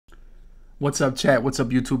What's up, chat? What's up,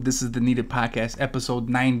 YouTube? This is the Needed Podcast, episode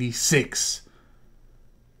 96.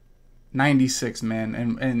 96,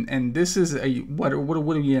 man. And this is a what are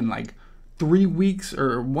we in, like 3 weeks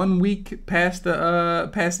or 1 week past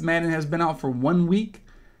Madden has been out for 1 week,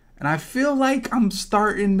 and I feel like I'm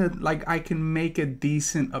starting to I can make a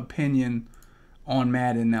decent opinion on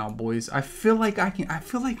Madden now, boys. I feel like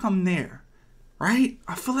I'm there, right?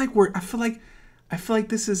 I feel like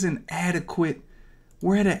this is an adequate.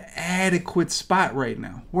 We're at an adequate spot right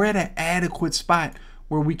now. We're at an adequate spot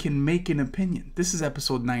where we can make an opinion. This is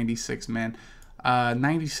episode 96, man.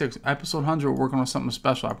 96, episode 100, we're working on something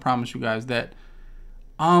special. I promise you guys that.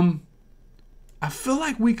 I feel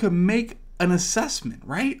like we could make an assessment,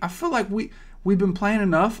 right? I feel like we've been playing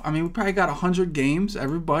enough. I mean, we probably got 100 games,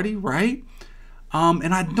 everybody, right?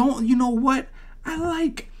 And I don't, you know what?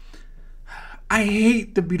 I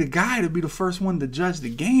hate to be the guy to be the first one to judge the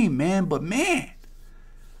game, man. But man,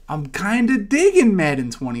 I'm kind of digging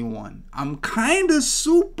Madden 21. I'm kind of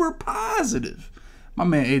super positive. My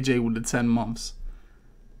man AJ with the 10 months.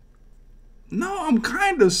 No, I'm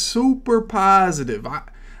kind of super positive. I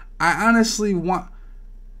honestly want,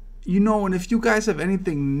 you know, and if you guys have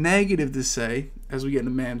anything negative to say as we get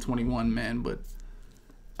into Madden 21, man, but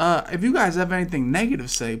if you guys have anything negative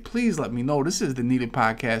to say, please let me know. This is the Needed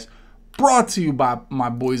Podcast, brought to you by my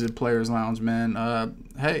boys at Players Lounge, man.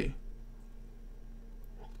 Hey,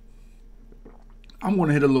 I'm going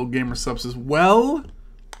to hit a little Gamer Subs as well.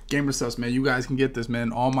 Gamer Subs, man, you guys can get this,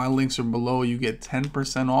 man. All my links are below. You get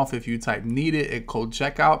 10% off if you type NEEDED at code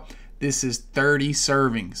checkout. This is 30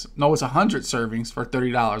 servings. No, it's 100 servings for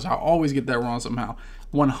 $30. I always get that wrong somehow.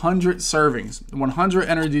 100 servings, 100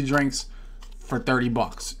 energy drinks for 30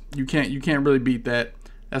 bucks. You can't really beat that.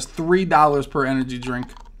 That's $3 per energy drink.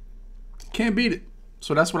 Can't beat it.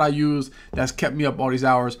 So that's what I use. That's kept me up all these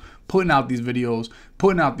hours, putting out these videos,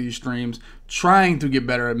 putting out these streams, trying to get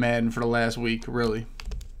better at Madden for the last week, really.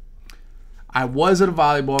 I was at a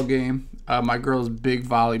volleyball game. My girl's a big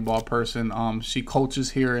volleyball person. She coaches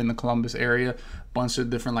here in the Columbus area, bunch of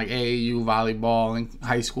different like AAU volleyball in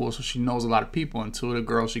high school, so she knows a lot of people. And two of the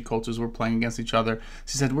girls she coaches were playing against each other.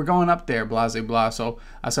 She said, we're going up there, blah, blah, blah. So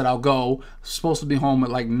I said, I'll go. Supposed to be home at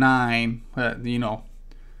like 9, you know.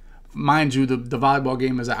 Mind you, the volleyball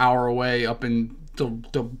game is an hour away up in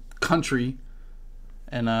the country.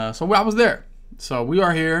 And so I was there. So we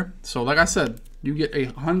are here. So like I said, you get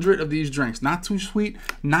 100 of these drinks. Not too sweet,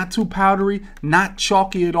 not too powdery, not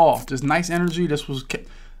chalky at all. Just nice energy. This was,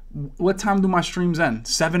 what time do my streams end?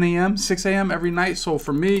 7 a.m., 6 a.m. every night. So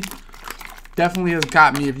for me, definitely has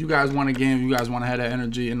got me. If you guys want a game, you guys want to have that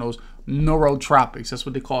energy and those neurotropics. That's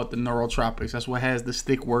what they call it, the neurotropics. That's what has the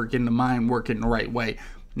stick working, the mind working the right way.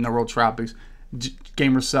 Neurotropics.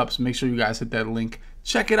 Gamer Subs. Make sure you guys hit that link.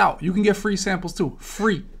 Check it out. You can get free samples too.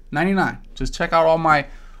 Free. 99. Just check out all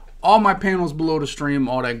my panels below the stream,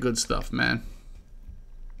 all that good stuff, man.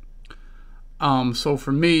 So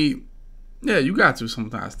for me, yeah, you got to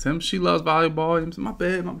sometimes, Tim. She loves volleyball. My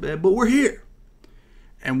bad. But we're here.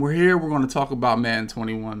 And we're here. We're going to talk about Madden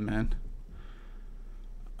 21, man.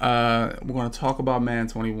 We're going to talk about Madden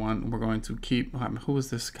 21. We're going to keep, who is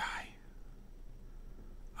this guy?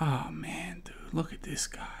 Oh, man, dude. Look at this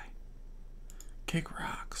guy. Kick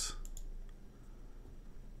rocks.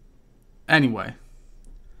 Anyway.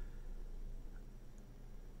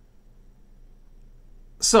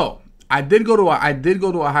 So, I did go to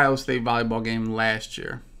Ohio State volleyball game last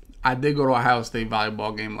year. I did.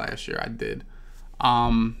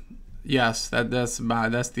 Yes, that's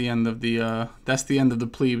the end of the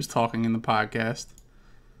plebes talking in the podcast.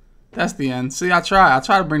 That's the end. See, I try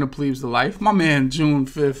to bring the plebes to life. My man June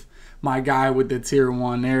 5th, my guy with the tier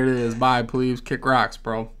 1. There it is. Bye, plebes. Kick rocks,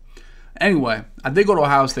 bro. Anyway, I did go to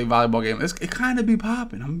Ohio State volleyball game. It kind of be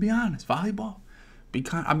popping. I'm gonna be honest. Volleyball.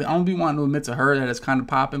 I don't be wanting to admit to her that it's kind of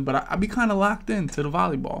popping, but I be kind of locked into the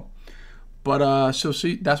volleyball. But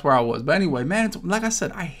that's where I was. But anyway, man, like I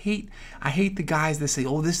said, I hate the guys that say,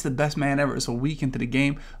 oh, this is the best man ever. It's a week into the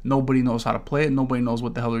game. Nobody knows how to play it. Nobody knows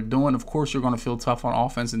what the hell they're doing. Of course, you're going to feel tough on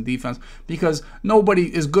offense and defense because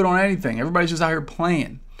nobody is good on anything. Everybody's just out here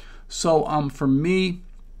playing. So for me,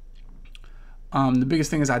 the biggest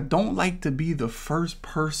thing is I don't like to be the first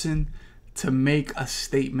person to make a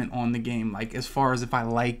statement on the game, like as far as if I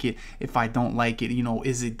like it, if I don't like it, you know,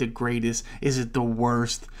 is it the greatest, is it the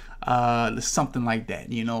worst, something like that,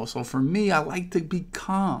 you know. So for me, I like to be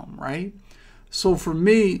calm, right? So for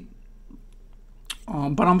me,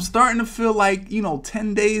 but I'm starting to feel like, you know,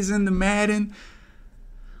 10 days into Madden,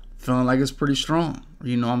 feeling like it's pretty strong.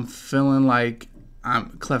 You know, I'm feeling like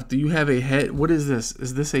Clef, do you have a head? What is this?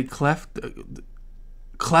 Is this a Clef?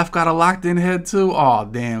 Clef got a locked in head too. Oh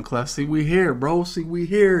damn, Clef. See, we here, bro. See, we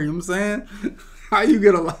here. You know what I'm saying? How you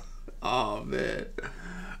get a? Oh man.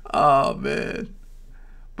 Oh man.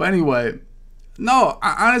 But anyway, no.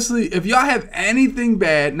 Honestly, if y'all have anything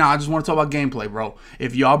bad, I just want to talk about gameplay, bro.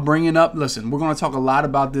 If y'all bringing up, listen, we're gonna talk a lot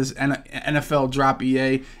about this NFL drop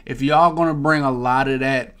EA. If y'all gonna bring a lot of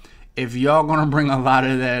that,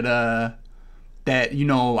 that, you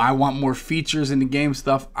know, I want more features in the game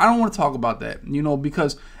stuff, I don't want to talk about that, you know,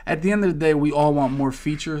 because at the end of the day, we all want more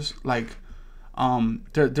features. Like,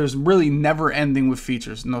 there's really never ending with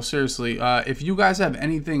features. No, seriously, if you guys have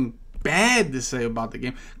anything bad to say about the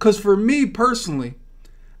game, because for me personally,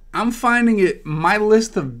 I'm finding it, my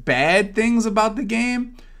list of bad things about the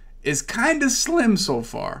game is kind of slim so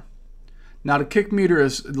far. Now, the kick meter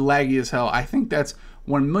is laggy as hell. I think that's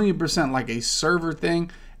 1,000,000% like a server thing.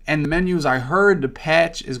 And the menus, I heard the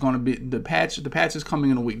patch is going to be, the patch is coming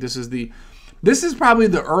in a week. This is probably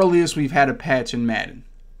the earliest we've had a patch in Madden.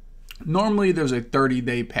 Normally there's a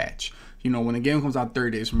 30-day patch. You know, when the game comes out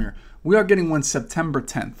 30 days from here. We are getting one September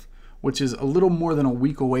 10th, which is a little more than a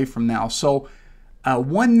week away from now. So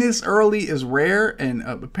one this early is rare, and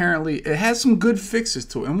apparently it has some good fixes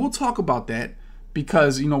to it. And we'll talk about that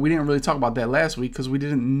because, you know, we didn't really talk about that last week because we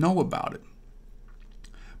didn't know about it.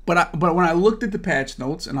 But when I looked at the patch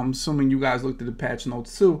notes, and I'm assuming you guys looked at the patch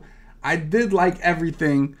notes too, I did like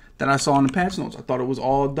everything that I saw in the patch notes. I thought it was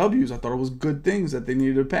all W's. I thought it was good things that they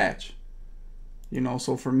needed to patch. You know,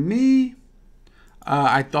 so for me,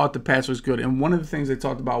 I thought the patch was good. And one of the things they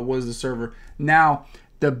talked about was the server. Now,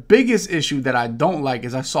 the biggest issue that I don't like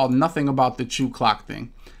is I saw nothing about the chew clock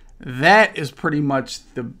thing. That is pretty much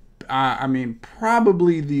the, I mean,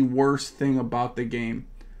 probably the worst thing about the game.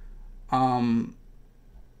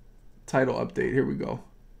 Title update. Here we go.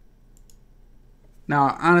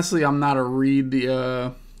 Now, honestly, I'm not a read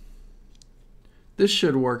the. This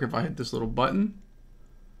should work if I hit this little button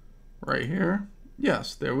right here.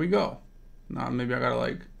 Yes, there we go. Now maybe I gotta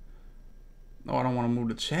like. Oh, I don't want to move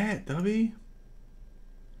the chat, Dubby.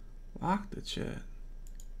 Lock the chat.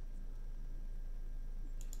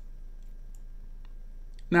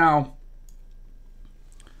 Now,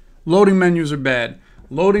 loading menus are bad.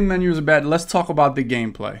 Loading menus are bad. Let's talk about the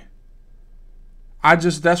gameplay.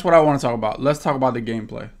 That's what I want to talk about. Let's talk about the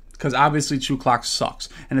gameplay. Because obviously chew clock sucks.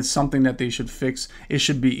 And it's something that they should fix. It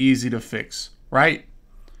should be easy to fix. Right?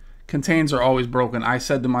 Contains are always broken. I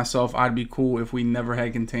said to myself, I'd be cool if we never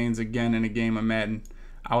had contains again in a game of Madden.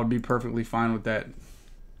 I would be perfectly fine with that.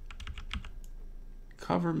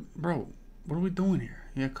 Cover, bro, what are we doing here?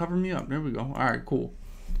 Yeah, cover me up. There we go. All right, cool.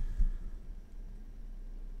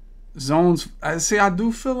 Zones, I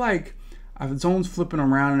do feel like zones flipping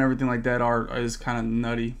around and everything like that is kind of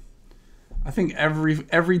nutty. I think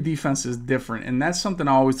every defense is different, and that's something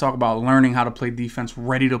I always talk about, learning how to play defense,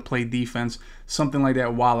 ready to play defense, something like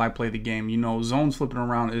that while I play the game. You know, zones flipping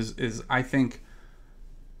around is I think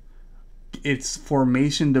it's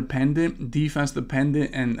formation dependent, defense dependent,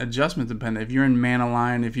 and adjustment dependent. If you're in man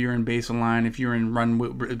align, if you're in base align, if you're in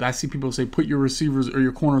run, I see people say put your receivers or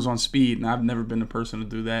your corners on speed, and I've never been the person to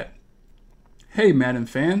do that. Hey, Madden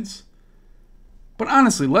fans. But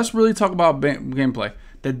honestly, let's really talk about gameplay.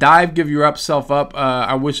 The dive, give yourself up.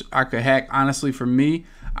 I wish I could hack. Honestly, for me,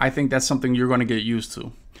 I think that's something you're going to get used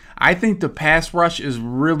to. I think the pass rush is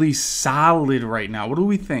really solid right now. What do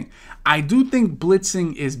we think? I do think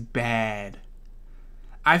blitzing is bad.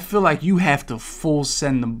 I feel like you have to full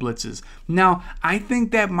send the blitzes. Now, I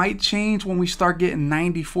think that might change when we start getting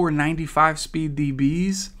 94, 95 speed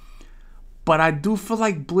DBs. But I do feel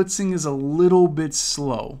like blitzing is a little bit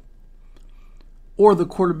slow. Or the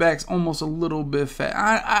quarterback's almost a little bit fat.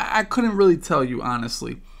 I couldn't really tell you,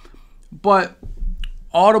 honestly. But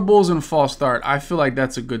audibles and false start, I feel like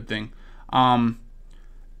that's a good thing.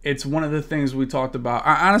 It's one of the things we talked about.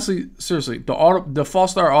 Honestly, seriously, the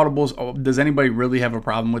false start audibles, does anybody really have a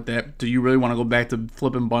problem with that? Do you really want to go back to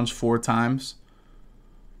flipping bunch 4 times?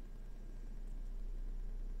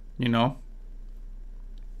 You know?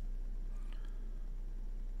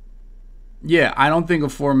 Yeah, I don't think a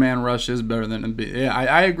 4-man rush is better than a big. Yeah,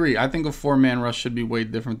 I agree. I think a 4-man rush should be way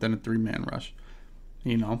different than a 3-man rush.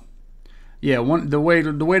 You know, yeah. The way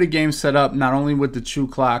the game's set up, not only with the chew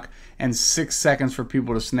clock and 6 seconds for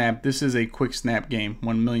people to snap, this is a quick snap game,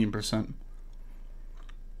 1,000,000%.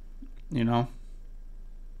 You know.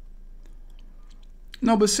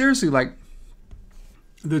 No, but seriously, like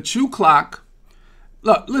the chew clock.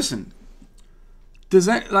 Look, listen. Does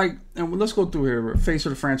that, like, and let's go through here. Face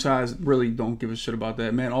of the franchise, really don't give a shit about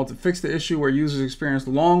that, man. Also, fix the issue where users experience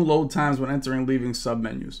long load times when entering and leaving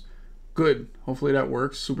submenus. Good. Hopefully that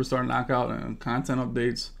works. Superstar knockout and content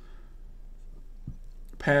updates.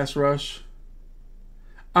 pass rush.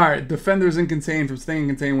 All right, defenders in contain from staying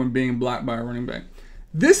contained when being blocked by a running back.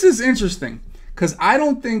 This is interesting because I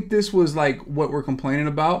don't think this was like what we're complaining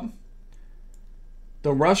about.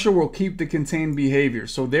 The rusher will keep the contained behavior.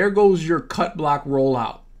 So there goes your cut block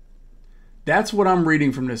rollout. That's what I'm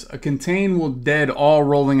reading from this. A contain will dead all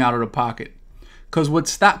rolling out of the pocket. Because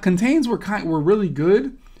what contains were really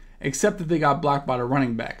good, except that they got blocked by the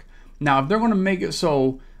running back. Now, if they're going to make it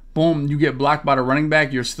so, boom, you get blocked by the running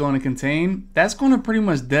back, you're still in a contain, that's going to pretty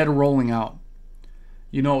much dead rolling out.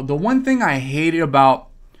 You know, the one thing I hated about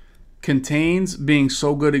contains being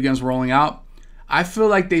so good against rolling out, I feel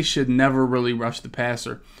like they should never really rush the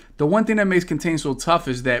passer. The one thing that makes contains so tough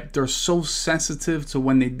is that they're so sensitive to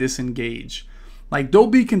when they disengage. Like, they'll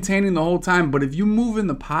be containing the whole time, but if you move in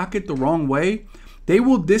the pocket the wrong way, they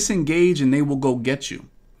will disengage and they will go get you.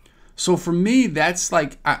 So for me, that's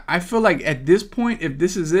like, I feel like at this point, if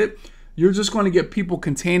this is it, you're just going to get people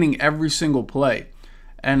containing every single play.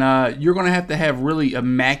 And you're going to have really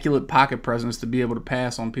immaculate pocket presence to be able to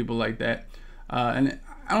pass on people like that. And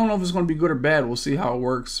I don't know if it's going to be good or bad. We'll see how it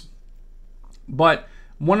works. But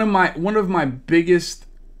one of my biggest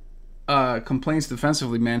complaints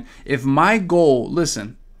defensively, man, if my goal is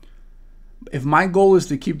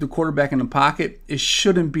to keep the quarterback in the pocket, it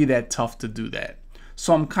shouldn't be that tough to do that.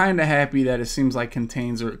 So I'm kind of happy that it seems like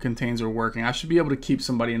contains are working. I should be able to keep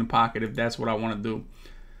somebody in the pocket if that's what I want to do.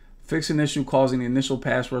 Fix an issue causing the initial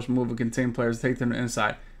pass rush move of contained players to take them to the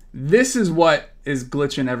inside. This is what is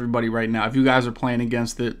glitching everybody right now. If you guys are playing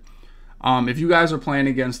against it, if you guys are playing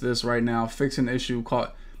against this right now, fix an issue.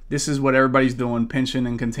 This is what everybody's doing, pinching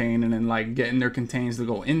and containing and like getting their contains to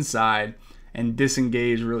go inside and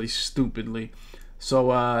disengage really stupidly. So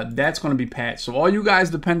that's going to be patched. So all you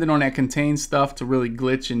guys dependent on that contain stuff to really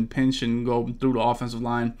glitch and pinch and go through the offensive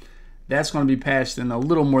line, that's going to be patched in a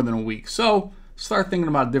little more than a week. So start thinking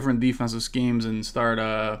about different defensive schemes and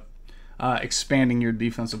start expanding your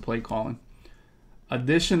defensive play calling.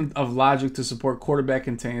 Addition of logic to support quarterback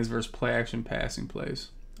contains versus play action passing plays.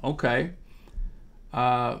 Okay.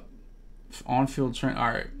 On-field train.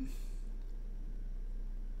 All right.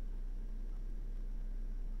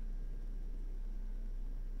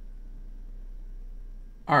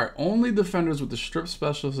 All right. Only defenders with the strip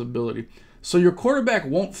specialist ability. So your quarterback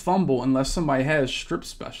won't fumble unless somebody has strip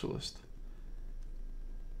specialist.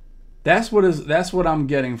 That's what I'm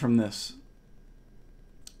getting from this.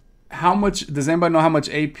 How much does anybody know how much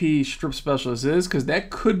AP strip specialist is? Because that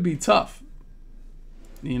could be tough.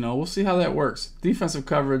 You know, we'll see how that works. Defensive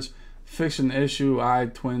coverage, fiction issue,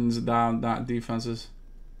 twins, down defenses.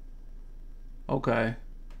 Okay.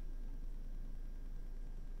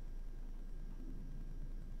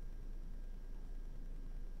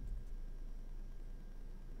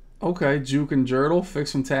 Okay, juke and jurtle,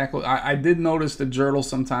 fix and tackle. I did notice the jurtle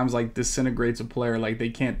sometimes like disintegrates a player, like they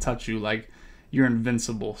can't touch you, like you're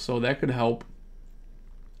invincible. So that could help.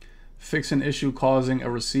 Fix an issue causing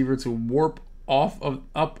a receiver to warp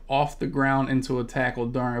up off the ground into a tackle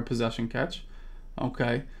during a possession catch.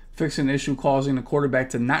 Okay. Fix an issue causing the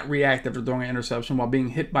quarterback to not react after throwing an interception while being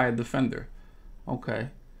hit by a defender. Okay.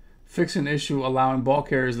 Fix an issue allowing ball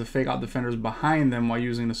carriers to fake out defenders behind them while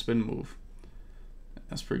using the spin move.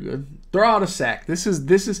 That's pretty good. Throw out a sack. This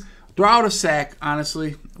is throw out a sack,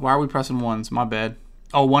 honestly. Why are we pressing ones? My bad.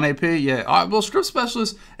 Oh, 1 AP? Yeah. All right, well, strip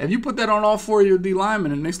specialist, if you put that on all four of your D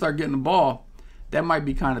linemen and they start getting the ball, that might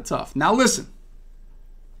be kind of tough. Now, listen.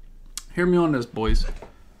 Hear me on this, boys.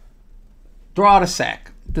 Throw out a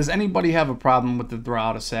sack. Does anybody have a problem with the throw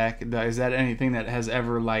out a sack? Is that anything that has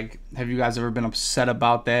ever, like, have you guys ever been upset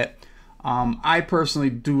about that? I personally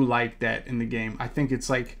do like that in the game. I think it's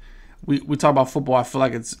like, we talk about football. I feel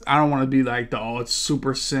like I don't want to be like, it's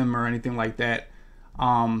super sim or anything like that.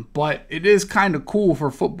 But it is kind of cool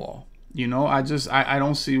for football. You know, I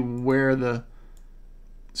don't see where the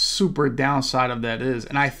super downside of that is.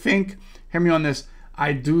 And I think, hear me on this,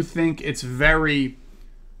 I do think it's very,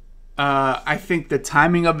 I think the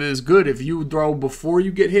timing of it is good. If you throw before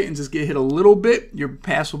you get hit and just get hit a little bit, your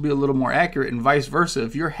pass will be a little more accurate, and vice versa.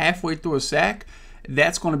 If you're halfway through a sack,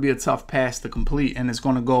 that's going to be a tough pass to complete, and it's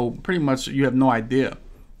going to go pretty much, you have no idea.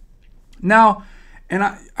 Now,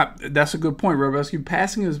 and that's a good point, Robescu.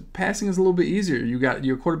 Passing is a little bit easier.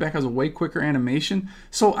 Your quarterback has a way quicker animation.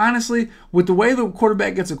 So honestly, with the way the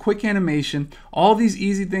quarterback gets a quick animation, all these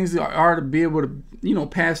easy things are to be able to, you know,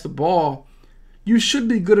 pass the ball, you should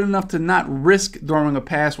be good enough to not risk throwing a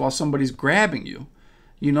pass while somebody's grabbing you.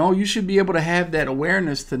 You know, you should be able to have that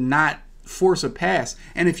awareness to not force a pass.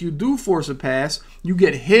 And if you do force a pass, you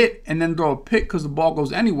get hit and then throw a pick because the ball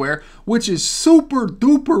goes anywhere, which is super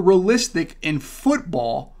duper realistic in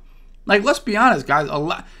football. Like, let's be honest, guys.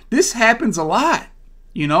 This happens a lot.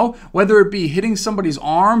 You know, whether it be hitting somebody's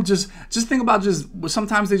arm, just think about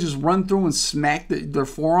sometimes they just run through and smack their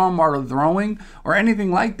forearm while they're throwing or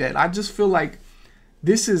anything like that. I just feel like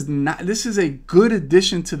this is a good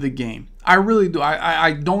addition to the game. I really do.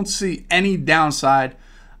 I don't see any downside.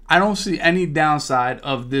 I don't see any downside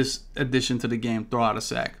of this addition to the game. Throw out a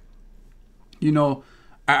sack. You know,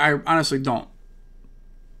 I honestly don't.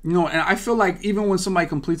 You know, and I feel like even when somebody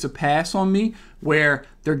completes a pass on me where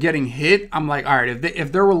they're getting hit, I'm like, all right,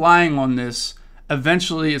 if they're relying on this,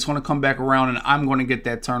 eventually it's going to come back around and I'm going to get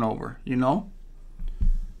that turnover, you know?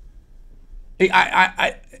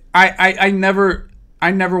 I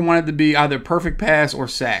never wanted to be either perfect pass or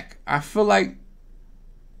sack. I feel like,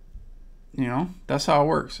 you know, that's how it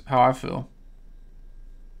works, how I feel.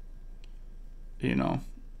 You know?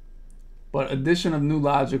 But addition of new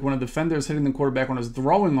logic, when a defender is hitting the quarterback on his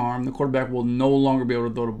throwing arm, the quarterback will no longer be able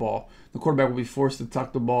to throw the ball. The quarterback will be forced to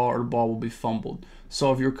tuck the ball or the ball will be fumbled.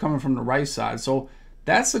 So if you're coming from the right side. So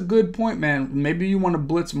that's a good point, man. Maybe you want to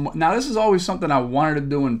blitz more. Now, this is always something I wanted to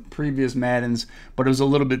do in previous Maddens, but it was a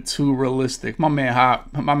little bit too realistic. My man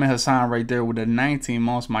Hassan right there with the 19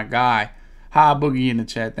 months, my guy. Hi, Boogie in the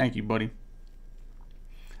chat. Thank you, buddy.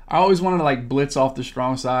 I always wanted to like blitz off the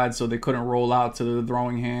strong side so they couldn't roll out to the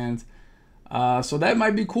throwing hand. So that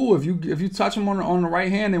might be cool. If you touch them on the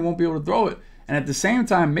right hand, they won't be able to throw it. And at the same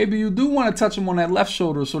time, maybe you do want to touch them on that left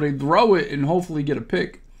shoulder so they throw it and hopefully get a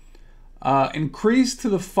pick. Increase to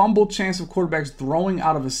the fumble chance of quarterbacks throwing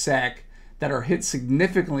out of a sack that are hit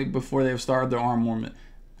significantly before they have started their arm movement.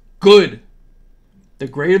 Good. The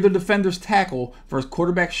greater the defender's tackle versus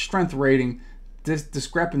quarterback strength rating, this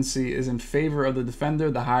discrepancy is in favor of the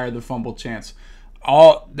defender, the higher the fumble chance.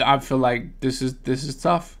 I feel like this is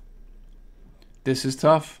tough. This is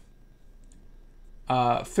tough.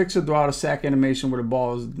 Fix a throw out a sack animation where the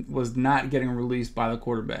ball was not getting released by the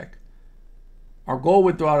quarterback. Our goal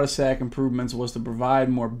with throw out a sack improvements was to provide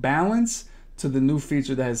more balance to the new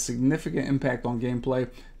feature that has significant impact on gameplay.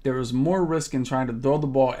 There is more risk in trying to throw the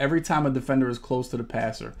ball every time a defender is close to the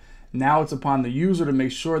passer. Now it's upon the user to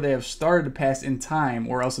make sure they have started the pass in time,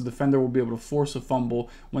 or else the defender will be able to force a fumble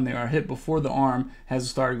when they are hit before the arm has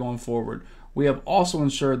started going forward. We have also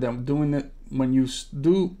ensured that doing it when you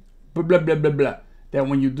do that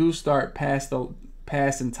when you do start past the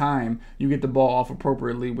pass in time, you get the ball off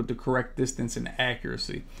appropriately with the correct distance and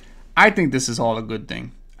accuracy. I think this is all a good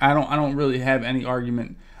thing. I don't really have any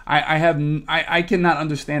argument. I cannot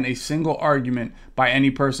understand a single argument by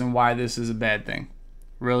any person why this is a bad thing.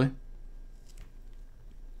 Really?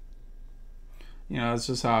 You know, that's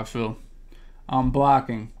just how I feel.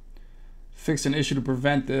 Blocking. Fix an issue to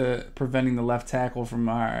preventing the left tackle from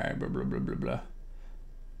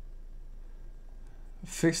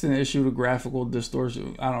Fixed an issue to graphical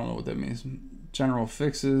distortion. I don't know what that means. General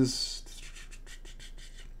fixes.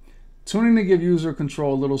 Tuning to give user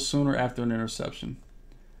control a little sooner after an interception.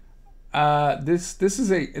 This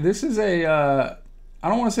is a I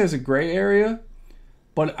don't want to say it's a gray area,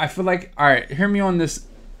 but I feel like, all right, hear me on this.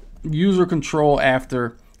 User control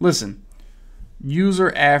after. Listen.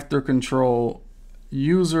 User after control,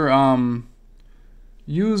 user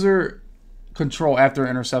control after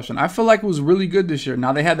interception. I feel like it was really good this year.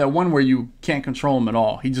 Now they had that one where you can't control him at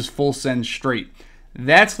all. He just full send straight.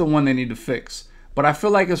 That's the one they need to fix. But I feel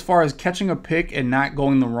like as far as catching a pick and not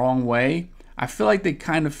going the wrong way, I feel like they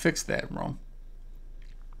kind of fixed that, bro.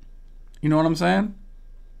 You know what I'm saying?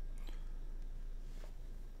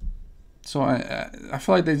 So I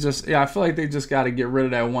feel like they just got to get rid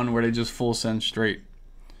of that one where they just full send straight.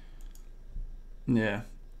 Yeah.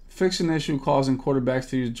 Fix an issue causing quarterbacks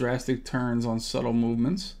to use drastic turns on subtle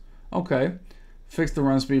movements. Okay. Fix the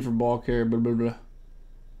run speed for ball carrier, blah, blah, blah.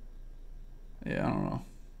 Yeah, I don't know.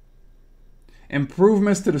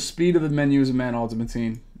 Improvements to the speed of the menus in Madden Ultimate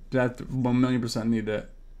Team. That 1,000,000% need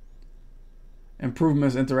that.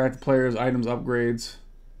 Improvements, interactive players, items, upgrades.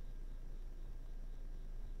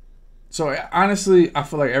 So honestly, I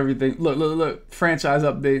feel like everything. Look. Franchise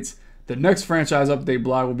updates. The next franchise update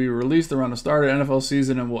blog will be released around the start of the NFL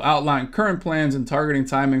season and will outline current plans and targeting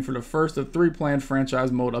timing for the first of 3 planned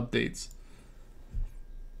franchise mode updates.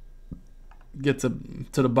 Get to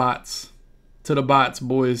the bots. To the bots,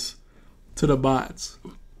 boys. To the bots.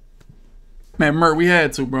 Man, Mert, we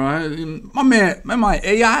had to, bro. My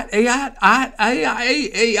Ayat,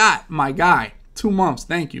 my guy. 2 months.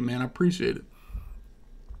 Thank you, man. I appreciate it.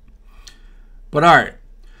 But all right.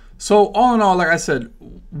 So all in all, like I said,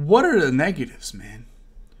 what are the negatives, man?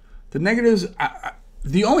 The negatives,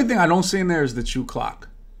 the only thing I don't see in there is the chew clock.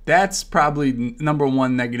 That's probably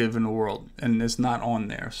 #1 negative in the world, and it's not on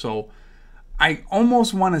there. So I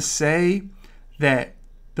almost want to say that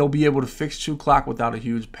they'll be able to fix Chew Clock without a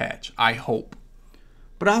huge patch. I hope.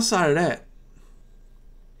 But outside of that,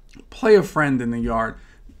 play a friend in the yard.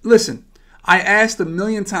 Listen, I asked a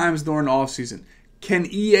million times during the offseason, can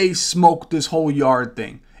EA smoke this whole yard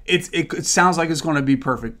thing? It sounds like it's going to be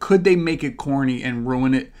perfect. Could they make it corny and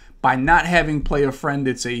ruin it? By not having play a friend,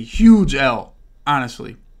 it's a huge L.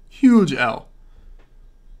 Honestly. Huge L.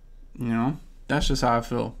 You know? That's just how I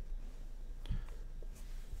feel.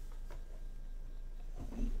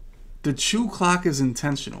 The Chew Clock is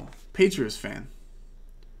intentional. Patriots fan.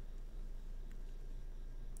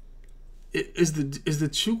 Is the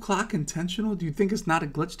Chew Clock intentional? Do you think it's not a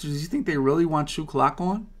glitch? Do you think they really want Chew Clock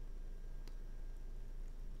on?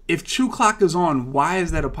 If Chew Clock is on, why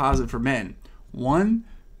is that a positive for men? One,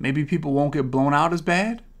 maybe people won't get blown out as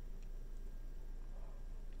bad.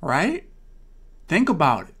 Right? Think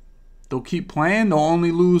about it. They'll keep playing. They'll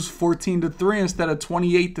only lose 14-3 instead of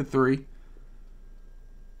 28-3.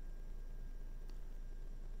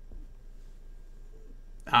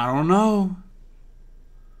 I don't know.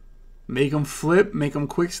 Make them flip. Make them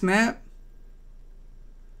quick snap.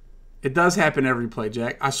 It does happen every play,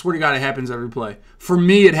 Jack. I swear to God, it happens every play. For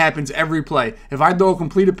me, it happens every play. If I throw a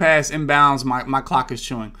completed pass inbounds, my clock is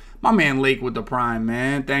chewing. My man Lake with the prime,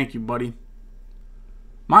 man. Thank you, buddy.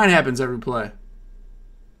 Mine happens every play.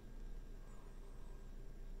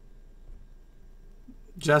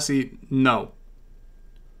 Jesse, no.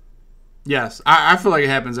 Yes, I feel like it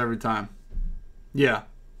happens every time. Yeah.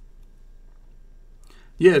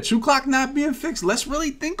 Yeah, Chew Clock not being fixed. Let's really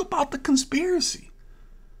think about the conspiracy.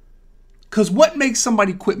 Because what makes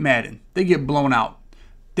somebody quit Madden? They get blown out.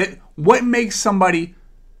 What makes somebody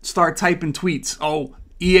start typing tweets? Oh,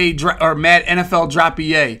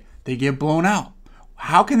 Nfldropea. They get blown out.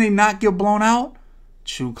 How can they not get blown out?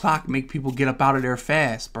 Chew Clock make people get up out of there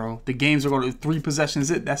fast, bro. The games are going to 3 possessions.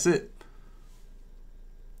 That's it.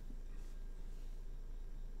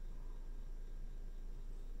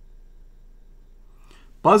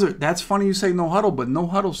 Buzzard, that's funny you say no huddle, but no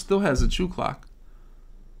huddle still has a Chew Clock.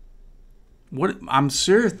 What? I'm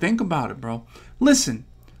serious. Think about it, bro. Listen.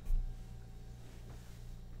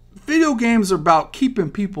 Video games are about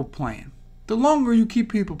keeping people playing. The longer you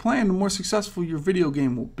keep people playing, the more successful your video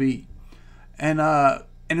game will be. And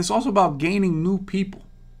it's also about gaining new people.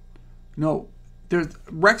 You know,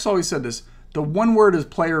 Rex always said this. The one word is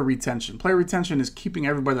player retention. Player retention is keeping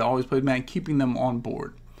everybody that always plays Madden, keeping them on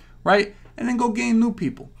board, right? And then go gain new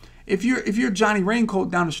people. If you're Johnny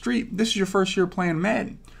Raincoat down the street, this is your first year playing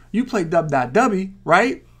Madden. You play Dubby,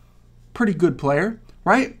 right? Pretty good player,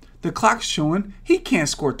 right? The clock's showing. He can't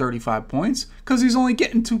score 35 points because he's only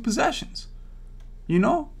getting 2 possessions. You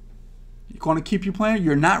know? You're going to keep you playing.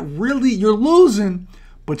 You're losing,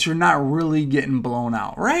 but you're not really getting blown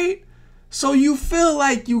out, right? So you feel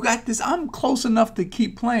like you got this. I'm close enough to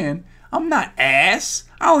keep playing. I'm not ass.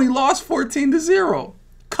 I only lost 14-0.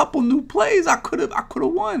 Couple new plays, I could have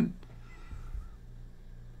won.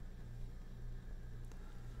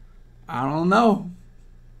 I don't know.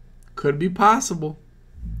 Could be possible.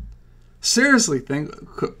 Seriously,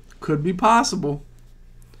 could be possible.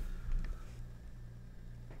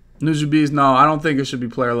 Ninja Bees, no, I don't think it should be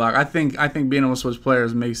player lock. I think being able to switch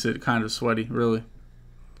players makes it kind of sweaty, really.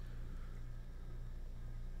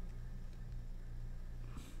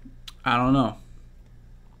 I don't know.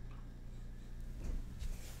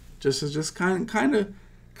 Just kind of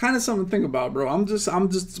something to think about, bro. We're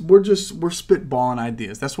spitballing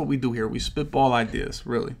ideas. That's what we do here. We spitball ideas,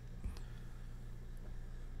 really.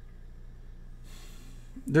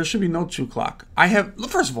 There should be no Chew Clock.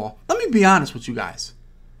 First of all, let me be honest with you guys.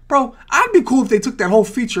 Bro, I'd be cool if they took that whole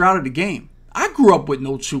feature out of the game. I grew up with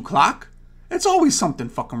no Chew Clock. It's always something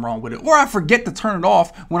fucking wrong with it. Or I forget to turn it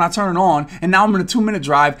off when I turn it on, and now I'm in a 2-minute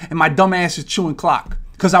drive, and my dumb ass is chewing clock.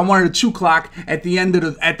 Because I wanted a Chew Clock at the end of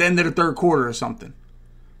the 3rd quarter or something.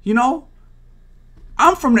 You know?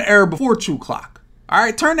 I'm from the era before Chew Clock.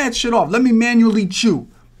 Alright? Turn that shit off. Let me manually chew.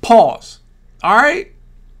 Pause. Alright?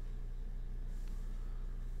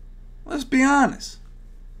 Let's be honest.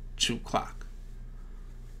 Chew Clock.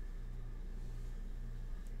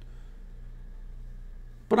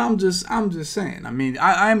 But I'm just saying. I mean,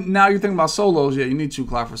 I'm now you're thinking about solos. Yeah, you need Chew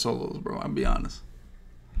Clock for solos, bro. I'll be honest.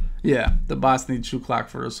 Yeah, the bots need Chew Clock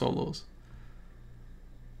for the solos.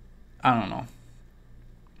 I don't know.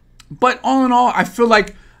 But all in all, I feel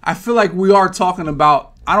like we are talking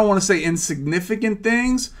about, I don't want to say insignificant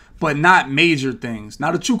things, but not major things.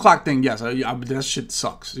 Now the Chew Clock thing, yes, that shit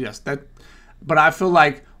sucks. Yes, but I feel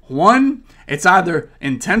like one, it's either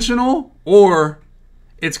intentional or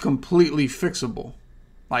it's completely fixable.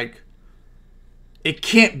 Like it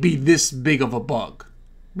can't be this big of a bug,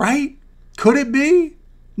 right? Could it be?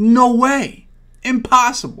 No way.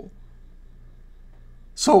 Impossible.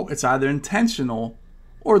 So it's either intentional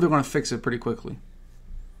or they're going to fix it pretty quickly.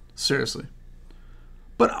 Seriously.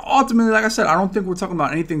 But ultimately, like I said, I don't think we're talking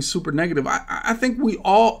about anything super negative. I think we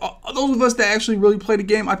all, those of us that actually really play the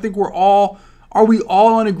game, I think we're all, are we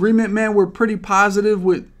all in agreement, man? We're pretty positive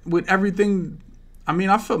with everything. I mean,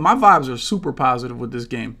 I feel my vibes are super positive with this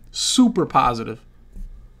game. Super positive.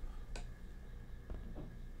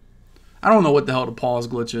 I don't know what the hell the pause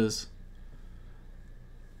glitch is.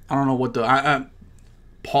 I don't know what the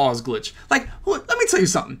pause glitch. Like, let me tell you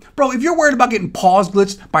something. Bro, if you're worried about getting pause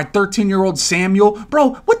glitched by 13-year-old Samuel,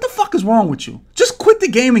 bro, what the fuck is wrong with you? Just quit the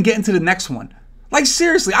game and get into the next one. Like,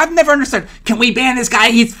 seriously, I've never understood. Can we ban this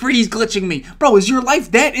guy? He's freeze glitching me. Bro, is your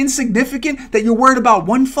life that insignificant that you're worried about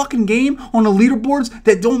one fucking game on the leaderboards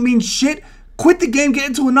that don't mean shit? Quit the game, get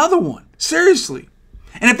into another one. Seriously.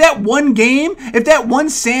 And if that one game, if that one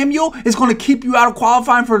Samuel is going to keep you out of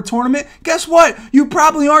qualifying for a tournament, guess what? You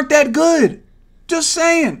probably aren't that good. Just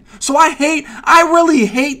saying. So I really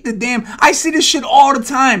hate the damn, I see this shit all the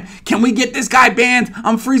time. Can we get this guy banned?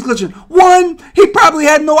 I'm freeze glitching. One, he probably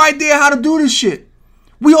had no idea how to do this shit.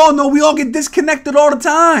 We all know we all get disconnected all the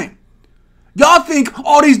time. Y'all think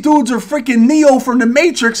all these dudes are freaking Neo from the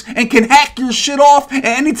Matrix and can hack your shit off at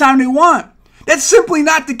any time they want. That's simply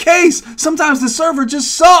not the case. Sometimes the server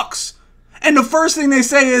just sucks. And the first thing they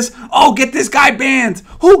say is, oh, get this guy banned.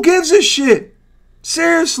 Who gives a shit?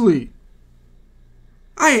 Seriously.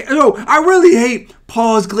 I really hate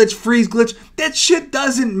pause glitch, freeze glitch. That shit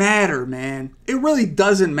doesn't matter, man. It really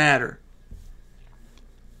doesn't matter.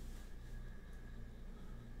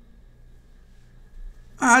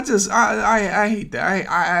 I hate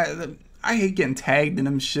that. I hate getting tagged in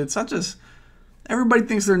them shits. Everybody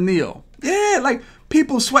thinks they're Neo. Yeah, like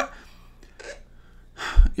people sweat.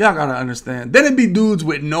 Y'all gotta understand. Then it'd be dudes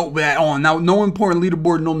with no important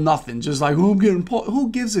leaderboard, no nothing. Just like, who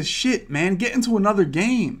gives a shit, man? Get into another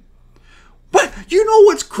game. But you know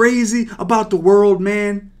what's crazy about the world,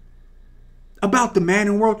 man? About the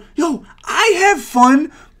Madden world? Yo, I have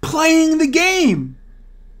fun playing the game.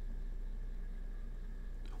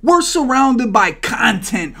 We're surrounded by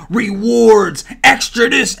content, rewards, extra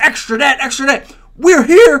this, extra that, extra that. We're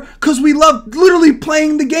here because we love literally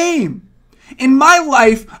playing the game. In my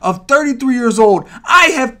life of 33 years old, I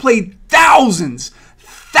have played thousands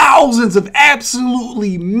of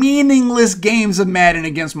absolutely meaningless games of Madden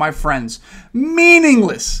against my friends.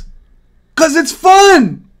 Meaningless. Because it's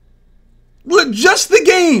fun. Just the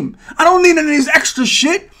game. I don't need any of this extra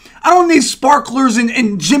shit. I don't need sparklers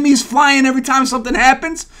and jimmies flying every time something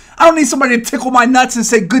happens. I don't need somebody to tickle my nuts and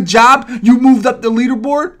say, good job, you moved up the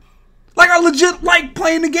leaderboard. Like, I legit like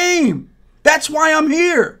playing the game. That's why I'm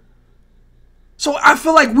here. So I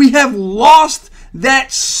feel like we have lost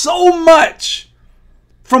that so much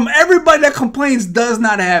from everybody that complains does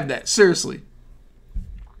not have that. Seriously.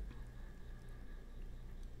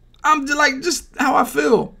 I'm just how I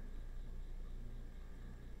feel.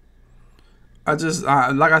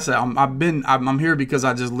 Like I said, I'm here because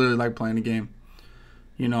I just literally like playing the game.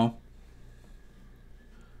 You know.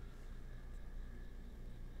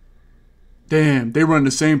 Damn, they run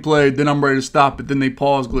the same play, then I'm ready to stop it, then they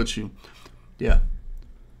pause glitch you. Yeah.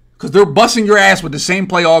 Because they're busting your ass with the same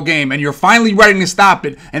play all game, and you're finally ready to stop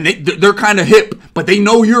it, and they're kind of hip, but they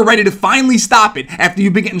know you're ready to finally stop it after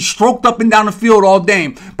you've been getting stroked up and down the field all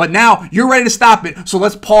game. But now you're ready to stop it, so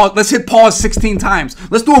let's pause. Let's hit pause 16 times.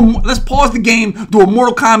 Let's pause the game, do a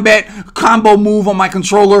Mortal Kombat combo move on my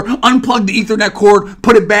controller, unplug the Ethernet cord,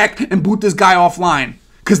 put it back, and boot this guy offline.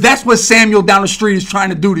 Because that's what Samuel down the street is trying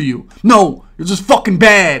to do to you. No, you're just fucking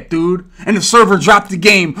bad, dude. And the server dropped the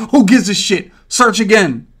game. Who gives a shit? Search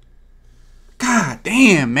again. God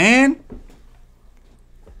damn, man.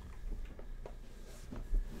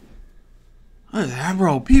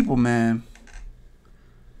 Bro, people, man.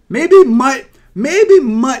 Maybe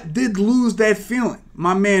Mutt did lose that feeling.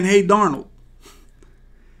 My man, Hey Darnold.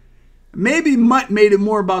 Maybe Mutt made it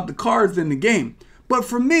more about the cards than the game. But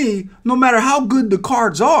for me, no matter how good the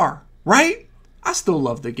cards are, right? I still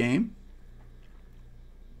love the game.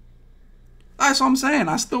 That's what I'm saying.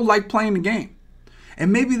 I still like playing the game.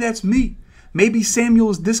 And maybe that's me. Maybe Samuel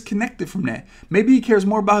is disconnected from that. Maybe he cares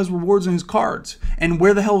more about his rewards and his cards. And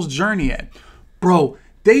where the hell's Journey at? Bro,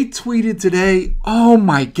 they tweeted today. Oh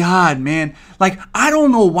my God, man. Like, I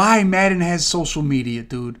don't know why Madden has social media,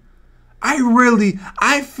 dude. I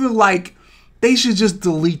feel like they should just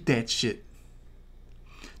delete that shit.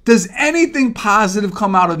 Does anything positive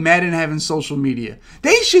come out of Madden having social media?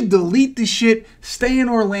 They should delete the shit, stay in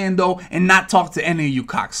Orlando, and not talk to any of you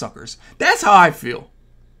cocksuckers. That's how I feel.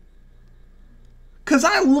 Cause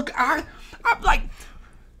I'm like,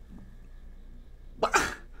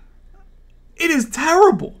 it is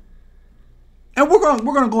terrible. And we're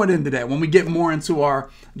gonna go into that when we get more into our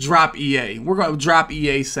drop EA. We're gonna drop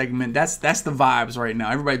EA segment. That's the vibes right now.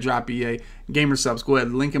 Everybody drop EA. Gamer subs. Go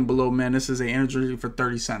ahead. Link in below, man. This is a energy for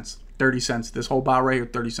 30 cents. 30 cents. This whole bottle right here,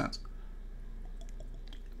 30 cents.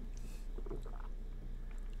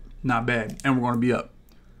 Not bad. And we're gonna be up.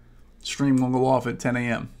 Stream gonna go off at 10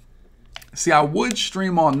 a.m. See, I would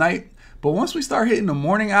stream all night, but once we start hitting the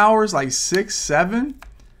morning hours, like 6, 7,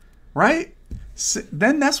 right?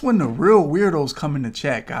 Then that's when the real weirdos come in the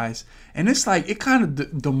chat, guys. And it's like, it kind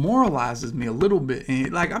of demoralizes me a little bit.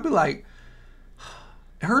 And like, I'll be like,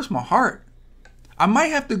 it hurts my heart. I might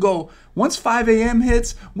have to go, once 5 a.m.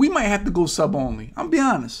 hits, we might have to go sub only. I'll be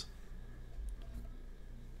honest.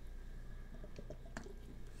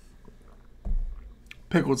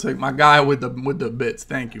 Pickle Tick, my guy with the bits.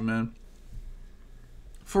 Thank you, man.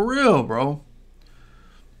 For real, bro.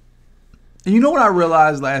 And you know what I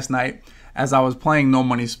realized last night as I was playing No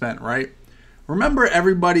Money Spent, right? Remember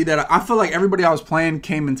everybody that I feel like everybody I was playing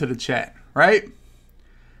came into the chat, right? And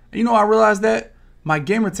you know I realized that my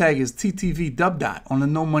gamer tag is TTV Dub on the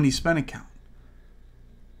No Money Spent account.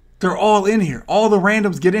 They're all in here. All the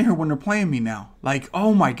randoms get in here when they're playing me now. Like,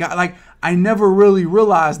 oh my God. Like, I never really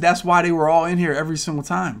realized that's why they were all in here every single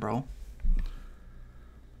time, bro.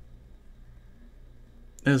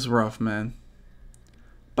 It's rough, man.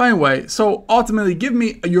 But anyway, so ultimately, give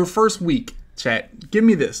me your first week, chat. Give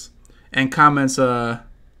me this. And comments, yo,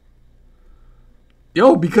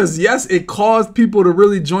 because yes, it caused people to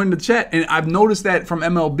really join the chat. And I've noticed that from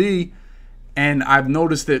MLB. And I've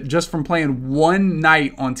noticed that just from playing one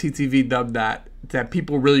night on TTV Dub that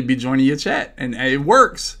people really be joining your chat. And it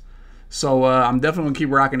works. So I'm definitely going to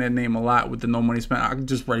keep rocking that name a lot with the No Money Spent. I'm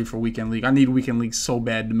just ready for Weekend League. I need Weekend League so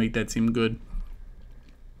bad to make that team good.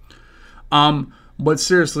 But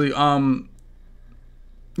seriously,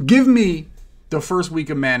 give me the first week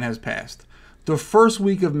of Madden has passed. The first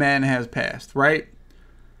week of Madden has passed, right?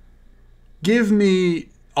 Give me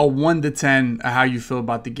a 1 to 10 of how you feel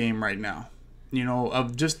about the game right now. You know,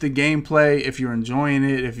 of just the gameplay, if you're enjoying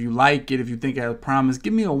it, if you like it, if you think it has promise,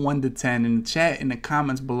 give me a 1 to 10 in the chat, in the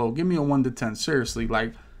comments below. Give me a 1 to 10, seriously.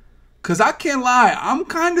 Like, because I can't lie, I'm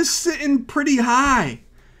kind of sitting pretty high.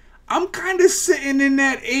 I'm kind of sitting in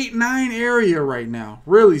that 8, 9 area right now.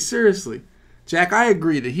 Really, seriously. Jack, I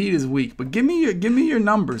agree. The Heat is weak, but give me your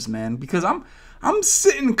numbers, man, because I'm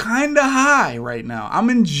sitting kind of high right now. I'm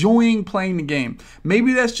enjoying playing the game.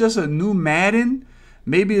 Maybe that's just a new Madden.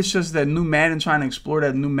 Maybe it's just that new Madden trying to explore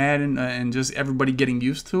that new Madden and just everybody getting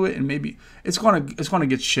used to it. And maybe it's gonna get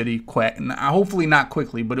shitty quick. And hopefully not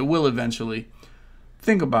quickly, but it will eventually.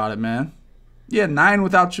 Think about it, man. Yeah, 9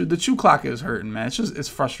 without you. The chew clock is hurting, man. It's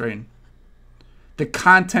frustrating. The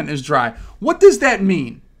content is dry. What does that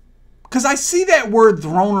mean? Because I see that word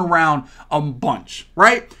thrown around a bunch,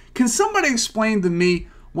 right? Can somebody explain to me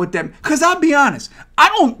what that... Because I'll be honest.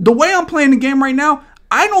 The way I'm playing the game right now,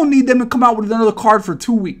 I don't need them to come out with another card for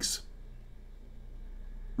 2 weeks.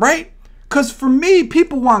 Right? Because for me,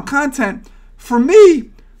 people want content. For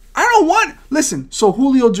me... I don't want... Listen, so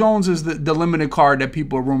Julio Jones is the limited card that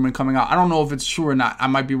people are rumoring coming out. I don't know if it's true or not. I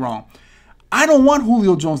might be wrong. I don't want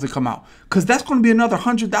Julio Jones to come out because that's going to be another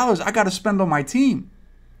 $100 I got to spend on my team.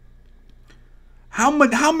 How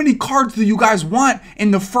many cards do you guys want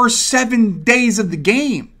in the first 7 days of the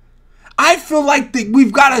game? I feel like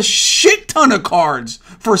we've got a shit ton of cards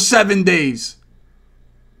for 7 days.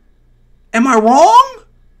 Am I wrong?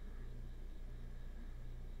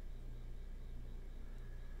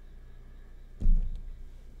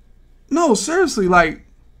 No, seriously, like,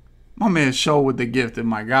 my man Show with the gift and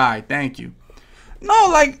my guy, thank you. No,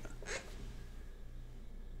 like,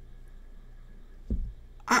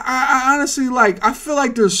 I honestly, like, I feel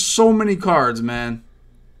like there's so many cards, man.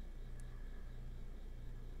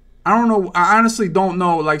 I don't know, I honestly don't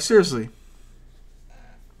know, like, seriously.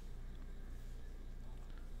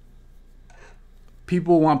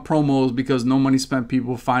 People want promos because No Money Spent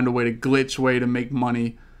people find a way to glitch way to make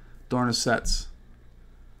money during the sets.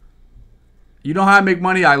 You know how I make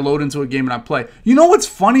money? I load into a game and I play. You know what's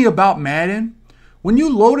funny about Madden? When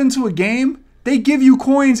you load into a game, they give you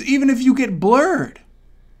coins even if you get blurred.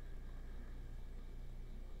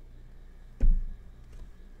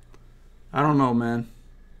 I don't know, man.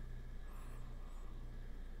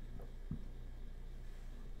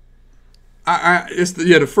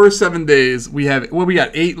 The first 7 days we have, well, we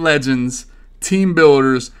got 8 legends, team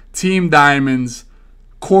builders, team diamonds,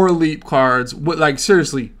 core elite cards. What, like,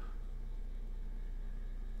 seriously,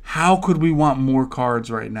 how could we want more cards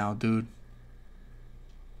right now, dude?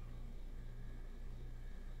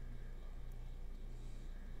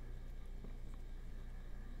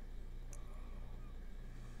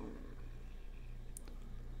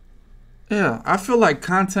 Yeah, I feel like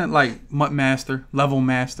content like MUT Master, Level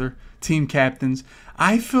Master, Team Captains.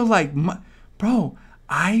 I feel like, bro,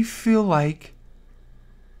 I feel like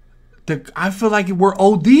we're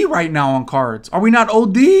OD right now on cards. Are we not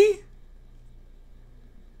OD?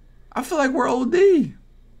 I feel like we're OD.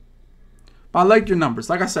 But I like your numbers.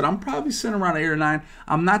 Like I said, I'm probably sitting around 8 or 9.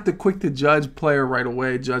 I'm not the quick to judge player right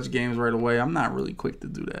away, judge games right away. I'm not really quick to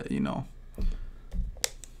do that, you know.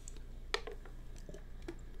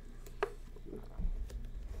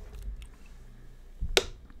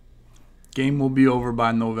 Game will be over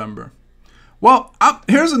by November. Well,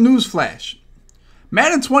 here's a news flash.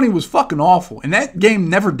 Madden 20 was fucking awful, and that game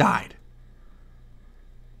never died.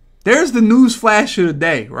 There's the news flash of the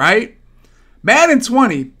day, right? Madden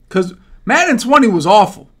 20, because Madden 20 was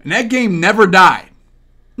awful, and that game never died.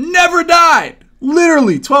 Never died.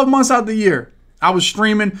 Literally, 12 months out the year. I was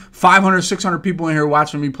streaming, 500, 600 people in here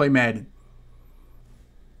watching me play Madden.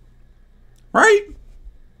 Right?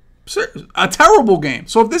 A terrible game.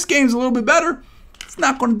 So if this game's a little bit better, it's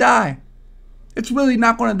not going to die. It's really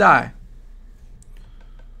not going to die.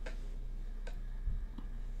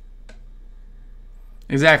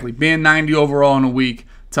 Exactly. Being 90 overall in a week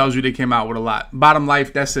tells you they came out with a lot. Bottom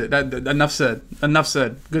life, that's it. Enough said. Enough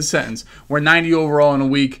said. Good sentence. We're 90 overall in a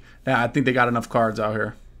week. I think they got enough cards out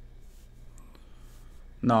here.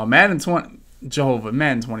 No, Madden 20. Jehovah.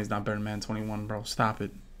 Madden 20 is not better than Madden 21, bro. Stop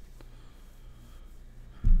it.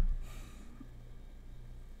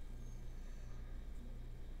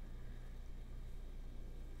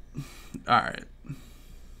 Alright.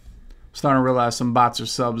 Starting to realize some bots are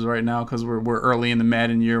subs right now because we're early in the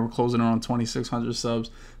Madden year. We're closing in on 2,600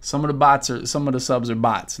 subs. Some of the subs are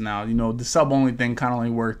bots now. You know, the sub only thing kind of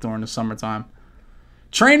only worked during the summertime.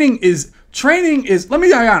 Training is let me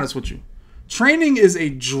be honest with you. Training is a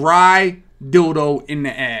dry dildo in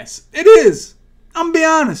the ass. It is. I'm be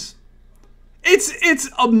honest.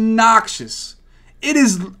 It's obnoxious. It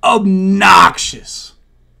is obnoxious.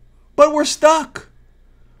 But we're stuck.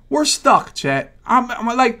 We're stuck, chat. I'm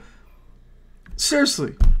like,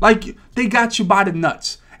 seriously, like they got you by the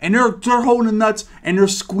nuts, and they're holding the nuts and they're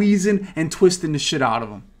squeezing and twisting the shit out of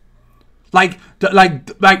them. Like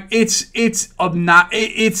it's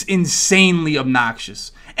insanely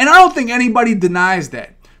obnoxious, and I don't think anybody denies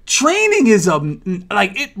that. Training is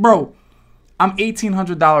bro. I'm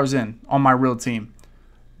 $1,800 in on my real team.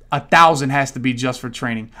 1,000 has to be just for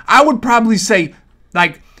training. I would probably say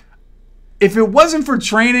like. If it wasn't for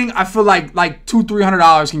training, I feel like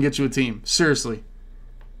 $200-300 can get you a team. Seriously.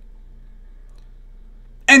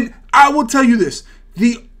 And I will tell you this.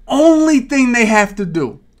 The only thing they have to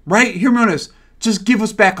do, right? Hear me on this. Just give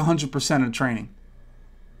us back 100% of training.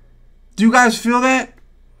 Do you guys feel that?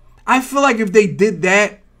 I feel like if they did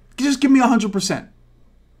that, just give me 100%.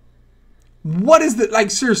 What is the, like,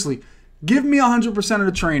 seriously, give me 100% of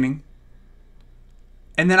the training.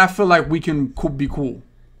 And then I feel like we can be cool.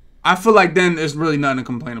 I feel like then there's really nothing to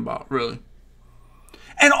complain about, really.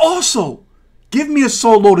 And also, give me a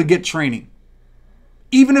solo to get training.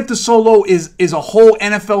 Even if the solo is a whole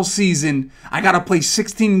NFL season, I got to play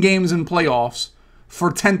 16 games in playoffs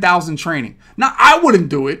for 10,000 training. Now, I wouldn't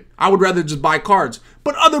do it. I would rather just buy cards.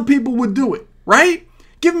 But other people would do it, right?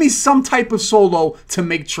 Give me some type of solo to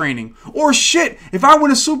make training. Or shit, if I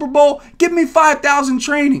win a Super Bowl, give me 5,000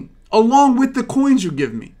 training along with the coins you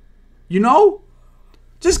give me. You know?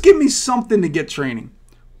 Just give me something to get training.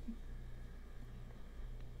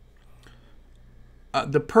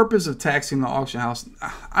 The purpose of taxing the auction house,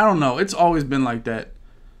 I don't know. It's always been like that.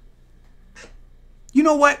 You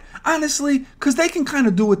know what? Honestly, because they can kind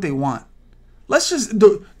of do what they want. Let's just,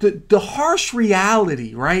 the harsh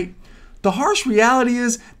reality, right? The harsh reality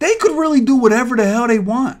is they could really do whatever the hell they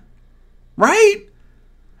want. Right?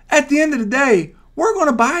 At the end of the day, we're going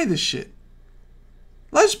to buy this shit.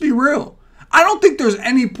 Let's be real. I don't think there's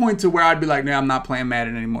any point to where I'd be like, nah, I'm not playing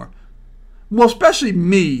Madden anymore. Well, especially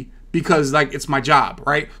me, because like it's my job,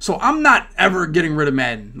 right? So I'm not ever getting rid of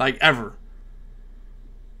Madden, like ever.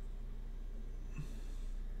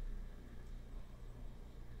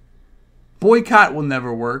 Boycott will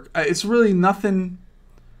never work. It's really nothing.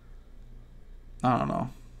 I don't know.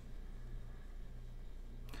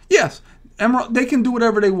 Yes, Emerald, they can do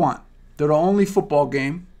whatever they want. They're the only football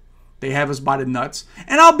game. They have us by the nuts.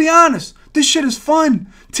 And I'll be honest, this shit is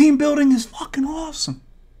fun. Team building is fucking awesome.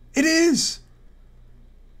 It is.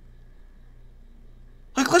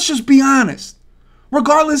 let's just be honest.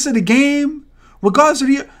 Regardless of the game, regardless of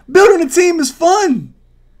the year, building a team is fun.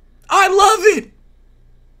 I love it.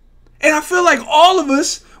 And I feel like all of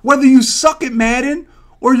us, whether you suck at Madden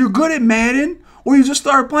or you're good at Madden or you just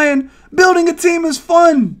start playing, building a team is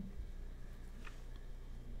fun.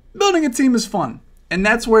 Building a team is fun. And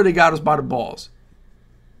that's where they got us by the balls.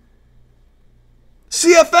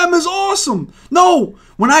 CFM is awesome. No,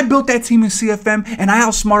 when I built that team in CFM and I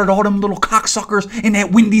outsmarted all them little cocksuckers in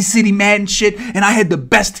that Windy City Madden shit and I had the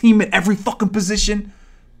best team at every fucking position.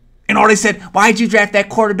 And all they said, why'd you draft that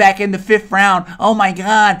quarterback in the 5th round? Oh my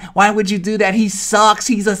God, why would you do that? He sucks.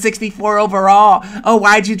 He's a 64 overall. Oh,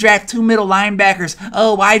 why'd you draft 2 middle linebackers?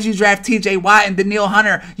 Oh, why'd you draft TJ Watt and Daniil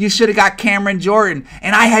Hunter? You should have got Cameron Jordan.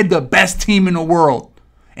 And I had the best team in the world.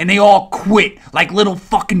 And they all quit like little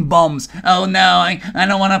fucking bums. Oh no, I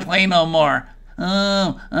don't want to play no more.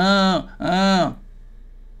 I'm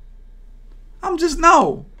just,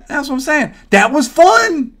 no. That's what I'm saying. That was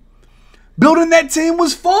fun. Building that team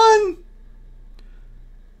was fun.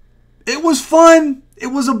 It was fun. It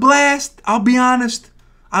was a blast. I'll be honest.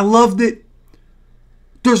 I loved it.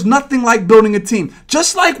 There's nothing like building a team.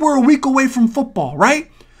 Just like we're a week away from football, right?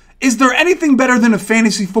 Is there anything better than a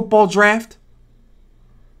fantasy football draft?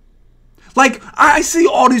 Like, I see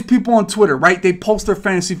all these people on Twitter, right? They post their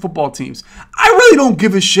fantasy football teams. I really don't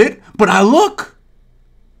give a shit, but I look.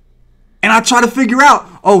 And I try to figure out,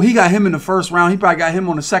 oh, he got him in the 1st round. He probably got him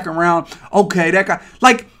on the 2nd round. Okay, that guy.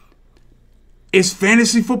 Like, is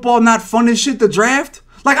fantasy football not fun as shit to draft?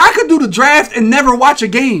 Like, I could do the draft and never watch a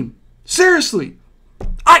game. Seriously.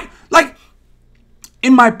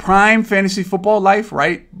 In my prime fantasy football life,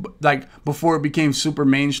 right? Like, before it became super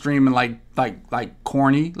mainstream and like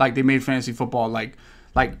corny. Like, they made fantasy football like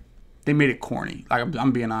they made it corny. Like,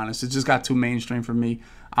 I'm being honest. It just got too mainstream for me.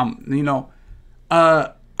 I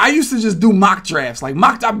used to just do mock drafts. Like,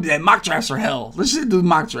 mock drafts are hell. Let's just do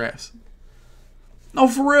mock drafts. No,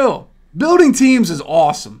 for real. Building teams is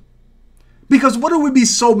awesome. Because what do we be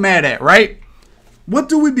so mad at, right? What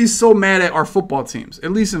do we be so mad at our football teams? At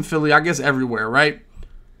least in Philly, I guess everywhere, right?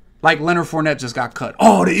 Like Leonard Fournette just got cut.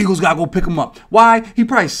 Oh, the Eagles got to go pick him up. Why? He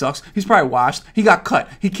probably sucks. He's probably washed. He got cut.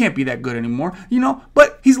 He can't be that good anymore,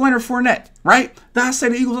 But he's Leonard Fournette, right? Then I say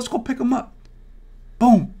the Eagles, let's go pick him up.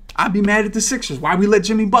 Boom. I'd be mad at the Sixers. Why we let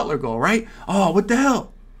Jimmy Butler go, right? Oh, what the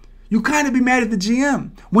hell? You kind of be mad at the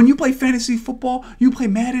GM. When you play fantasy football, you play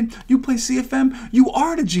Madden, you play CFM, you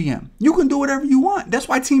are the GM. You can do whatever you want. That's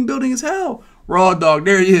why team building is hell. Raw Dog,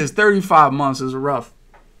 there he is. 35 months is rough.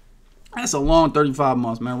 That's a long 35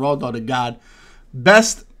 months, man. Raw Dog, the god.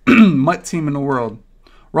 Best MUT team in the world.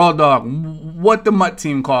 Raw Dog, what the MUT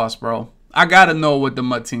team costs, bro? I got to know what the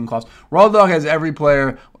MUT team costs. Raw Dog has every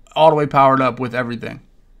player all the way powered up with everything.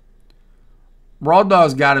 Raw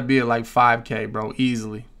Dog's got to be at like 5K, bro.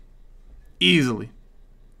 Easily. Easily.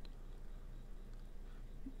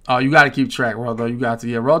 Oh, you got to keep track, Raw Dog. You got to.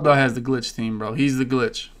 Yeah, Raw Dog has the glitch team, bro. He's the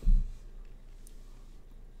glitch.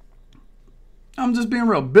 I'm just being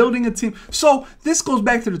real. Building a team. So this goes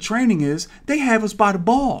back to the training is they have us by the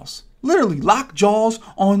balls. Literally lock jaws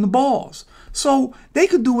on the balls. So they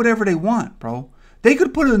could do whatever they want, bro. They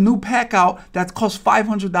could put a new pack out that costs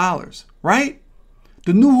 $500, right?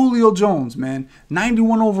 The new Julio Jones, man.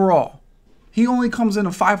 91 overall. He only comes in a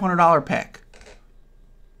 $500 pack.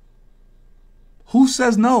 Who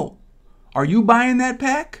says no? Are you buying that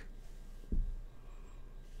pack?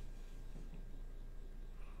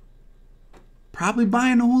 Probably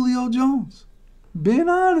buying the Julio Jones. Being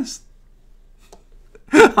honest.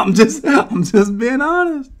 I'm just being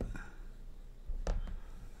honest.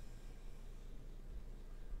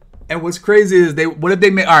 And what's crazy is what if they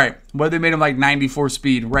made him like 94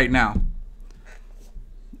 speed right now?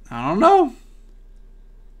 I don't know.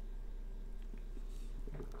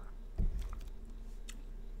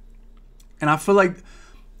 And I feel like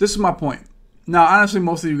this is my point. Now, honestly,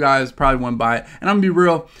 most of you guys probably wouldn't buy it. And I'm gonna be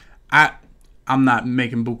real, I'm not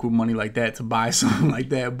making buku money like that to buy something like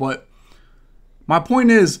that. But my point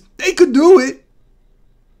is, they could do it,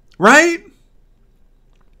 right?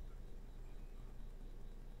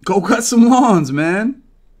 Go cut some lawns, man.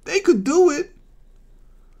 They could do it.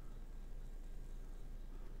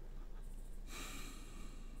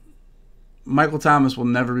 Michael Thomas will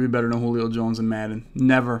never be better than Julio Jones in Madden.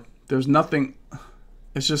 Never. There's nothing.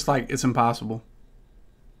 It's just like, it's impossible.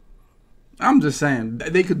 I'm just saying,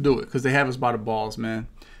 they could do it because they have us by the balls, man.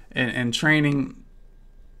 And training.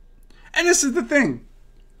 And this is the thing.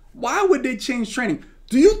 Why would they change training?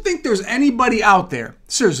 Do you think there's anybody out there,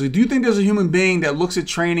 seriously, do you think there's a human being that looks at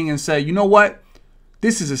training and say, you know what?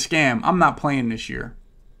 This is a scam. I'm not playing this year.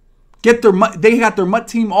 They got their MUT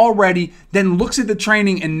team already, then looks at the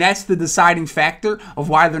training, and that's the deciding factor of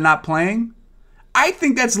why they're not playing. I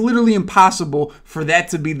think that's literally impossible for that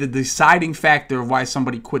to be the deciding factor of why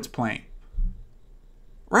somebody quits playing.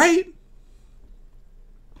 Right?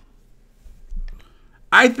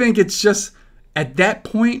 I think it's just, at that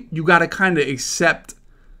point, you got to kind of accept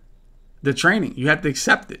the training. You have to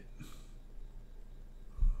accept it.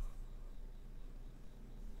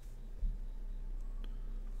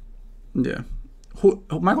 Yeah.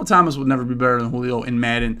 Michael Thomas will never be better than Julio in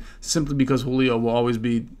Madden, simply because Julio will always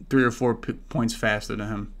be 3 or 4 points faster than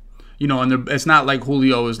him. You know, and it's not like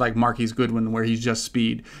Julio is like Marquise Goodwin, where he's just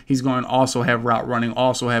speed. He's going to also have route running,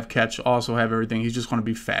 also have catch, also have everything. He's just going to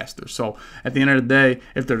be faster. So at the end of the day,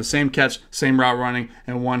 if they're the same catch, same route running,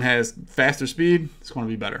 and one has faster speed, it's going to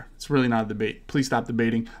be better. It's really not a debate. Please stop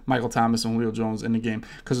debating Michael Thomas and Julio Jones in the game,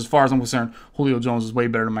 because as far as I'm concerned, Julio Jones is way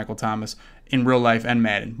better than Michael Thomas in real life and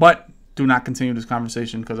Madden. But do not continue this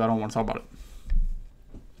conversation, because I don't want to talk about it.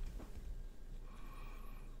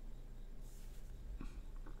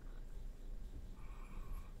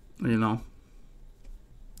 You know.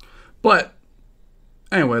 But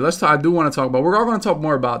anyway, let's talk. I do want to talk about. We're all going to talk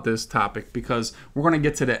more about this topic, because we're going to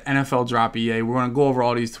get to the Nfldropea. We're going to go over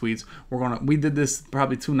all these tweets. We did this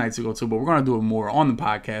probably 2 nights ago too, but we're going to do it more on the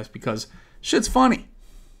podcast because shit's funny.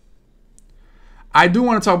 I do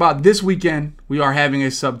want to talk about this weekend. We are having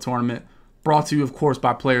a sub tournament brought to you, of course,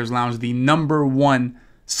 by Players Lounge, the #1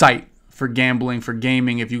 site for gambling, for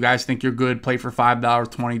gaming. If you guys think you're good, play for $5,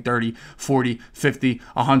 $20, $30, $40, $50,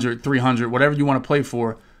 $100, $300, whatever you want to play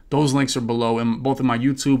for. Those links are below, in both in my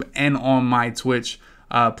YouTube and on my Twitch.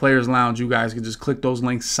 Players Lounge, you guys can just click those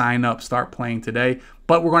links, sign up, start playing today.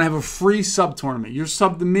 But we're going to have a free sub tournament. You're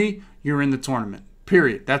sub to me, you're in the tournament.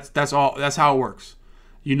 Period. That's all. That's how it works.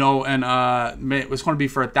 You know, and it's going to be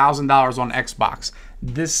for $1,000 on Xbox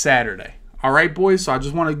this Saturday. All right, boys. So I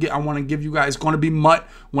just want to give you guys. It's going to be MUT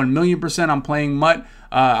 1,000,000%. I'm playing MUT.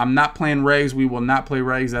 I'm not playing regs. We will not play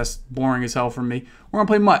regs. That's boring as hell for me. We're gonna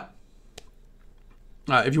play MUT.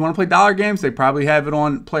 If you want to play dollar games, they probably have it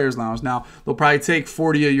on Players Lounge. Now they'll probably take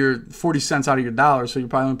 40 cents out of your dollars, so you're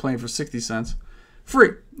probably only playing for 60 cents, free.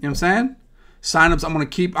 You know what I'm saying? Signups, I'm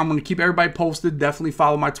gonna keep everybody posted. Definitely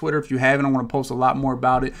follow my Twitter if you haven't. I'm gonna post a lot more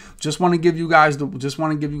about it. Just want to give you guys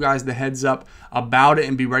the heads up about it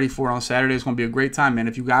and be ready for it on Saturday. It's gonna be a great time, man.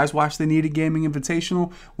 If you guys watch the Needed Gaming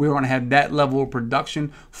Invitational, we're gonna have that level of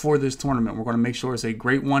production for this tournament. We're gonna make sure it's a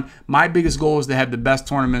great one. My biggest goal is to have the best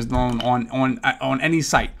tournaments on any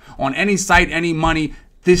site, any money.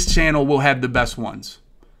 This channel will have the best ones.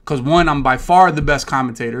 Because one, I'm by far the best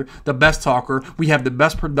commentator, the best talker. We have the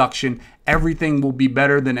best production. Everything will be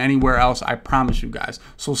better than anywhere else. I promise you guys.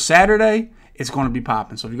 So Saturday, it's going to be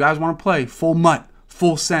popping. So if you guys want to play full MUT,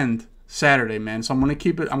 full send Saturday, man. So I'm going to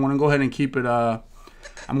keep it. I'm going to go ahead and keep it. I'm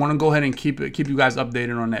going to go ahead and keep you guys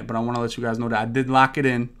updated on that. But I want to let you guys know that I did lock it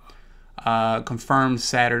in. Confirmed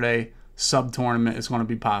Saturday sub tournament. It's going to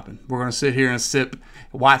be popping. We're going to sit here and sip,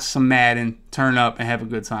 watch some Madden, turn up, and have a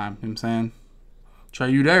good time. You know what I'm saying? Trey,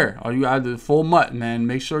 you there? Are you guys the full MUT, man?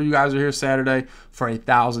 Make sure you guys are here Saturday for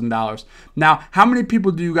 $1,000. Now, how many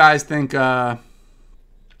people do you guys think? Now,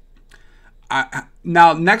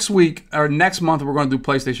 next week or next month, we're going to do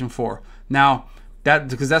PlayStation 4. Now,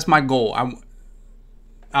 because that's my goal.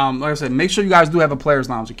 Like I said, make sure you guys do have a Players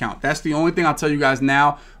Lounge account. That's the only thing I'll tell you guys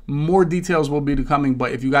now. More details will be coming,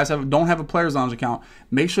 but if you guys don't have a Players Lounge account,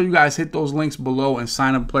 make sure you guys hit those links below and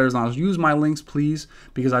sign up Players Lounge. Use my links, please,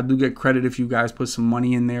 because I do get credit if you guys put some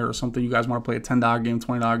money in there or something. You guys want to play a $10 game,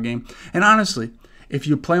 $20 game. And honestly, if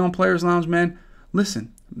you play on Players Lounge, man,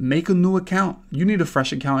 listen, make a new account. You need a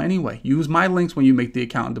fresh account anyway. Use my links when you make the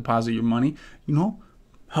account and deposit your money. You know,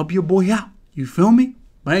 help your boy out. You feel me?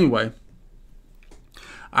 But anyway,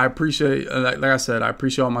 I appreciate, like I said, I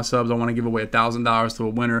appreciate all my subs. I want to give away $1,000 to a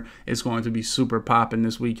winner. It's going to be super popping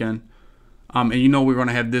this weekend. And you know we're going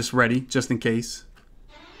to have this ready just in case.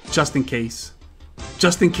 Just in case.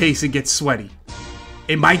 Just in case it gets sweaty.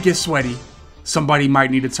 It might get sweaty. Somebody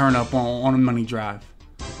might need to turn up on a money drive.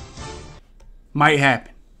 Might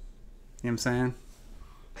happen. You know what I'm saying?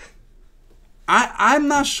 I'm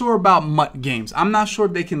not sure about MUT games. I'm not sure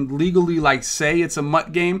if they can legally like say it's a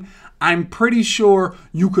MUT game. I'm pretty sure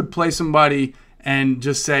you could play somebody and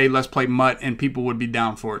just say, let's play MUT, and people would be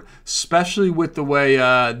down for it. Especially with the way,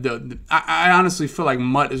 I honestly feel like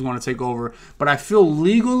MUT is going to take over. But I feel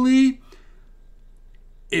legally,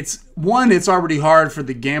 it's already hard for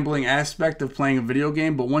the gambling aspect of playing a video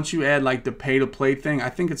game. But once you add like the pay-to-play thing, I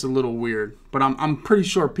think it's a little weird. But I'm pretty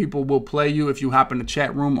sure people will play you if you hop in the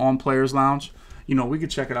chat room on Players Lounge. You know, we could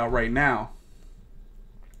check it out right now.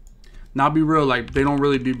 Now, I'll be real, like, they don't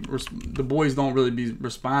really be, the boys don't really be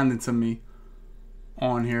responding to me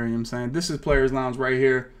on here, you know what I'm saying? This is Players Lounge right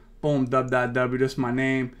here. Boom, dub.w, this is my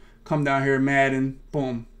name. Come down here, Madden,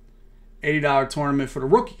 boom. $80 tournament for the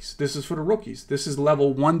rookies. This is for the rookies. This is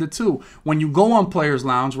level 1 to 2. When you go on Players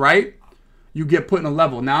Lounge, right, you get put in a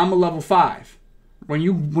level. Now, I'm a level 5. When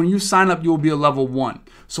you sign up, you'll be a level 1.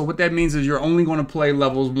 So what that means is you're only going to play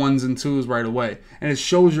levels 1s and 2s right away. And it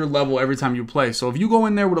shows your level every time you play. So if you go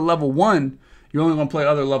in there with a level 1, you're only going to play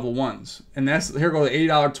other level 1s. And here goes the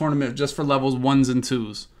 $80 tournament just for levels 1s and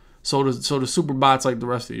 2s. So the super bots like the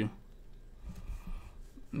rest of you.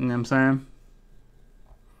 You know what I'm saying?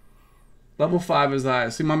 Level 5 is high.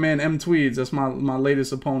 See my man M Tweeds. That's my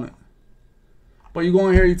latest opponent. But you go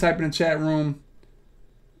in here, you type in the chat room.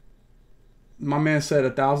 My man said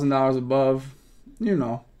 $1,000 above. You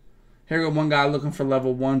know. Here got one guy looking for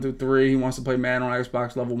level 1 through 3. He wants to play Madden on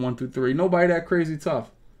Xbox level 1 through 3. Nobody that crazy tough.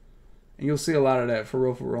 And you'll see a lot of that for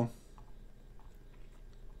real, for real.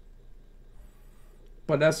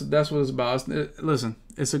 But that's what it's about. Listen,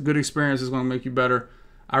 it's a good experience. It's going to make you better.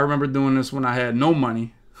 I remember doing this when I had no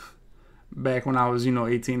money. Back when I was,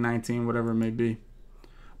 18, 19, whatever it may be.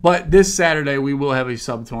 But this Saturday, we will have a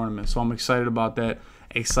sub-tournament. So I'm excited about that.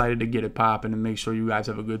 Excited to get it popping and make sure you guys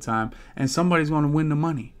have a good time. And somebody's going to win the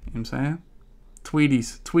money. You know what I'm saying?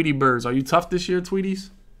 Tweeties. Tweety birds. Are you tough this year,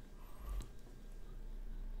 Tweeties?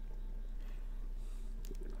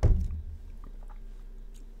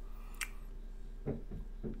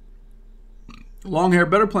 Long hair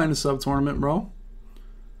better play in the sub-tournament, bro.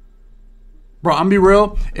 Bro, I'm be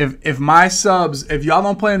real. If my subs, if y'all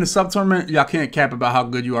don't play in the sub tournament, y'all can't cap about how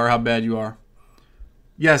good you are, how bad you are.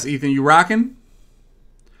 Yes, Ethan, you rocking?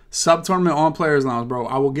 Sub tournament on Players Lounge, bro.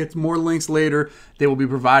 I will get more links later. They will be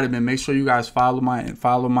provided, man. Make sure you guys follow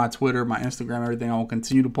my Twitter, my Instagram, everything. I will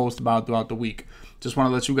continue to post about throughout the week. Just want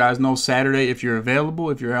to let you guys know Saturday, if you're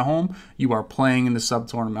available, if you're at home, you are playing in the sub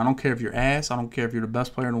tournament. I don't care if you're ass. I don't care if you're the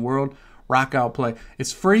best player in the world. Rock out, play.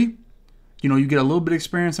 It's free. You get a little bit of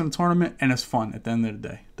experience in the tournament, and it's fun at the end of the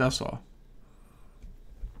day. That's all.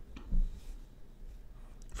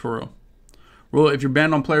 For real. Well, if you're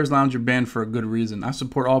banned on Players Lounge, you're banned for a good reason. I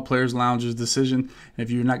support all Players Lounge's decision. If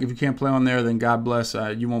you can't play on there, then God bless.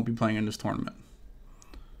 You won't be playing in this tournament.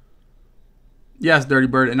 Yes, Dirty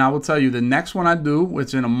Bird. And I will tell you, the next one I do,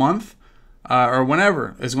 which in a month or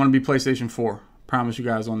whenever, is going to be PlayStation 4. Promise you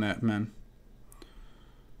guys on that, man.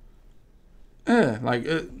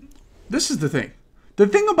 This is the thing. The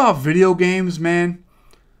thing about video games, man,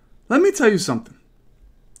 let me tell you something.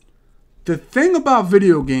 The thing about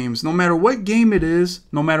video games, no matter what game it is,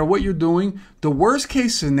 no matter what you're doing, the worst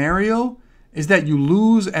case scenario is that you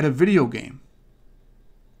lose at a video game.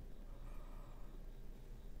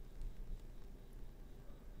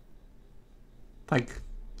 Like,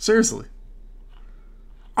 seriously.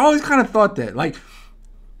 I always kind of thought that. Like,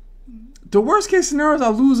 the worst case scenario is I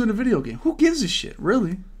lose in a video game. Who gives a shit,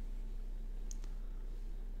 really?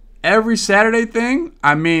 Every Saturday thing,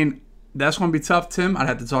 I mean, that's going to be tough, Tim. I'd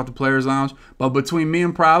have to talk to Players Lounge. But between me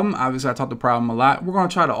and Problem, obviously I talk to Problem a lot. We're going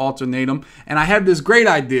to try to alternate them. And I have this great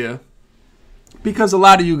idea because a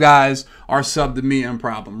lot of you guys are subbed to me and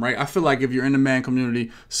Problem, right? I feel like if you're in the man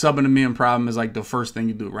community, subbing to me and Problem is like the first thing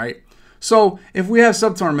you do, right? So if we have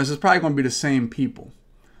sub-tournaments, it's probably going to be the same people.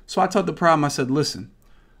 So I told the Problem, I said, listen,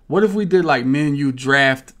 what if we did like me and you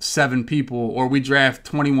draft 7 people or we draft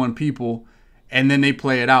 21 people and then they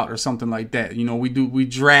play it out or something like that. We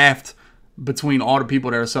draft between all the people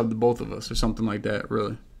that are subbed to both of us or something like that,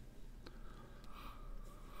 really.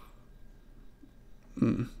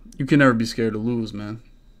 You can never be scared to lose, man.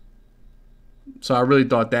 So I really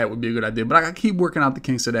thought that would be a good idea. But I got to keep working out the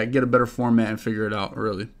kinks of that, get a better format and figure it out,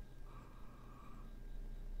 really.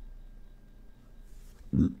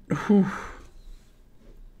 Well,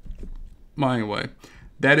 anyway,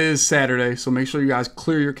 that is Saturday, so make sure you guys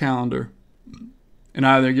clear your calendar. And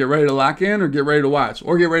either get ready to lock in or get ready to watch.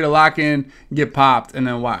 Or get ready to lock in, get popped, and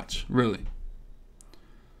then watch. Really.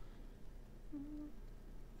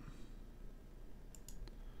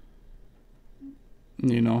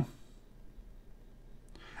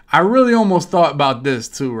 I really almost thought about this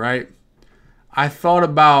too, right? I thought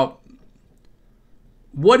about,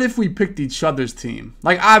 what if we picked each other's team?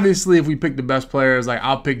 Like, obviously, if we pick the best players, like,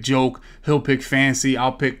 I'll pick Joke, he'll pick Fancy,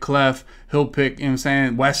 I'll pick Clef, he'll pick,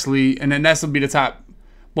 Wesley, and then that's will be the top.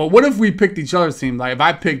 But what if we picked each other's team? Like, if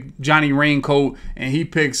I pick Johnny Raincoat and he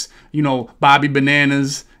picks, Bobby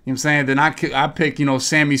Bananas, then I pick,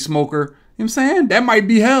 Sammy Smoker. That might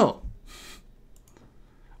be hell.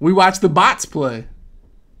 We watch the bots play,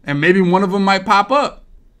 and maybe one of them might pop up.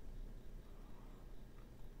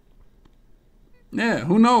 Yeah,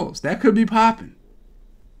 who knows? That could be popping.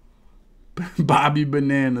 Bobby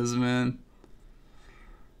Bananas, man.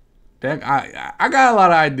 That I got a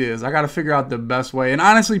lot of ideas. I got to figure out the best way. And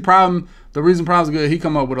honestly, the reason Problem's good, he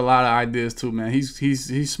come up with a lot of ideas too, man.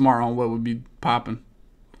 He's smart on what would be popping.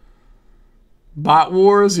 Bot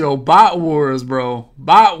Wars, yo, Bot Wars, bro.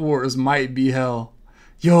 Bot Wars might be hell.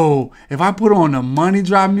 Yo, if I put on the money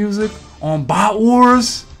drop music on Bot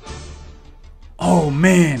Wars, oh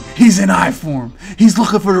man, he's in I form. He's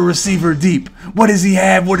looking for the receiver deep. What does he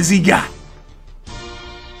have? What does he got?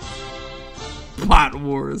 Bot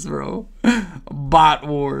Wars, bro. Bot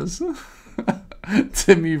Wars.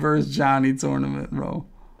 Timmy versus Johnny tournament, bro.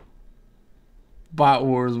 Bot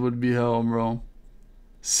Wars would be hell, bro.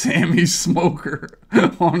 Sammy Smoker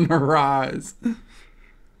on the rise.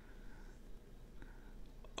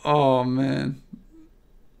 Oh, man.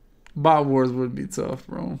 Bot Wars would be tough,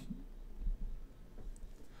 bro.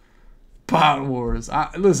 Bot Wars.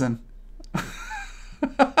 Listen.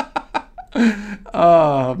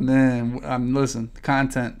 Oh, man. Listen.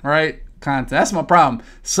 Content, right? Content. That's my problem.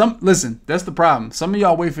 Listen, that's the problem. Some of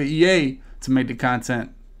y'all wait for EA to make the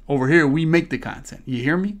content. Over here, we make the content. You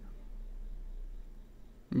hear me?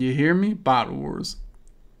 You hear me? Bot Wars.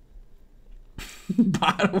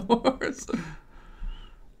 Bot Wars.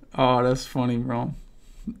 Oh, that's funny, bro.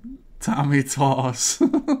 Tommy Toss.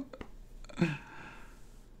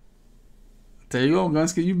 There you go,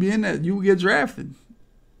 Gunski. You be in that. You would get drafted.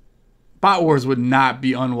 Bot Wars would not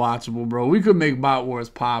be unwatchable, bro. We could make Bot Wars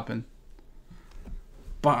popping.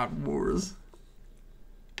 Bot Wars.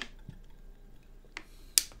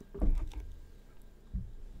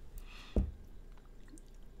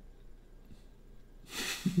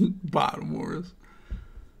 Bot Wars.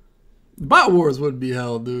 Bot Wars would be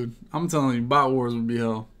hell, dude. I'm telling you, Bot Wars would be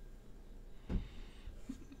hell.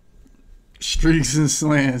 Streaks and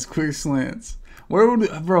slants, quick slants. Where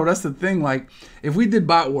would bro? That's the thing. Like, if we did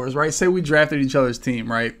Bot Wars, right? Say we drafted each other's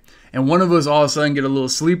team, right? And one of us all of a sudden get a little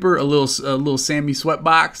sleeper, a little Sammy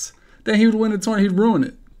Sweatbox, then he would win the tournament. He'd ruin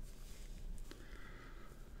it.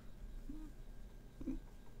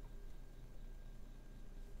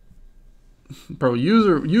 Bro,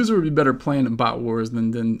 user would be better playing in Bot Wars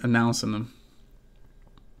than announcing them.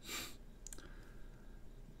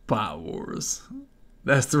 Bot Wars.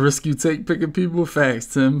 That's the risk you take picking people. Facts,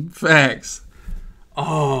 Tim. Facts.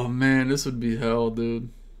 Oh, man, this would be hell, dude.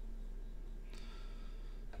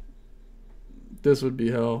 This would be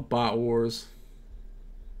hell. Bot Wars.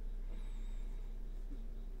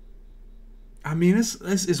 I mean, it's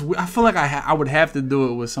I feel like I would have to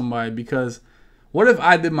do it with somebody, because what if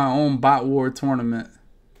I did my own Bot War tournament?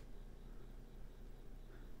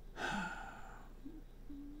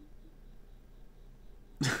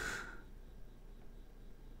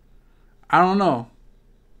 I don't know.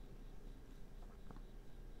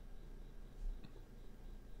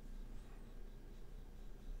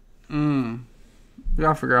 We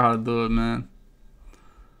gotta figure out how to do it, man.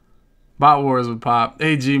 Bot Wars would pop.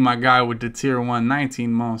 AG, my guy with the tier 1,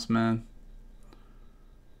 19 months, man.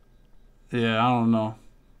 Yeah, I don't know.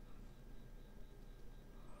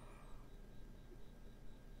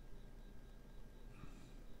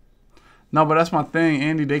 No, but that's my thing,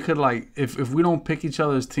 Andy. They could, like, if we don't pick each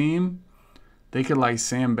other's team, they could, like,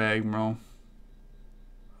 sandbag, bro.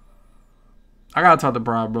 I gotta talk to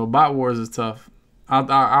Brad, bro. Bot Wars is tough.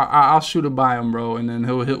 I'll shoot it by him, bro, and then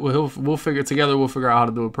we'll figure together. We'll figure out how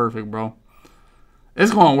to do it perfect, bro.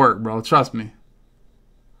 It's gonna work, bro. Trust me.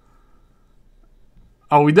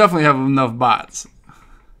 Oh, we definitely have enough bots.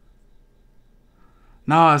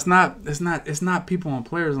 No, it's not people on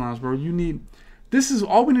Players Lounge, bro. This is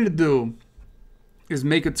all we need to do is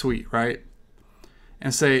make a tweet, right?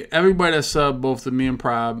 And say, everybody that subbed both to me and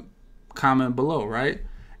Prob, comment below, right?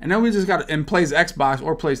 And then we just got to, and plays Xbox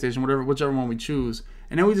or PlayStation, whichever one we choose.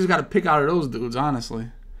 And then we just got to pick out of those dudes, honestly.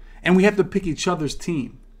 And we have to pick each other's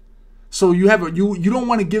team. So you don't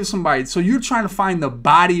want to give somebody, so you're trying to find the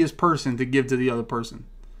bodiest person to give to the other person.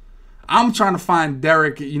 I'm trying to find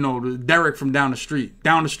Derek, Derek from down the street.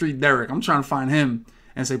 Down the street Derek. I'm trying to find him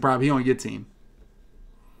and say, probably he on your team.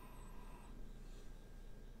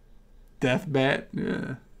 Death Bat,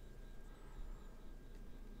 yeah.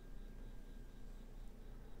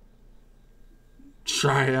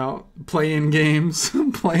 Try out. Playing games.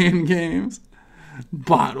 Playing games.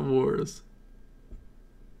 Bot Wars.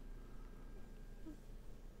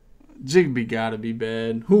 Jigby gotta be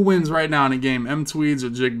bad. Who wins right now in the game? M Tweeds or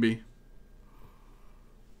Jigby?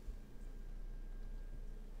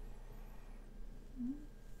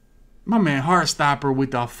 My man Heartstopper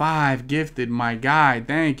with the 5 gifted, my guy.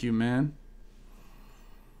 Thank you, man.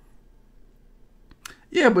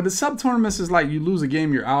 Yeah, but the sub tournaments is like you lose a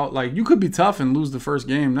game, you're out. Like you could be tough and lose the first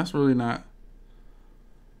game. That's really not.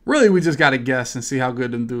 Really, we just gotta guess and see how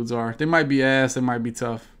good them dudes are. They might be ass. They might be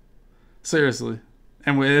tough. Seriously.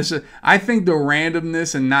 And it's just, I think the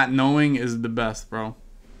randomness and not knowing is the best, bro.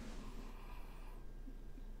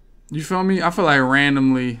 You feel me? I feel like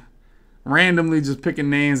randomly just picking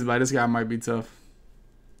names, like this guy might be tough.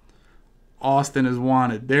 Austin is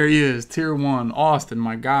wanted. There he is, tier 1. Austin,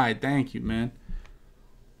 my guy. Thank you, man.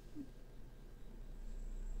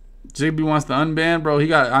 JB wants to unban, bro.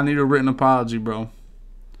 I need a written apology, bro.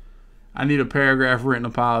 I need a paragraph written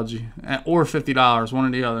apology. Or $50, one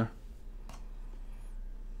or the other.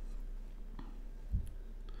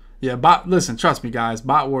 Yeah, listen, trust me, guys.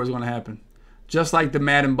 Bot war is going to happen. Just like the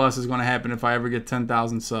Madden bus is going to happen if I ever get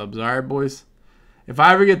 10,000 subs. All right, boys? If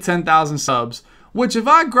I ever get 10,000 subs, which if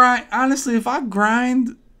I grind, honestly, if I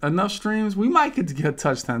grind enough streams, we might get to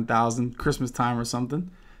touch 10,000 Christmas time or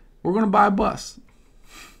something. We're going to buy a bus.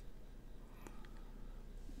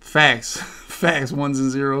 Facts. Facts, ones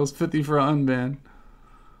and zeros. 50 for an unban.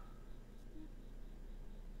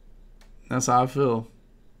 That's how I feel.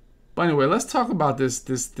 But anyway, let's talk about this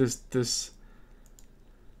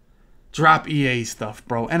drop EA stuff,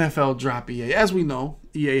 bro. NFL drop EA. As we know,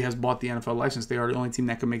 EA has bought the NFL license. They are the only team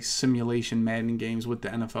that can make simulation Madden games with the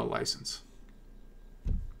NFL license.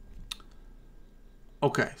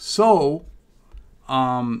 Okay, so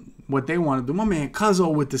what they want to do, my man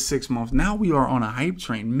Cuzzo with the 6 months. Now we are on a hype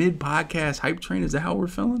train. Mid-podcast hype train. Is that how we're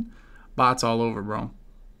feeling? Bots all over, bro.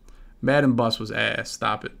 Madden bus was ass.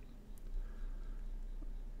 Stop it.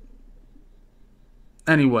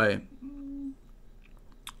 Anyway,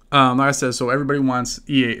 like I said, so everybody wants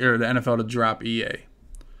EA or the NFL to drop EA.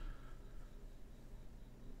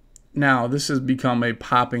 Now this has become a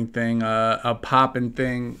popping thing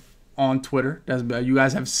on Twitter. You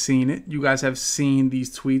guys have seen it. You guys have seen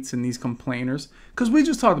these tweets and these complainers because we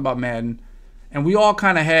just talked about Madden, and we all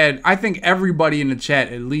kind of had. I think everybody in the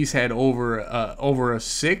chat at least had over a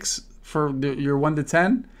 6 for your 1 to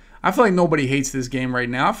 10. I feel like nobody hates this game right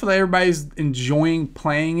now. I feel like everybody's enjoying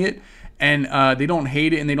playing it, and they don't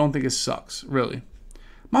hate it, and they don't think it sucks, really.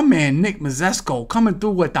 My man, Nick Mazesco, coming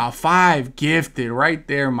through with our 5 gifted right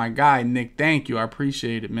there, my guy, Nick. Thank you. I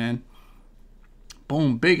appreciate it, man.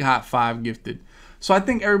 Boom, big hot 5 gifted. So I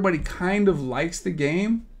think everybody kind of likes the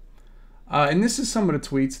game. And this is some of the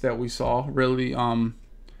tweets that we saw, really,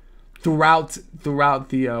 throughout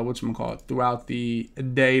the throughout the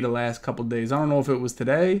day, the last couple days. I don't know if it was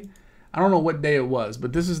today. I don't know what day it was,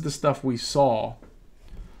 but this is the stuff we saw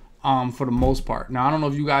for the most part. Now I don't know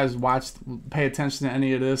if you guys pay attention to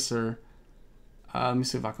any of this, or let me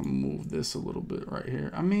see if I can move this a little bit right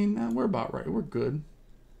here. I mean, we're about right. We're good.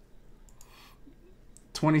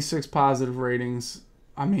 26 positive ratings.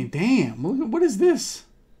 I mean, damn, look, what is this?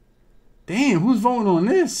 Damn, who's voting on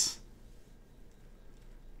this?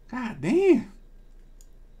 God damn.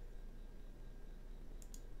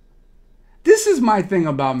 This is my thing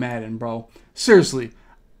about Madden, bro. Seriously.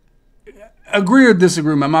 Agree or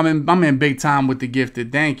disagree, man. My man Big Time with the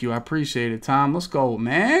gifted. Thank you. I appreciate it, Tom. Let's go,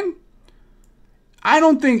 man. I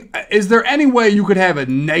don't think... Is there any way you could have a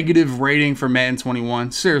negative rating for Madden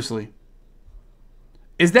 21? Seriously.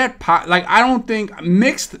 Is that... Like, I don't think...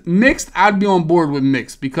 Mixed, I'd be on board with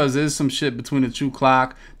mixed because there's some shit between the 2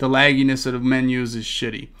 clock. The lagginess of the menus is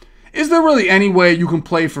shitty. Is there really any way you can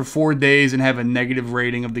play for 4 days and have a negative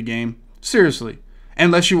rating of the game? Seriously.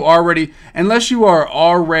 Unless you're already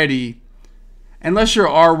ready, unless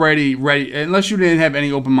you didn't have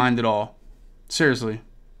any open mind at all. Seriously.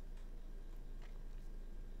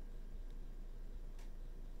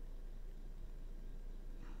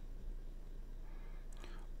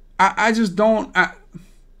 I just don't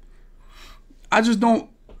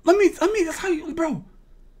let me tell you, bro.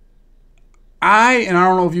 I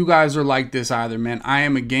don't know if you guys are like this either, man. I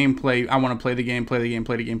am a gameplay. I want to play the game.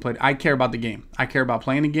 I care about the game. I care about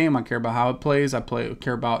playing the game. I care about how it plays. I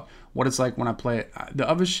care about what it's like when I play it. The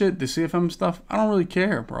other shit, the CFM stuff, I don't really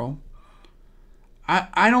care, bro.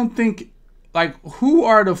 I don't think, like, who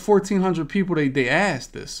are the 1,400 people they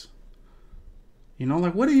asked this? You know,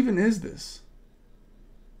 like, what even is this?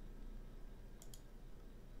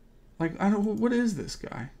 Like, what is this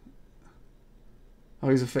guy? Oh,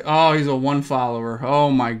 he's a 1 follower. Oh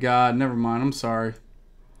my God. Never mind. I'm sorry.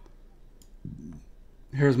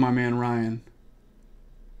 Here's my man Ryan.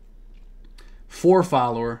 4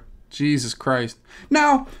 follower. Jesus Christ.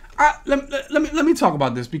 Now, let me talk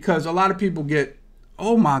about this because a lot of people get,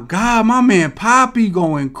 oh my God, my man Poppy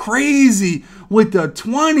going crazy with the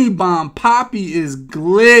 20 bomb. Poppy is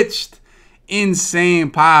glitched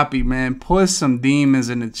insane. Poppy, man. Put some demons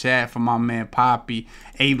in the chat for my man Poppy.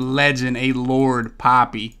 A legend, a lord,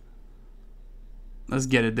 Poppy. Let's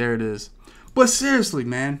get it. There it is. But seriously,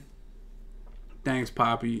 man. Thanks,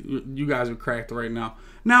 Poppy. You guys are cracked right now.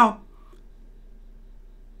 Now,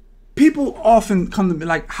 people often come to me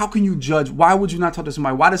like, how can you judge? Why would you not talk to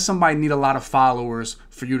somebody? Why does somebody need a lot of followers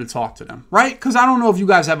for you to talk to them? Right? Because I don't know if you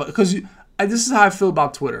guys have, because this is how I feel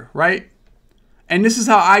about Twitter, right? And this is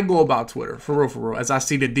how I go about Twitter, for real, as I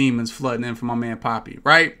see the demons flooding in from my man Poppy,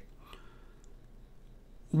 right?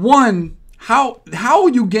 One, how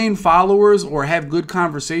you gain followers or have good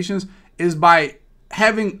conversations is by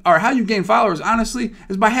having, or how you gain followers, honestly,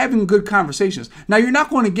 is by having good conversations. Now, you're not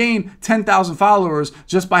going to gain 10,000 followers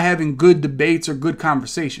just by having good debates or good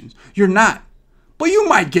conversations. You're not. But you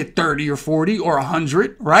might get 30 or 40 or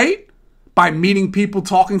 100, right? By meeting people,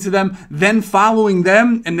 talking to them, then following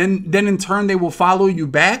them, and then in turn they will follow you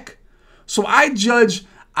back. So I judge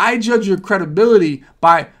your credibility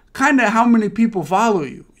by kind of how many people follow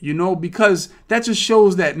you, you know, because that just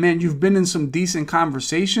shows that, man, you've been in some decent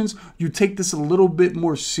conversations. You take this a little bit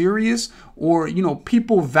more serious, or, you know,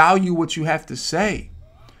 people value what you have to say.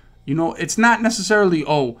 You know, it's not necessarily,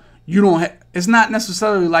 oh, you don't have, it's not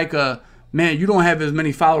necessarily like a, man, you don't have as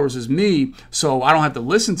many followers as me, so I don't have to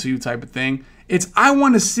listen to you type of thing. It's, I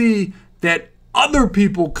want to see that other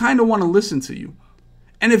people kind of want to listen to you.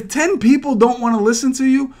 And if 10 people don't want to listen to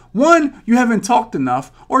you, one, you haven't talked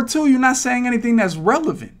enough, or two, you're not saying anything that's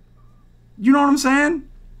relevant. You know what I'm saying?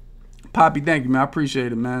 Poppy, thank you, man. I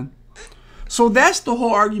appreciate it, man. So that's the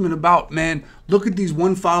whole argument about, man, look at these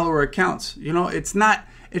 1 follower accounts. You know, it's not,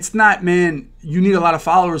 man, you need a lot of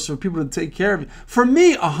followers for people to take care of you. For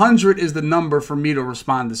me, 100 is the number for me to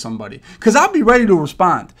respond to somebody, because I'll be ready to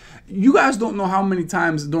respond. You guys don't know how many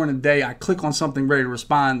times during the day I click on something ready to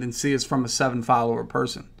respond and see it's from a 7-follower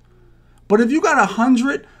person. But if you got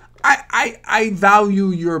 100, I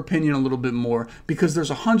value your opinion a little bit more, because there's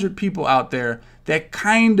 100 people out there that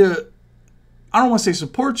kind of, I don't want to say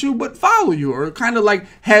support you, but follow you, or kind of like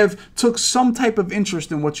took some type of interest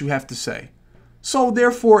in what you have to say. So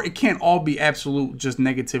therefore, it can't all be absolute just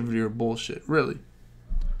negativity or bullshit, really.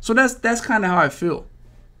 So that's kind of how I feel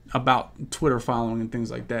about Twitter following and things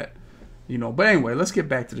like that, you know. But anyway, let's get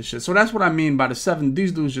back to the shit. So that's what I mean by the 7.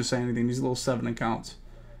 These dudes just say anything. These little 7 accounts,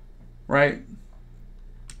 right?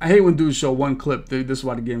 I hate when dudes show one clip. This is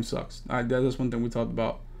why the game sucks. All right, that's one thing we talked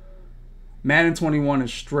about. Madden 21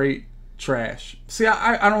 is straight trash. See,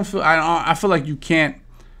 I don't feel. I feel like you can't.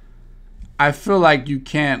 I feel like you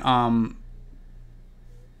can't.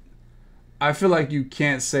 I feel like you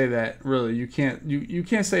can't say that, really. You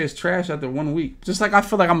can't say it's trash after 1 week. Just like I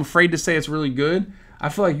feel like I'm afraid to say it's really good, I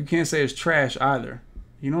feel like you can't say it's trash either.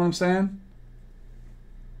 You know what I'm saying?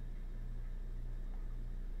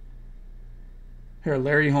 Here,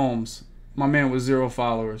 Larry Holmes, my man with 0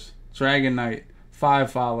 followers. Dragon Knight,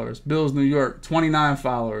 5 followers. Bills New York, 29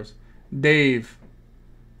 followers. Dave,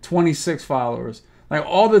 26 followers. Like,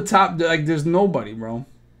 all the top, like, there's nobody, bro.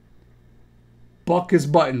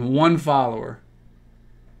 Buckus Button, 1 follower.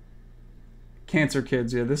 Cancer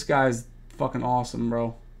Kids, yeah, this guy's fucking awesome,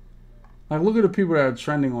 bro. Like, look at the people that are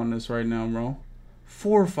trending on this right now, bro.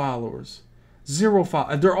 4 followers. 0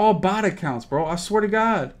 followers. They're all bot accounts, bro. I swear to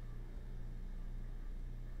God.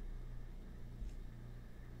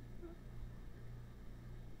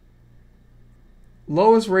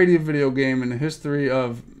 Lowest rated video game in the history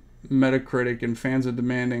of Metacritic, and fans are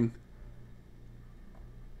demanding.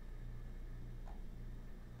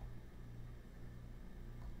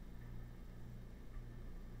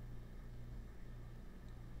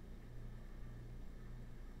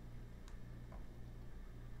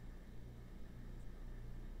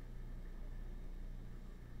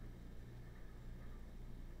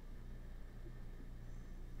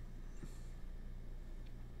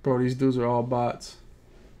 Bro, these dudes are all bots.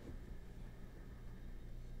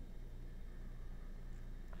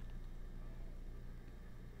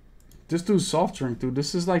 This dude's soft drink, dude.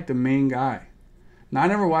 This is like the main guy. Now, I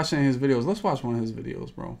never watched any of his videos. Let's watch one of his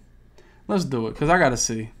videos, bro. Let's do it, because I got to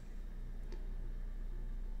see.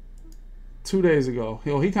 2 days ago.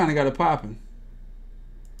 Yo, he kind of got it popping.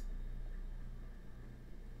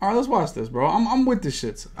 All right, let's watch this, bro. I'm with this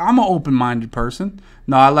shit. I'm an open-minded person.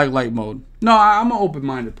 No, I like light mode. No, I'm an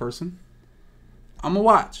open-minded person. I'm gonna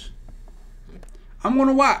watch. I'm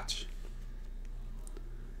gonna watch.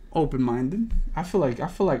 Open-minded. I feel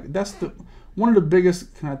like that's the one of the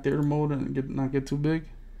biggest. Can I theater mode and not get too big?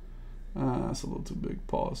 That's a little too big.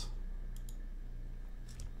 Pause.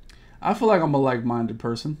 I feel like I'm a like-minded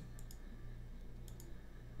person.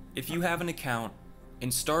 If you have an account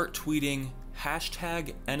and start tweeting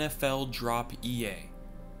hashtag Nfldropea.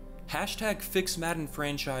 Hashtag Fix Madden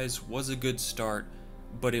franchise was a good start,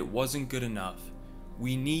 but it wasn't good enough.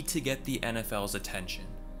 We need to get the NFL's attention.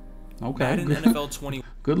 Okay. Madden NFL 20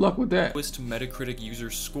 good luck with that. Lowest Metacritic user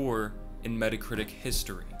score in Metacritic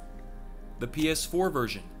history. The PS4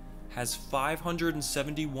 version has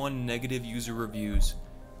 571 negative user reviews,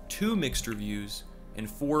 2 mixed reviews, and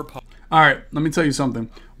 4 Alright, let me tell you something.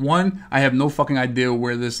 One, I have no fucking idea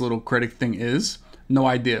where this little critic thing is. No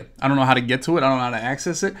idea. I don't know how to get to it. I don't know how to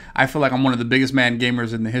access it. I feel like I'm one of the biggest Madden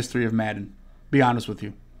gamers in the history of Madden. Be honest with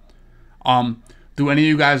you. Do any of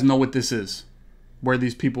you guys know what this is? Where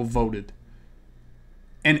these people voted?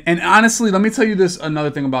 And honestly, let me tell you this,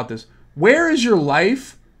 another thing about this. Where is your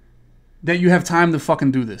life that you have time to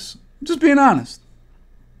fucking do this? Just being honest.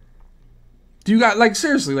 Do you got, like,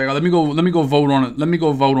 seriously, like, let me go vote on it. Let me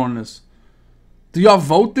go vote on this. Do y'all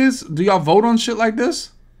vote this? Do y'all vote on shit like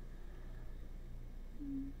this?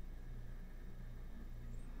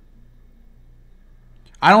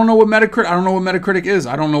 I don't know what Metacritic is.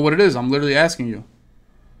 I don't know what it is. I'm literally asking you.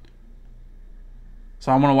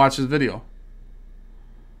 So I'm gonna watch this video.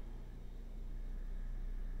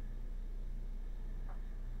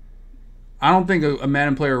 I don't think a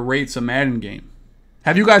Madden player rates a Madden game.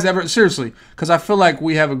 Have you guys ever, seriously, because I feel like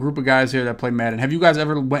we have a group of guys here that play Madden. Have you guys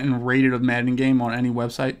ever went and rated a Madden game on any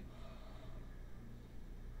website?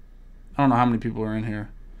 I don't know how many people are in here.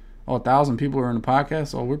 Oh, 1,000 people are in the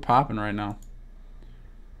podcast? Oh, we're popping right now.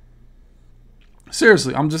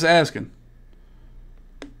 Seriously, I'm just asking.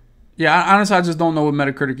 Yeah, honestly, I just don't know what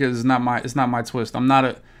Metacritic is. It's not my twist. I'm not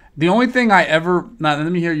a... The only thing I ever... Now,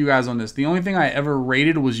 let me hear you guys on this. The only thing I ever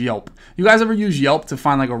rated was Yelp. You guys ever use Yelp to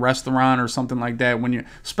find, like, a restaurant or something like that? When you...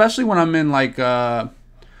 Especially when I'm in, like...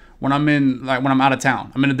 when I'm out of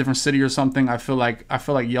town. I'm in a different city or something. I feel like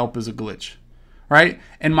Yelp is a glitch. Right?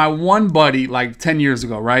 And my one buddy, like, 10 years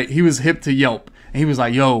ago, right? He was hip to Yelp. And he was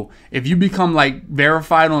like, yo, if you become, like,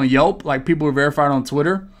 verified on Yelp, like people are verified on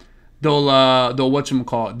Twitter... They'll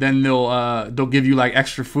whatchamacallit, then they'll give you like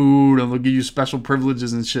extra food and they'll give you special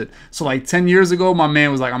privileges and shit. So like 10 years ago, my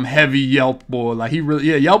man was like, I'm heavy Yelp boy. Like he really,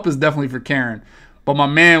 yeah, Yelp is definitely for Karen. But my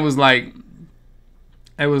man was like,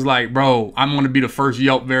 it was like, bro, I'm gonna be the first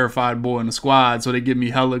Yelp verified boy in the squad, so they give me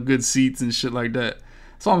hella good seats and shit like that.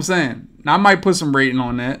 That's all I'm saying. Now I might put some rating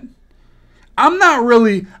on that. I'm not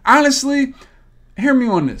really, honestly, hear me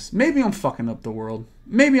on this. Maybe I'm fucking up the world.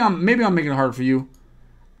 Maybe I'm making it hard for you.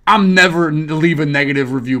 I'm never leave a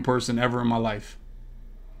negative review person ever in my life.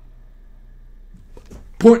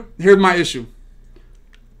 Here's my issue.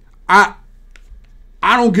 I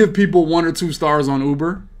don't give people 1 or 2 stars on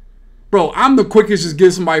Uber. Bro, I'm the quickest just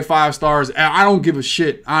give somebody 5 stars. And I don't give a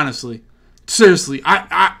shit, honestly. Seriously,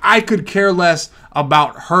 I could care less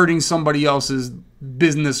about hurting somebody else's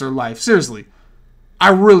business or life. Seriously. I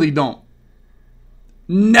really don't.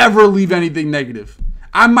 Never leave anything negative.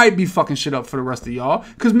 I might be fucking shit up for the rest of y'all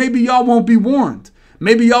because maybe y'all won't be warned.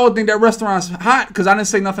 Maybe y'all would think that restaurant's hot because I didn't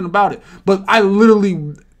say nothing about it. But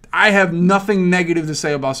I have nothing negative to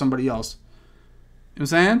say about somebody else. You know what I'm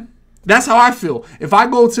saying? That's how I feel. If I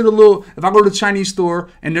go to the Chinese store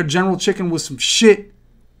and their General Chicken was some shit,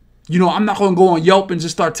 you know, I'm not going to go on Yelp and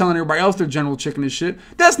just start telling everybody else their General Chicken is shit.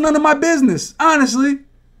 That's none of my business, honestly.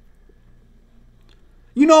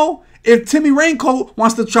 You know, if Timmy Raincoat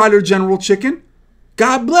wants to try their General Chicken,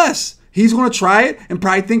 God bless. He's going to try it and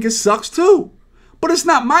probably think it sucks too. But it's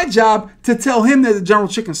not my job to tell him that the General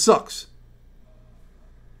Chicken sucks.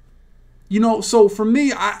 You know, so for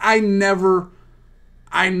me, I never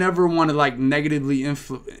want to like negatively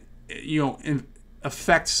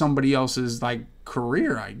affect somebody else's like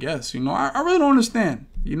career, I guess. You know, I really don't understand.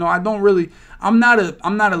 You know, I'm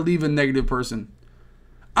not a leave a negative person.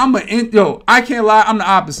 I can't lie, I'm the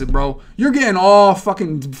opposite, bro. You're getting all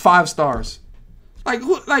fucking 5 stars. Like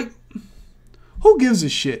who gives a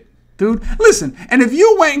shit, dude? Listen, and if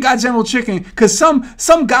you went and got General Chicken because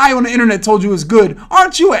some guy on the internet told you it's good,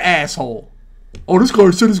 aren't you an asshole? Oh, this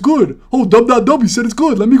guy said it's good. Oh, Dubby said it's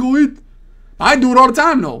good. Let me go eat. I do it all the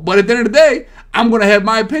time, though. But at the end of the day, I'm going to have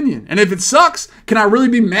my opinion. And if it sucks, can I really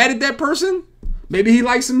be mad at that person? Maybe he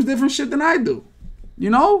likes some different shit than I do.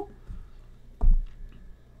 You know?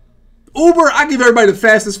 Uber, I give everybody the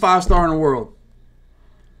fastest 5-star in the world.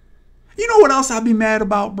 You know what else I'd be mad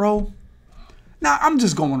about, bro? Now, I'm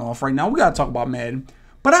just going off right now. We got to talk about Madden.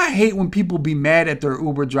 But I hate when people be mad at their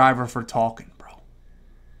Uber driver for talking, bro.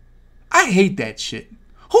 I hate that shit.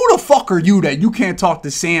 Who the fuck are you that you can't talk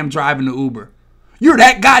to Sam driving the Uber? You're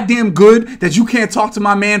that goddamn good that you can't talk to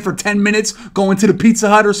my man for 10 minutes going to the Pizza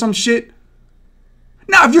Hut or some shit?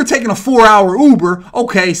 Now, if you're taking a 4-hour Uber,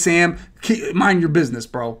 okay, Sam, mind your business,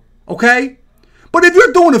 bro. Okay? But if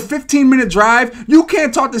you're doing a 15-minute drive, you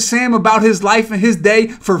can't talk to Sam about his life and his day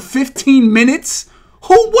for 15 minutes?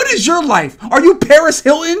 What is your life? Are you Paris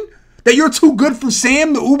Hilton? That you're too good for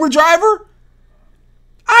Sam, the Uber driver?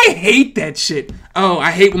 I hate that shit. Oh,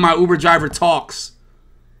 I hate when my Uber driver talks.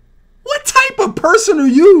 What type of person are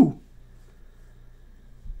you?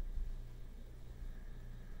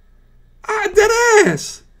 Dead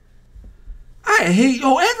ass. I hate,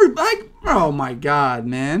 oh my God,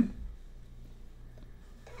 man.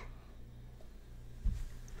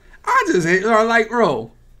 I just hate, like,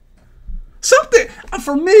 bro. Something,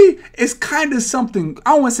 for me, it's kind of something,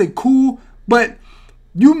 I don't want to say cool, but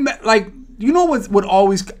you know what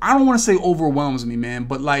always, I don't want to say overwhelms me, man,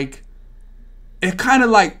 but like, it kind of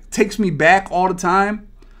like takes me back all the time.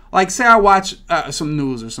 Like, say I watch some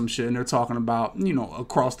news or some shit and they're talking about, you know,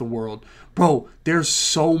 across the world. Bro, there's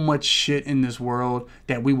so much shit in this world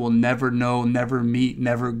that we will never know, never meet,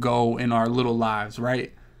 never go in our little lives,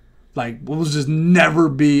 right? Like, we'll just never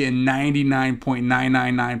be in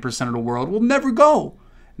 99.999% of the world. We'll never go.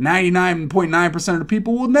 99.9% of the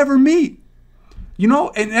people we'll never meet. You know?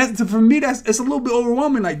 And for me, it's a little bit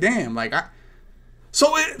overwhelming. Like, damn. Like,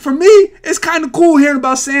 for me, it's kind of cool hearing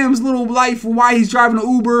about Sam's little life and why he's driving an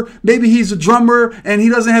Uber. Maybe he's a drummer and he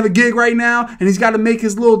doesn't have a gig right now and he's got to make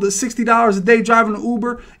his little $60 a day driving an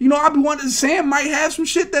Uber. You know, I'll be wondering, Sam might have some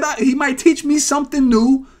shit that he might teach me something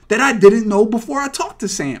new that I didn't know before I talked to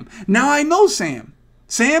Sam. Now I know Sam.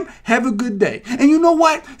 Sam, have a good day. And you know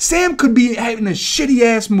what? Sam could be having a shitty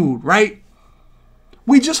ass mood, right?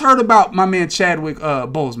 We just heard about my man Chadwick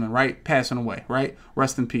Boseman, right? Passing away, right?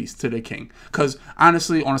 Rest in peace to the king. Because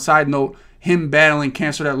honestly, on a side note, him battling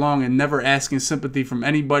cancer that long and never asking sympathy from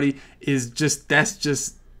anybody that's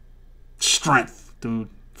just strength, dude.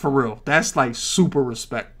 For real. That's like super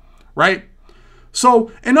respect, right?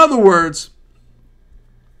 So, in other words,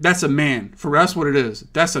 that's a man. That's what it is.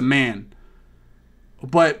 That's a man.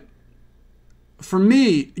 But for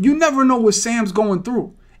me, you never know what Sam's going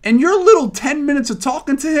through. And your little 10 minutes of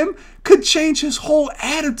talking to him could change his whole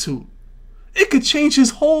attitude. It could change his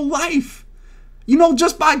whole life. You know,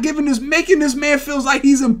 just by making this man feels like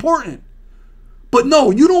he's important. But no,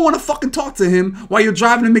 you don't want to fucking talk to him while you're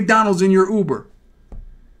driving to McDonald's in your Uber.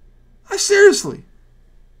 Seriously.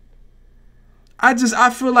 I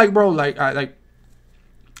feel like, bro, I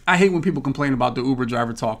hate when people complain about the Uber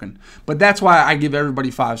driver talking. But that's why I give everybody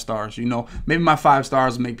 5 stars, you know. Maybe my 5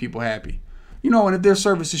 stars will make people happy. You know, and if their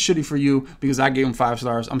service is shitty for you because I gave them 5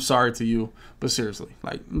 stars, I'm sorry to you. But seriously,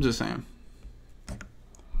 like, I'm just saying.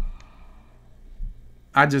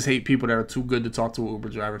 I just hate people that are too good to talk to an Uber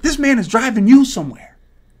driver. This man is driving you somewhere.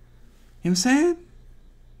 You know what I'm saying?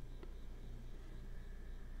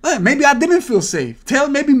 Maybe I didn't feel safe.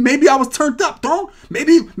 Maybe I was turned up, though.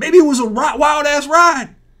 Maybe it was a wild ass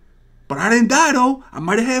ride. But I didn't die though. I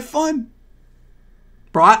might have had fun.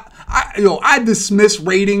 Bro, I dismiss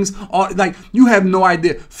ratings. Like, you have no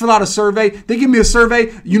idea. Fill out a survey. They give me a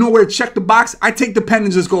survey. You know where to check the box? I take the pen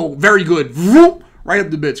and just go, very good. Vroom, right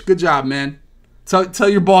up the bitch. Good job, man. Tell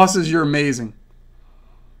your bosses you're amazing.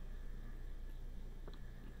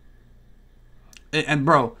 And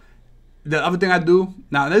bro, the other thing I do,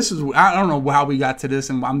 now this is, I don't know how we got to this,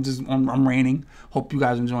 and I'm ranting. Hope you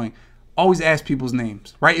guys are enjoying. Always ask people's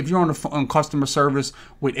names, right? If you're on customer service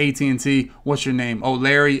with AT&T, what's your name? Oh,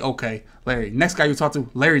 Larry. Okay, Larry. Next guy you talk to,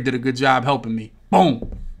 Larry did a good job helping me.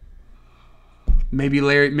 Boom.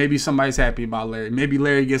 Maybe somebody's happy about Larry. Maybe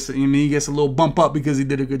Larry gets a little bump up because he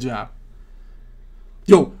did a good job.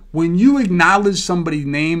 Yo, when you acknowledge somebody's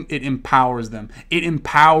name, it empowers them. It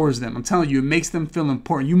empowers them. I'm telling you, it makes them feel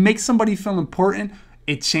important. You make somebody feel important,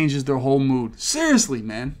 it changes their whole mood. Seriously,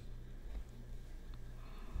 man.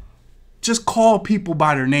 Just call people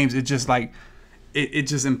by their names. It just like, it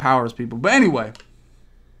just empowers people. But anyway,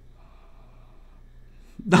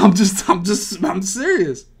 I'm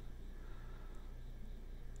serious.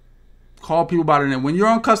 Call people by their name. When you're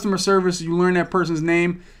on customer service, you learn that person's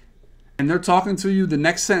name and they're talking to you, the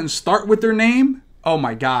next sentence start with their name. Oh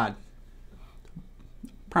my God.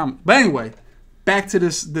 But anyway, back to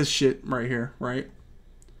this shit right here, right?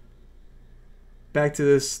 Back to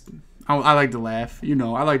this. I like to laugh. You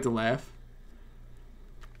know, I like to laugh.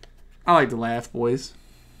 I like to laugh, boys.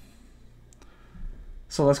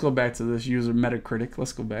 So let's go back to this user Metacritic.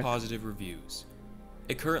 Let's go back. Positive reviews.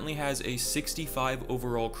 It currently has a 65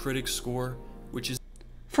 overall critic score, which is...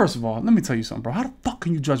 First of all, let me tell you something, bro. How the fuck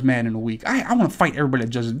can you judge Madden in a week? I want to fight everybody that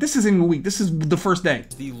judges. This isn't even a week. This is the first day.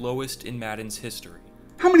 The lowest in Madden's history.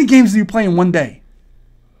 How many games do you play in one day?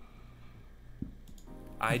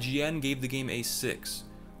 IGN gave the game a 6,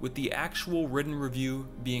 with the actual written review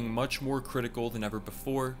being much more critical than ever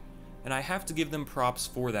before, and I have to give them props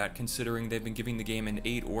for that considering they've been giving the game an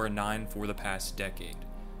 8 or a 9 for the past decade.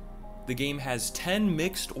 The game has 10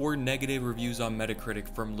 mixed or negative reviews on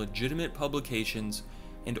Metacritic from legitimate publications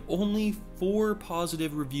and only 4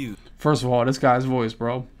 positive reviews. First of all, this guy's voice,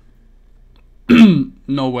 bro.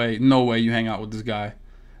 No way you hang out with this guy.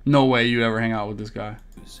 No way you ever hang out with this guy.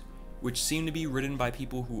 Which seem to be written by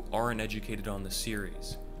people who aren't educated on the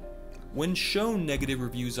series. When shown negative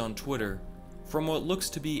reviews on Twitter, from what looks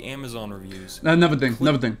to be Amazon reviews... Another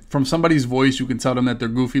thing. From somebody's voice, you can tell them that they're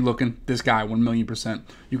goofy looking. This guy, 1,000,000%.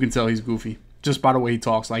 You can tell he's goofy. Just by the way he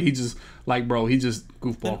talks. Like, he just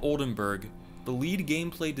goofball. Clint Oldenburg, the lead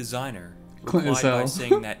gameplay designer, replied by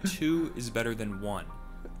saying that 2 is better than 1.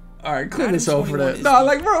 Alright, Clint is for that. No,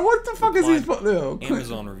 like, bro, what the fuck is he supposed to do?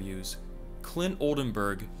 Amazon reviews. Clint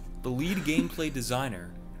Oldenburg, the lead gameplay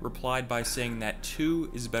designer, replied by saying that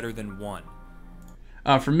 2 is better than 1.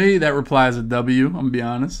 For me, that reply is a W, I'm gonna be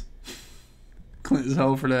honest. Clint is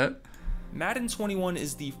hell for that. Madden 21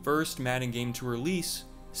 is the first Madden game to release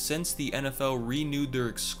since the NFL renewed their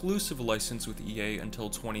exclusive license with EA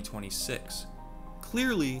until 2026.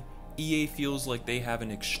 Clearly, EA feels like they have an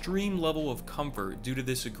extreme level of comfort due to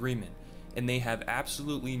this agreement, and they have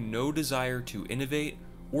absolutely no desire to innovate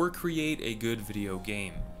or create a good video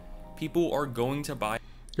game. People are going to buy...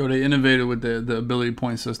 Yo, they innovated with the ability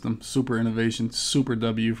point system. Super innovation. Super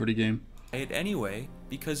W for the game. ...it anyway,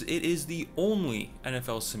 because it is the only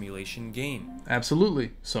NFL simulation game.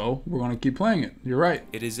 Absolutely. So, we're going to keep playing it. You're right.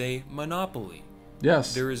 It is a monopoly.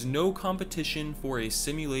 Yes. There is no competition for a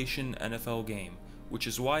simulation NFL game, which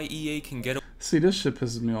is why EA can get See, this shit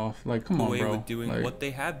pisses me off. Like, come on, away bro. with doing like, what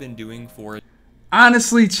they have been doing for it.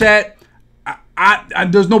 Honestly, chat,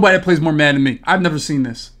 there's nobody that plays more Madden than me. I've never seen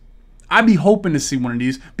this. I'd be hoping to see one of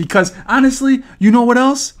these because, honestly, you know what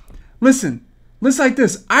else? Listen like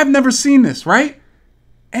this. I've never seen this, right?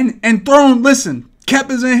 And Throne, listen,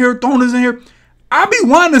 Kep is in here, Throne is in here. I'd be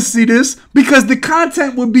wanting to see this because the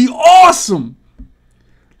content would be awesome.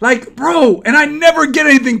 Like, bro, and I never get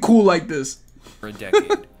anything cool like this. For a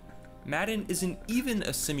decade. Madden isn't even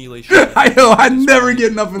a simulation. I never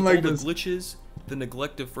get nothing like this. The glitches, the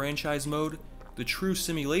neglect of franchise mode, the true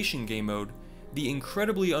simulation game mode, the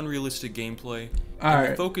incredibly unrealistic gameplay,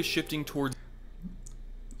 and the focus shifting towards...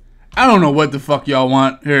 I don't know what the fuck y'all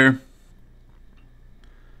want here.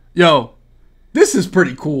 Yo, this is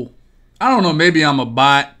pretty cool. I don't know, maybe I'm a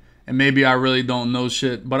bot, and maybe I really don't know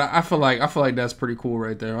shit, but I feel like that's pretty cool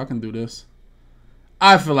right there. I can do this.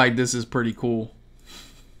 I feel like this is pretty cool.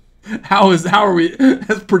 How are we?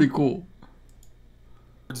 That's pretty cool.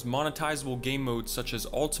 Monetizable game modes such as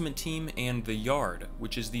Ultimate Team and The Yard,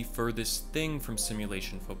 which is the furthest thing from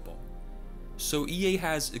simulation football. So EA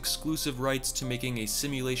has exclusive rights to making a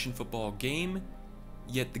simulation football game,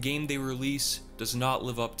 yet the game they release does not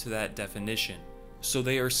live up to that definition. So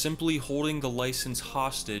they are simply holding the license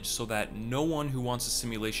hostage so that no one who wants a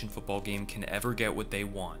simulation football game can ever get what they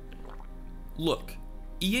want. Look,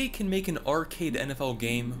 EA can make an arcade NFL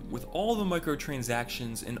game with all the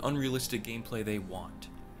microtransactions and unrealistic gameplay they want.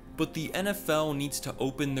 But the NFL needs to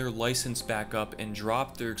open their license back up and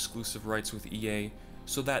drop their exclusive rights with EA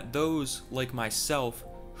so that those, like myself,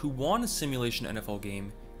 who want a simulation NFL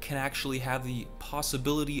game can actually have the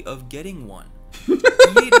possibility of getting one.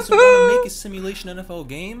 EA doesn't want to make a simulation NFL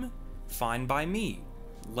game? Fine by me.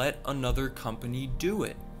 Let another company do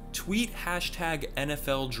it. Tweet hashtag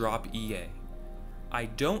Nfldropea. I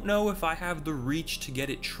don't know if I have the reach to get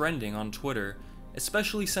it trending on Twitter,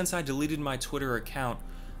 especially since I deleted my Twitter account,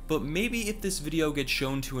 but maybe if this video gets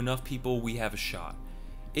shown to enough people, we have a shot.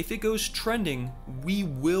 If it goes trending, we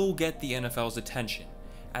will get the NFL's attention.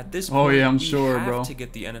 At this point, we have to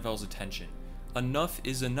get the NFL's attention. Enough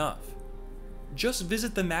is enough. Just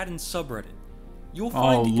visit the Madden subreddit. You'll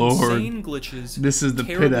find insane glitches. This is the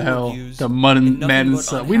pit of hell. The Madden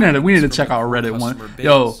sub. We need to check out Reddit one.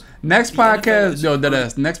 Yo, next podcast. Yo,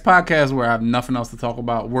 deadass. Next podcast where I have nothing else to talk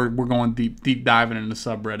about. We're going deep diving into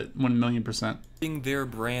subreddit. 1,000,000%. Their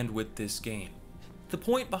brand with this game. The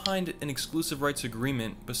point behind an exclusive rights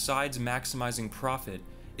agreement, besides maximizing profit,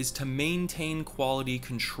 is to maintain quality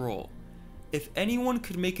control. If anyone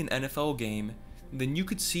could make an NFL game, then you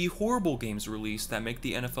could see horrible games released that make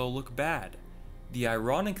the NFL look bad. The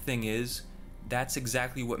ironic thing is, that's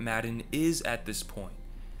exactly what Madden is at this point.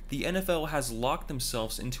 The NFL has locked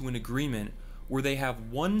themselves into an agreement where they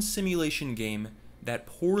have one simulation game that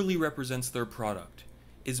poorly represents their product,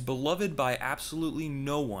 is beloved by absolutely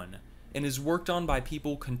no one, and is worked on by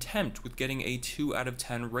people content with getting a 2 out of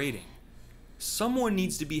 10 rating. Someone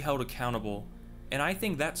needs to be held accountable, and I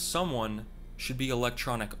think that someone should be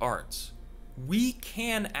Electronic Arts. We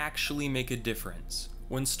can actually make a difference.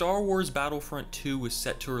 When Star Wars Battlefront 2 was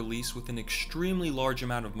set to release with an extremely large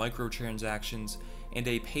amount of microtransactions and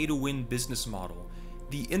a pay-to-win business model,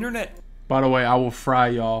 the internet... By the way, I will fry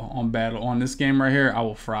y'all on this game right here. I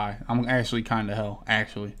will fry. I'm actually kind of hell,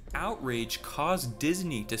 actually. Outrage caused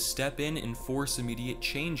Disney to step in and force immediate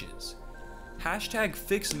changes. Hashtag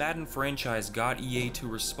Fix Madden franchise got EA to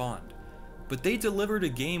respond, but they delivered a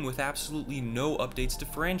game with absolutely no updates to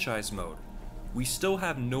franchise mode. We still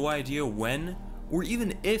have no idea when or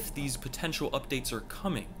even if these potential updates are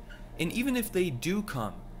coming, and even if they do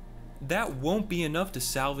come, that won't be enough to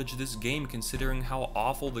salvage this game considering how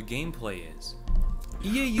awful the gameplay is.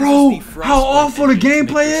 EA uses bro, how awful the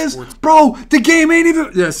gameplay is? Bro, the game ain't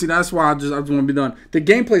even... Yeah, see, that's why I just want to be done. The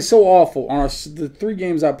gameplay's so awful. On the 3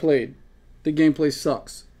 games I played, the gameplay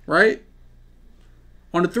sucks, right?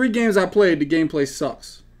 On the 3 games I played, the gameplay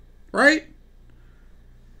sucks, right?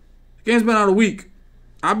 The game's been out a week.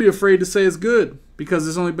 I'd be afraid to say it's good because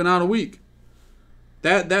it's only been out a week.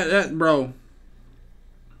 That, bro...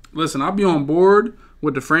 Listen, I'll be on board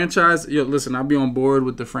with the franchise. Yo, listen, I'll be on board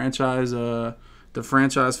with the franchise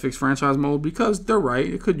fixed franchise mode because they're right.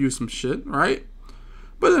 It could use some shit, right?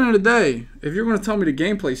 But at the end of the day, if you're going to tell me the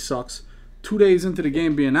gameplay sucks 2 days into the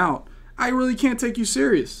game being out, I really can't take you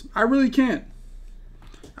serious. I really can't.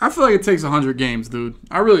 I feel like it takes 100 games, dude.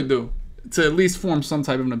 I really do. To at least form some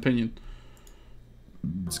type of an opinion.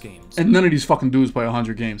 Games. And none of these fucking dudes play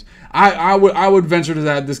 100 games. I would venture to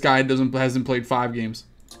that this guy hasn't played 5 games.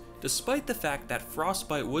 Despite the fact that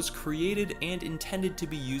Frostbite was created and intended to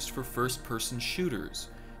be used for first-person shooters.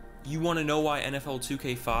 You want to know why NFL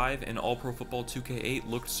 2K5 and All Pro Football 2K8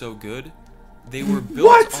 looked so good? They were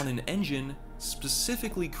built on an engine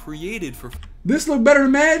specifically created for... This look better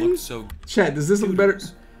than Madden? So Chat, does this look better?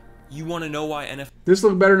 You want to know why NFL... This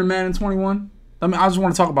look better than Madden 21? I just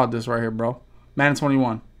want to talk about this right here, bro. Madden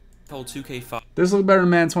 21. NFL 2K5. This look better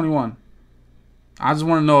than Madden 21. I just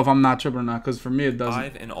want to know if I'm not tripping or not, because for me it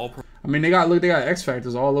doesn't. And all pro I mean, they got X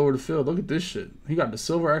Factors all over the field. Look at this shit. He got the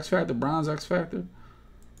silver X Factor, bronze X Factor.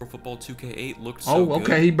 Football 2K8 looked so good.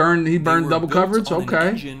 Okay. He burned double coverage. On okay. An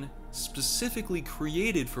engine specifically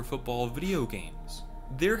created for football video games.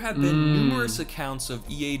 There have been numerous accounts of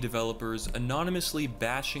EA developers anonymously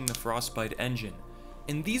bashing the Frostbite engine,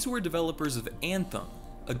 and these were developers of Anthem,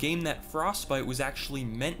 a game that Frostbite was actually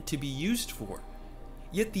meant to be used for.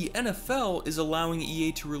 Yet the NFL is allowing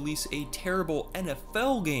EA to release a terrible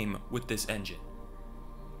NFL game with this engine.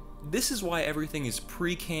 This is why everything is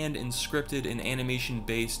pre-canned and scripted and animation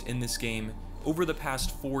based in this game over the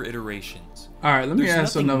past 4 iterations. Alright, let me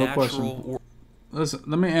ask another question. Listen,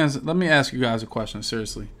 let me ask you guys a question,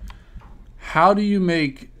 seriously. How do you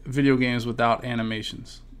make video games without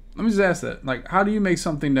animations? Let me just ask that. Like, how do you make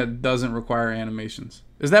something that doesn't require animations?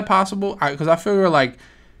 Is that possible? Because I figure like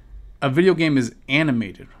a video game is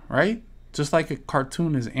animated, right? Just like a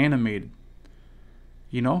cartoon is animated.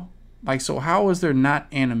 You know? Like, so how is there not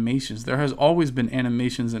animations? There has always been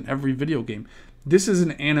animations in every video game. This is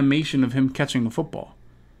an animation of him catching the football,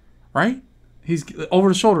 right? He's over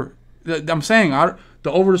the shoulder. I'm saying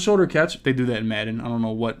the over the shoulder catch, they do that in Madden. I don't know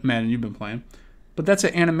what Madden you've been playing, but that's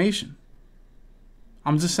an animation.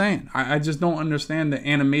 I'm just saying. I just don't understand the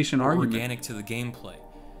animation argument. Organic to the gameplay.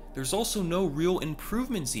 There's also no real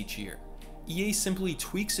improvements each year. EA simply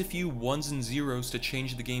tweaks a few 1s and 0s to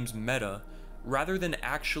change the game's meta, rather than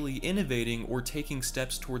actually innovating or taking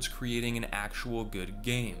steps towards creating an actual good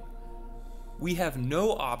game. We have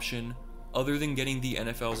no option other than getting the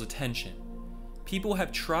NFL's attention. People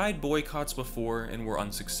have tried boycotts before and were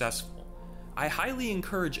unsuccessful. I highly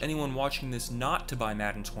encourage anyone watching this not to buy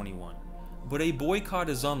Madden 21, but a boycott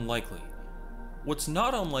is unlikely. What's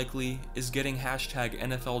not unlikely is getting hashtag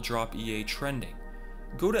Nfldropea trending.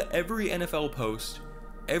 Go to every NFL post,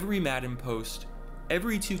 every Madden post,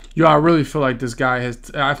 every Yo, I really feel like this guy has.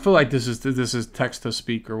 I feel like this is text to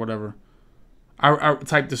speak or whatever. I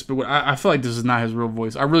typed this, but I feel like this is not his real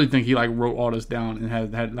voice. I really think he like wrote all this down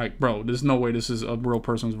and had like, bro, there's no way this is a real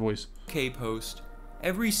person's voice. Post,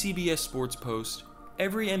 every CBS Sports post,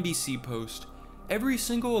 every NBC post, every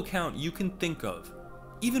single account you can think of,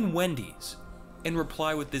 even Wendy's, and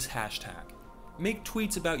reply with this hashtag. Make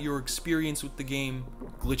tweets about your experience with the game,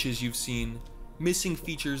 glitches you've seen, missing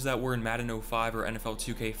features that were in Madden 05 or NFL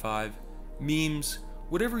 2K5, memes,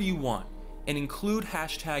 whatever you want, and include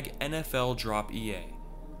hashtag Nfldropea.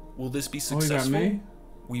 Will this be successful? Oh, you got me?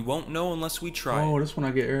 We won't know unless we try. Oh, this one I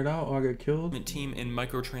get aired out. Oh, I get killed. Team and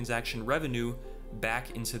microtransaction revenue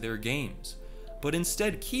back into their games, but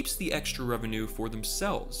instead keeps the extra revenue for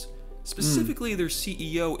themselves, specifically their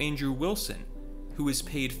CEO Andrew Wilson, who is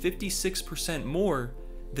paid 56% more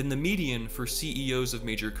than the median for CEOs of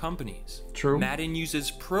major companies. True. Madden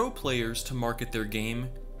uses pro players to market their game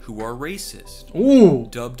who are racist. Ooh.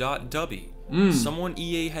 Dubby, someone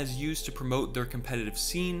EA has used to promote their competitive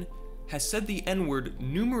scene, has said the N-word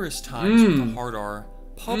numerous times with a hard R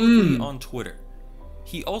publicly on Twitter.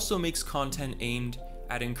 He also makes content aimed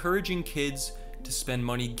at encouraging kids to spend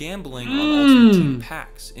money gambling on Ultimate Team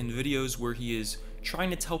packs in videos where he is trying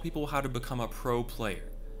to tell people how to become a pro player.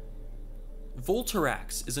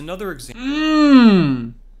 Volterax is another example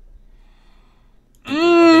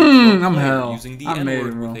I'm hell. using the I made it,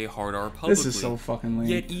 N-word bro. with a hard R publicly. This is so fucking lame.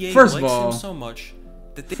 Yet EA First likes of all, him so much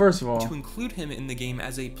that they wanted to include him in the game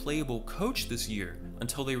as a playable coach this year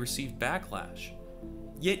until they received backlash.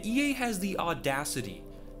 Yet EA has the audacity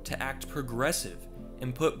to act progressive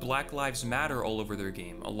and put Black Lives Matter all over their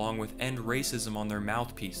game, along with end racism on their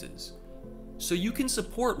mouthpieces. So you can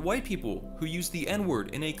support white people who use the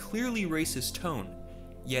N-word in a clearly racist tone,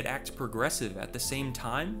 yet act progressive at the same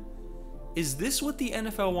time? Is this what the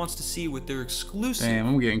NFL wants to see with their exclusive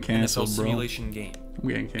I'm getting canceled, NFL simulation game? I'm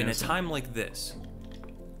getting canceled. In a time like this,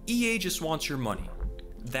 EA just wants your money.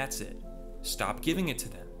 That's it. Stop giving it to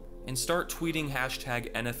them, and start tweeting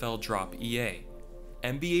hashtag Nfldropea.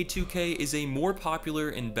 NBA 2K is a more popular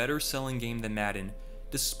and better selling game than Madden,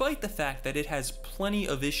 despite the fact that it has plenty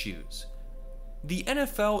of issues. The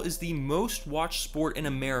NFL is the most watched sport in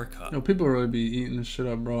America. Yo, people really be eating this shit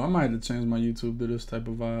up, bro. I might have to change my YouTube to this type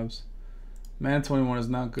of vibes. Madden 21 is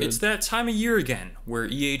not good. It's that time of year again, where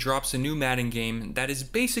EA drops a new Madden game that is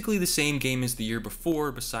basically the same game as the year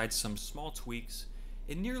before, besides some small tweaks,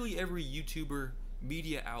 and nearly every YouTuber,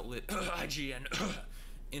 media outlet, IGN,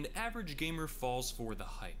 and average gamer falls for the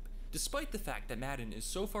hype. Despite the fact that Madden is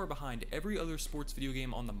so far behind every other sports video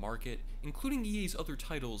game on the market, including EA's other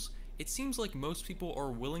titles, it seems like most people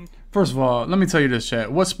are willing. First of all, let me tell you this,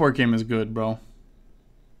 chat. What sport game is good, bro?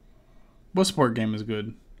 What sport game is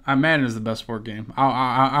good? Madden is the best sport game.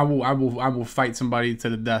 I will fight somebody to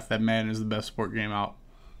the death that Madden is the best sport game out.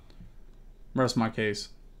 Rest my case.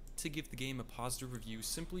 To give the game a positive review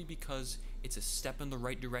simply because it's a step in the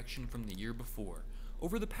right direction from the year before.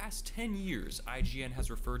 Over the past 10 years, IGN has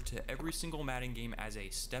referred to every single Madden game as a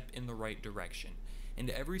step in the right direction. And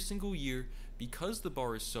every single year, because the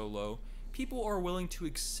bar is so low, people are willing to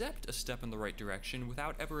accept a step in the right direction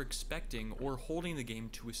without ever expecting or holding the game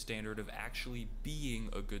to a standard of actually being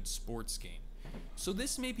a good sports game. So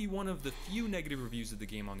this may be one of the few negative reviews of the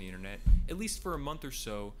game on the internet, at least for a month or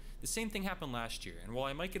so. The same thing happened last year, and while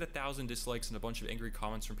I might get 1,000 dislikes and a bunch of angry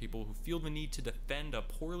comments from people who feel the need to defend a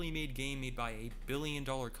poorly made game made by a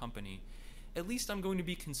billion-dollar company, at least I'm going to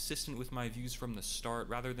be consistent with my views from the start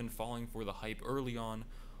rather than falling for the hype early on,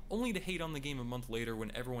 only to hate on the game a month later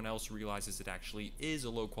when everyone else realizes it actually is a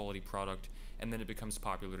low-quality product, and then it becomes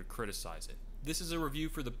popular to criticize it. This is a review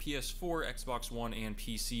for the PS4, Xbox One, and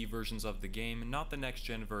PC versions of the game, not the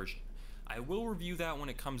next-gen version. I will review that when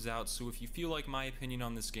it comes out, so if you feel like my opinion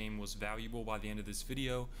on this game was valuable by the end of this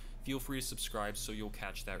video, feel free to subscribe so you'll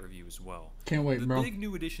catch that review as well. Can't wait, bro. The big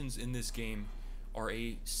new additions in this game are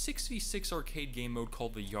a 6v6 arcade game mode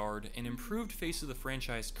called The Yard, an improved face of the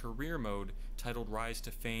franchise career mode titled Rise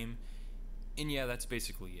to Fame, and yeah, that's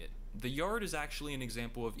basically it. The Yard is actually an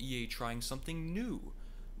example of EA trying something new,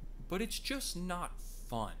 but it's just not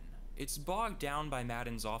fun. It's bogged down by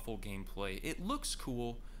Madden's awful gameplay. It looks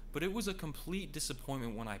cool, but it was a complete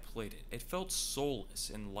disappointment when I played it. It felt soulless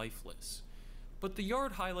and lifeless. But The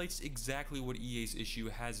Yard highlights exactly what EA's issue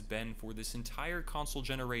has been for this entire console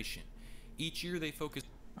generation. Each year they focus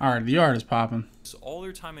Alright, The Yard is popping. all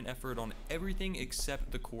their time and effort on everything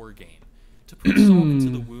except the core game. To put salt into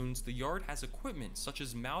the wounds, The Yard has equipment such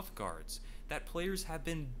as mouth guards that players have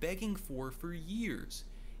been begging for years,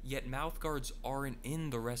 yet mouth guards aren't in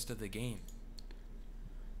the rest of the game.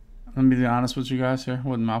 Let me be honest with you guys here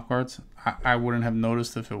with mouth guards. I wouldn't have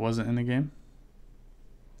noticed if it wasn't in the game.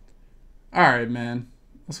 Alright, man.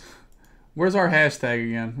 Where's our hashtag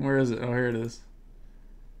again? Where is it? Oh, here it is.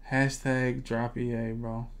 Hashtag drop EA,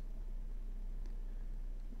 bro.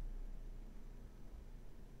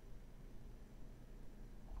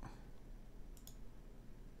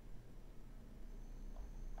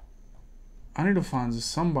 I need to find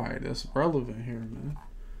somebody that's relevant here, man.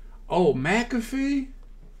 Oh, McAfee?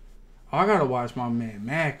 Oh, I gotta watch my man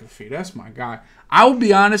McAfee. That's my guy. I will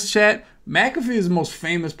be honest, chat. McAfee is the most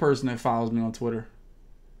famous person that follows me on Twitter.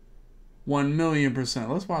 1,000,000%.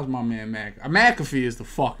 Let's watch my man McAfee is the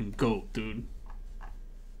fucking GOAT, dude.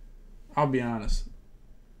 I'll be honest.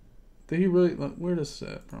 Did he really? Where does this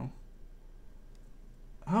at, bro?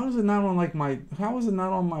 How is it not on like my? How is it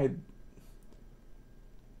not on my?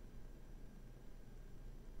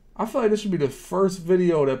 I feel like this should be the first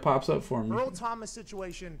video that pops up for me. Earl Thomas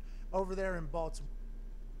situation over there in Baltimore.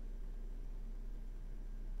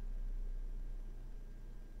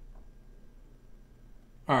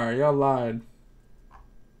 Alright, y'all lied.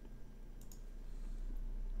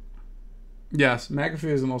 Yes, McAfee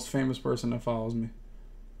is the most famous person that follows me.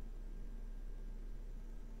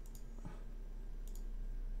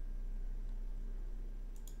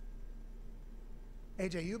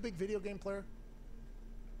 AJ, you a big video game player?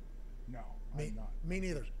 No, I'm not. Me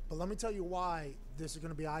neither. But let me tell you why this is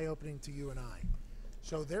going to be eye-opening to you and I.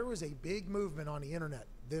 So there was a big movement on the internet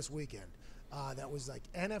this weekend that was like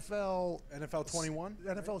NFL 21?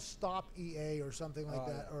 NFL Stop EA or something like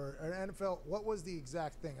that. Yeah. Or NFL, what was the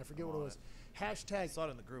exact thing? I forget what it was. Hashtag I saw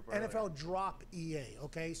it in the group earlier. NFL Drop EA.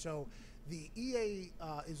 Okay, so the EA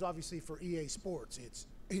is obviously for EA Sports. It's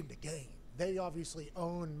in the game. They obviously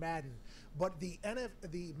own Madden. But the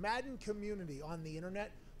Madden community on the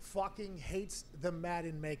internet fucking hates the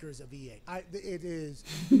Madden makers of EA. I did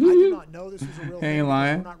not know this was a real thing. Ain't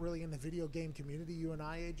lying. We're not really in the video game community, you and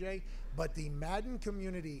I, AJ. But the Madden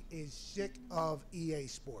community is sick of EA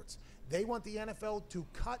Sports. They want the NFL to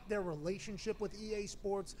cut their relationship with EA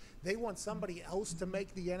Sports. They want somebody else to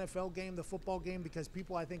make the NFL game, the football game, because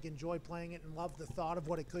people, I think, enjoy playing it and love the thought of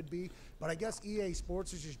what it could be. But I guess EA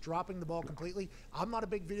Sports is just dropping the ball completely. I'm not a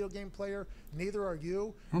big video game player. Neither are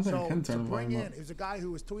you. So to bring in, is a guy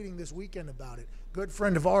who was tweeting this weekend about it. Good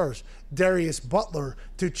friend of ours, Darius Butler,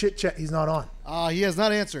 to chit-chat. He's not on. He has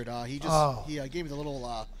not answered. He just he gave me the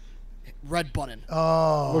little red button.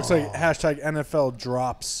 Oh. Looks like hashtag NFL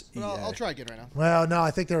drops EA. Well, I'll try again right now. Well, no,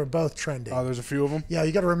 I think they were both trending. Oh, there's a few of them? Yeah,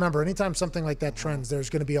 you got to remember, anytime something like that trends,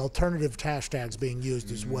 there's going to be alternative hashtags being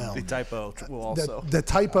used as well. The typo will also. The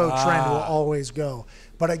typo trend will always go.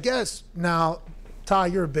 But I guess now, Ty,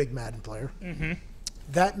 you're a big Madden player. Mm-hmm.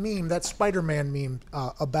 That meme, that Spider-Man meme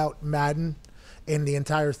about Madden and the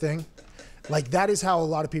entire thing, like that is how a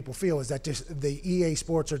lot of people feel, is that just the EA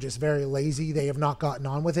Sports are just very lazy. They have not gotten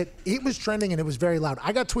on with it. It was trending and it was very loud.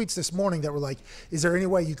 I got tweets this morning that were like, is there any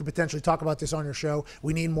way you could potentially talk about this on your show?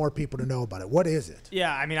 We need more people to know about it. What is it?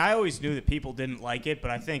 Yeah, I mean, I always knew that people didn't like it,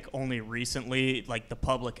 but I think only recently, like, the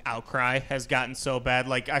public outcry has gotten so bad.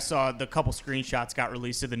 Like, I saw the couple screenshots got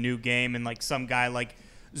released of the new game, and, like, some guy, like,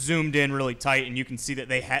 zoomed in really tight, and you can see that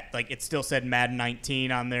they had, like, it still said Madden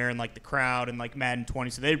 19 on there, and, like, the crowd, and, like, Madden 20.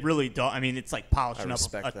 So they really don't, I mean, it's like polishing up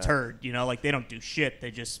a turd, you know? Like, they don't do shit. They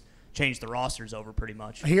just change the rosters over pretty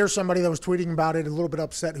much. Here's somebody that was tweeting about it, a little bit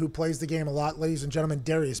upset, who plays the game a lot. Ladies and gentlemen,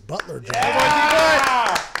 Darius Butler.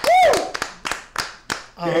 Yeah!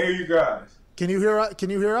 Can't hear you guys. Can you hear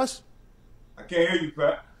us? I can't hear you,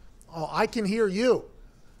 Pat. Oh, I can hear you.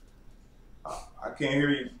 I can't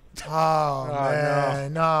hear you. Oh,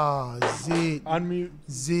 man. No. Z. Unmute.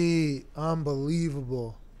 Z.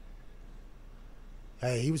 Unbelievable.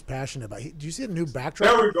 Hey, he was passionate about it. Do you see the new backdrop?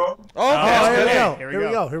 There we go. Here we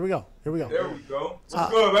go. Here we go. There we go. What's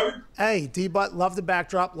good, baby? Hey, D-Butt, love the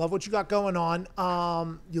backdrop. Love what you got going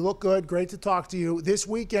on. You look good. Great to talk to you. This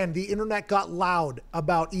weekend, the internet got loud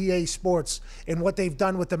about EA Sports and what they've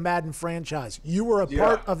done with the Madden franchise. You were a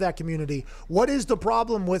part of that community. What is the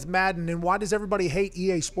problem with Madden, and why does everybody hate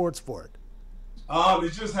EA Sports for it?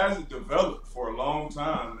 It just hasn't developed for a long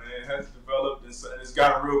time, man. It hasn't developed, and it's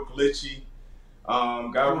gotten real glitchy.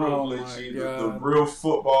 The real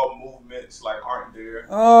football movements aren't there.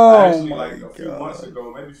 Actually, a few months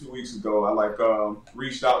ago, maybe a few weeks ago, I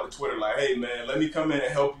reached out to Twitter hey man, let me come in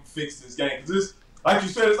and help you fix this game. Cause this, like you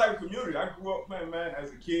said, it's like a community. I grew up playing Madden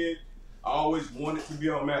as a kid. I always wanted to be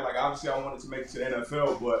on Madden. Obviously I wanted to make it to the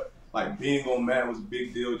NFL, but being on Madden was a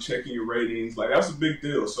big deal. Checking your ratings, that's a big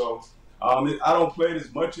deal. So I don't play it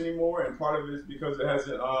as much anymore, and part of it is because it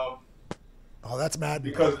hasn't. That's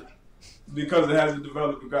Madden. Because it hasn't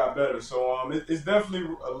developed and got better. So it's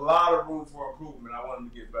definitely a lot of room for improvement. I want him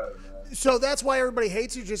to get better, man. So that's why everybody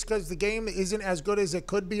hates you, just because the game isn't as good as it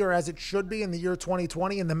could be or as it should be in the year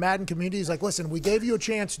 2020. And the Madden community is like, listen, we gave you a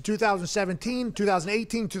chance in 2017,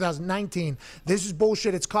 2018, 2019. This is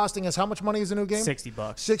bullshit. It's costing us, how much money is a new game? $60.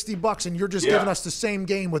 $60, and you're just giving us the same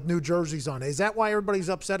game with new jerseys on it. Is that why everybody's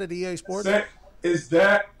upset at EA Sports? Is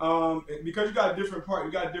that because you got a different part,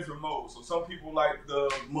 you got different modes. So some people like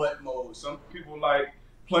the MUT mode. Some people like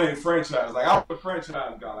playing franchise. I was a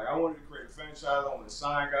franchise guy. I wanted to create a franchise. I wanted to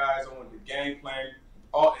sign guys. I wanted the game plan,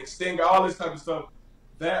 extend all this type of stuff.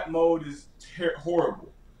 That mode is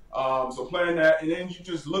horrible. So playing that, and then you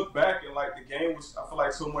just look back and the game was, I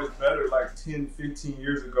feel so much better 10, 15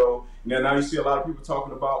 years ago. And then now you see a lot of people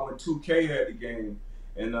talking about when 2K had the game.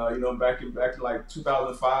 And back in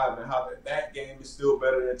 2005, and how that game is still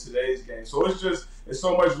better than today's game. So it's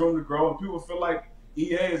so much room to grow, and people feel like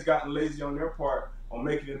EA has gotten lazy on their part on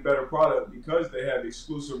making it a better product because they have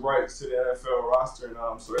exclusive rights to the NFL roster,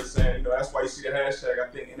 and so they're saying, that's why you see the hashtag. I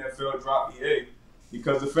think NFL drop EA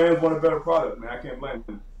because the fans want a better product. Man, I can't blame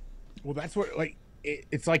them. Well, that's what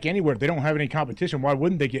it's like anywhere. They don't have any competition. Why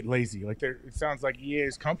wouldn't they get lazy? Like it sounds like EA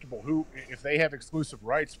is comfortable. If they have exclusive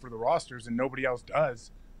rights for the rosters and nobody else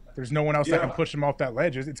does, there's no one else that can push them off that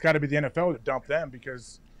ledge. It's got to be the NFL to dump them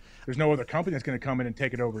because there's no other company that's going to come in and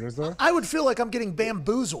take it over, is there? I would feel like I'm getting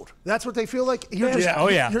bamboozled. That's what they feel like. You're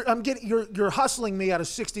you're hustling me out of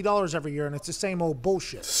 $60 every year, and it's the same old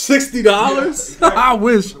bullshit. $60? Yeah, exactly. I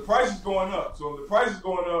wish. The price is going up. So if the price is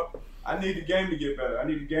going up, I need the game to get better. I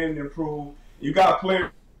need the game to improve. You got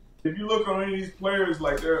players. If you look on any of these players,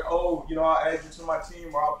 like they're, I'll add you to my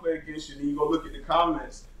team or I'll play against you. And you go look at the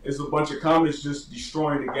comments. It's a bunch of comments just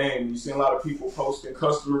destroying the game. You see a lot of people posting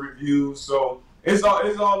customer reviews. So it's all.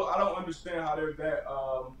 I don't understand how they're that,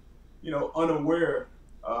 unaware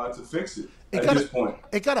to fix it at this point.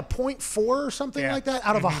 It got a 0.4 or something like that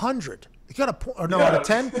out of 100. It got a point, or no, Yeah. out of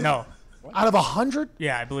 10? No. Out of 100?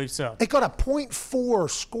 Yeah, I believe so. It got a 0.4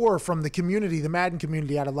 score from the community, the Madden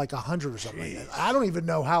community, out of like 100 or something like that. I don't even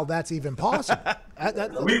know how that's even possible.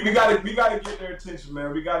 We gotta get their attention,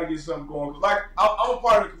 man. We gotta get something going. Like I'm a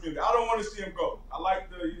part of the community. I don't want to see them go. I like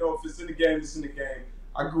if it's in the game, it's in the game.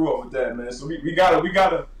 I grew up with that, man. So we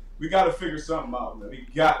gotta figure something out, man. We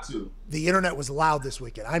got to. The internet was loud this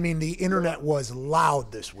weekend. I mean, the internet was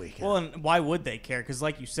loud this weekend. Well, and why would they care? Because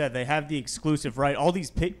like you said, they have the exclusive right. All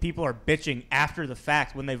these people are bitching after the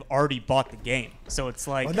fact when they've already bought the game. So it's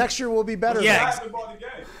like, well, next year will be better. Yeah, I haven't bought the game.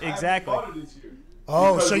 Exactly. I haven't bought it this year.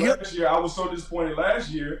 Oh, Because so last year I was so disappointed last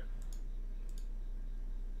year.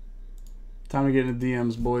 Time to get in the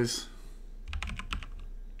DMs, boys.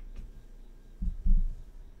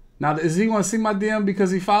 Now, is he going to see my DM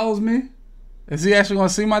because he follows me? Is he actually going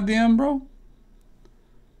to see my DM, bro?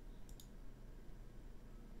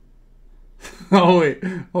 Oh, wait.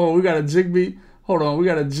 Oh, we got a Jigbee. Hold on. We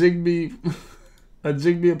got a Jigbee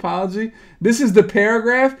apology. This is the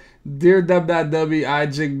paragraph. Dear Dubby, I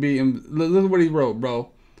Jigbee. And look what he wrote,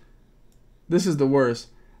 bro. This is the worst.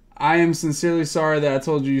 I am sincerely sorry that I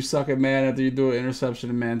told you suck at Madden after you do an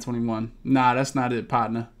interception in Madden 21. Nah, that's not it,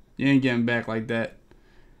 partner. You ain't getting back like that.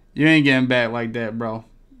 You ain't getting back like that, bro.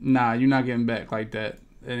 Nah, you're not getting back like that.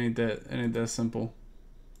 It ain't that simple.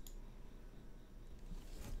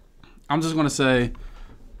 I'm just gonna say,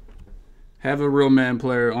 have a real Madden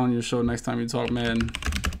player on your show next time you talk Madden.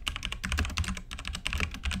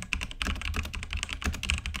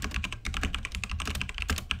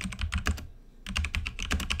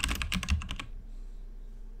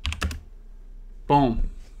 Boom.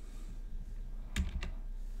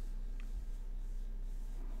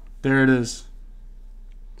 There it is.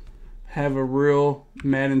 Have a real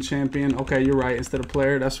Madden champion. Okay, you're right. Instead of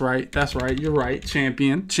player, that's right. That's right. You're right.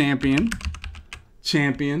 Champion.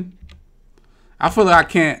 I feel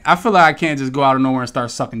like I can't just go out of nowhere and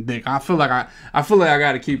start sucking dick. I feel like I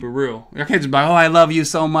got to keep it real. I can't just be like, oh, I love you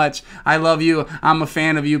so much. I love you. I'm a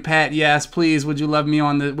fan of you, Pat. Yes, please. Would you love me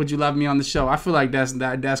on the show? I feel like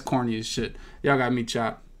that's corny as shit. Y'all got me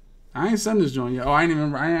chopped. I ain't sent this joint yet. Oh, I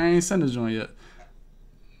ain't sent this joint yet.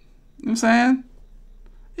 You know what I'm saying?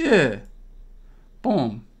 Yeah.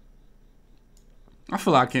 Boom. I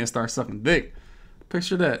feel like I can't start sucking dick.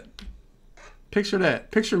 Picture that.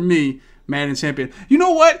 Picture me, Madden champion. You know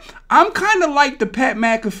what? I'm kind of like the Pat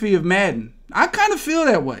McAfee of Madden. I kind of feel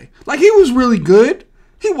that way. Like, he was really good.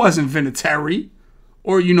 He wasn't Vinatieri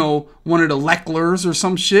or, one of the Lecklers or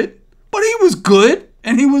some shit. But he was good,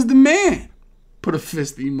 and he was the man. Put a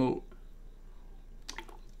fist emote.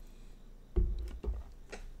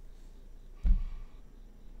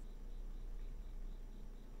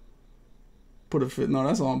 Put a fit. No,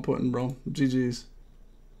 that's all I'm putting, bro. GG's.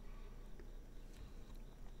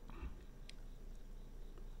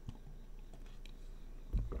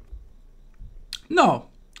 No,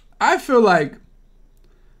 I feel like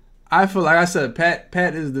I said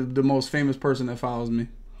Pat is the most famous person that follows me.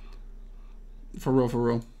 For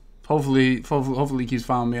real. Hopefully he keeps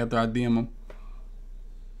following me after I DM him.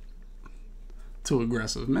 Too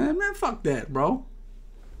aggressive, man. Fuck that, bro.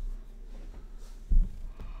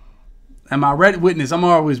 And my Reddit witness, I'm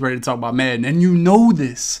always ready to talk about Madden. And you know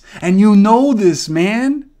this. And you know this,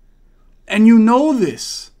 man. And you know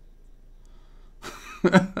this.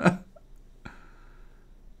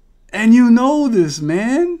 And you know this,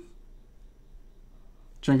 man.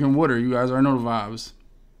 Drinking water. You guys already know the vibes.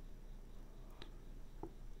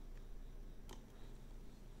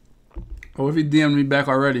 Oh, if he DM'd me back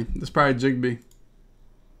already. That's probably Jigbee.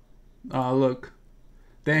 Look.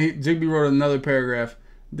 Then Jigbee wrote another paragraph.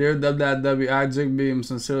 Dear Dubby, I Jigby am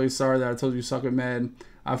sincerely sorry that I told you suck at Madden.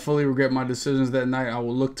 I fully regret my decisions that night. I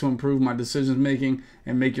will look to improve my decisions making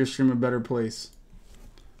and make your stream a better place.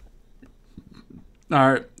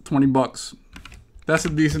 All right, $20. That's a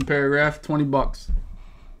decent paragraph. $20.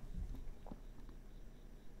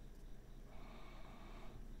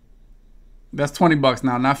 That's $20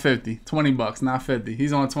 now, not 50. $20, not 50.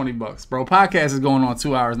 He's on $20, bro. Podcast is going on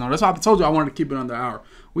 2 hours now. That's why I told you I wanted to keep it under an hour.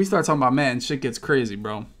 We start talking about Madden, shit gets crazy,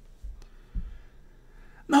 bro.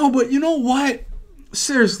 No, but you know what?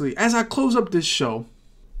 Seriously, as I close up this show,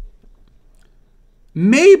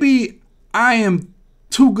 maybe I am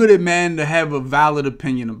too good at Madden to have a valid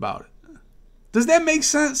opinion about it. Does that make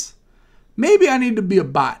sense? Maybe I need to be a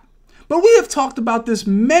bot. But we have talked about this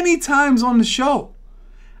many times on the show.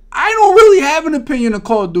 I don't really have an opinion of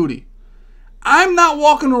Call of Duty. I'm not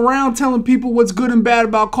walking around telling people what's good and bad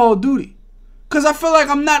about Call of Duty. Because I feel like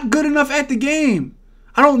I'm not good enough at the game.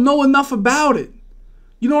 I don't know enough about it.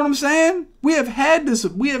 You know what I'm saying? We have had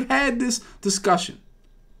this discussion.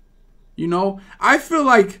 You know, I feel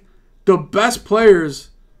like the best players,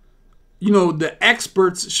 you know, the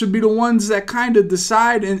experts should be the ones that kind of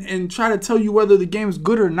decide and try to tell you whether the game is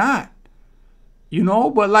good or not. You know,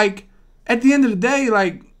 but like at the end of the day,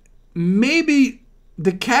 like maybe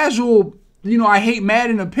the casual, you know, I hate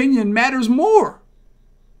Madden opinion matters more.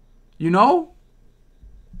 You know?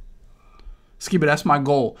 Skip it, that's my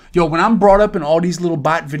goal. Yo, when I'm brought up in all these little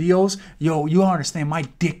bot videos, yo, you understand, my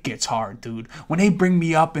dick gets hard, dude. When they bring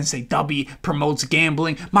me up and say Dubby promotes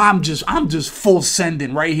gambling, I'm just full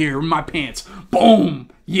sending right here in my pants.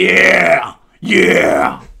 Boom. Yeah.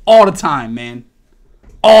 Yeah. All the time, man.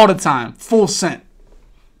 All the time. Full send.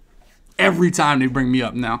 Every time they bring me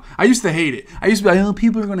up now. I used to hate it. I used to be like, oh,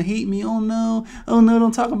 people are going to hate me. Oh, no. Oh, no,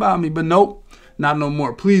 don't talk about me. But nope, not no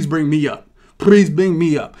more. Please bring me up. Please bring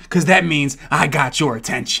me up. Because that means I got your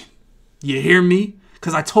attention. You hear me?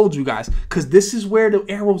 Because I told you guys. Because this is where the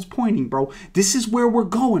arrow's pointing, bro. This is where we're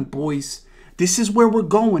going, boys. This is where we're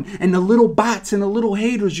going. And the little bots and the little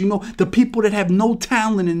haters, you know, the people that have no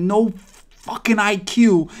talent and no fucking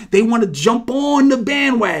IQ, they want to jump on the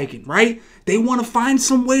bandwagon, right? They want to find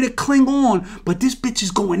some way to cling on. But this bitch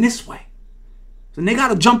is going this way. And they got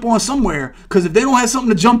to jump on somewhere. Because if they don't have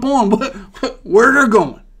something to jump on, where they're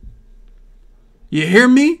going. You hear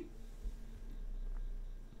me?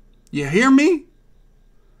 You hear me?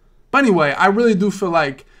 But anyway, I really do feel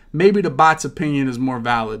like maybe the bot's opinion is more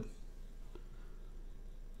valid.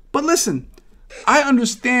 But listen, I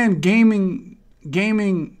understand gaming.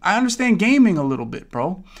 I understand gaming a little bit,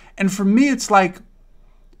 bro. And for me, it's like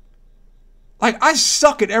I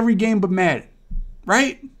suck at every game but Madden,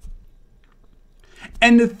 right?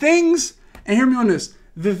 And the things, and hear me on this,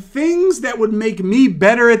 the things that would make me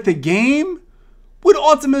better at the game would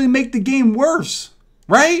ultimately make the game worse,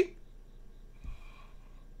 right?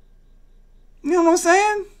 You know what I'm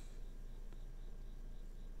saying?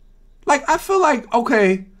 Like, I feel like,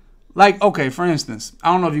 okay, for instance,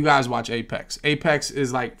 I don't know if you guys watch Apex. Apex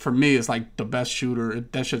is like, for me, it's like the best shooter.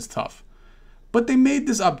 That shit's tough. But they made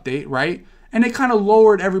this update, right? And they kind of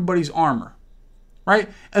lowered everybody's armor, right?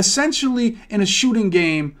 Essentially, in a shooting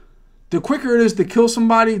game, the quicker it is to kill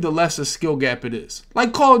somebody, the less a skill gap it is.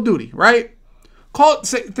 Like Call of Duty, right?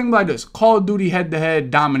 Think like this. Call of Duty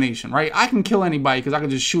head-to-head domination, right? I can kill anybody because I can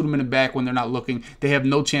just shoot them in the back when they're not looking. They have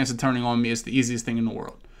no chance of turning on me. It's the easiest thing in the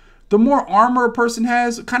world. The more armor a person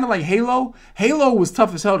has, kind of like Halo. Halo was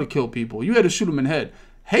tough as hell to kill people. You had to shoot them in the head.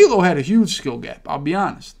 Halo had a huge skill gap, I'll be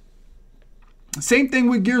honest. Same thing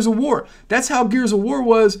with Gears of War. That's how Gears of War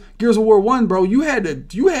was. Gears of War 1, bro. You had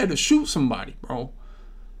to shoot somebody, bro.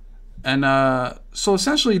 And so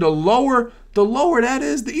essentially the lower that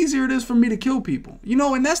is, the easier it is for me to kill people. You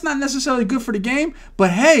know, and that's not necessarily good for the game,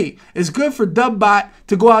 but hey, it's good for Dubbot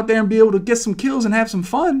to go out there and be able to get some kills and have some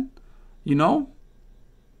fun, you know?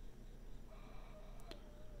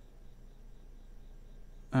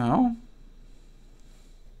 Oh.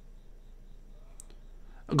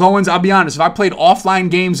 Goins, I'll be honest, if I played offline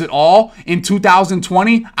games at all in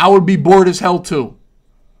 2020, I would be bored as hell too.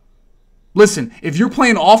 Listen, if you're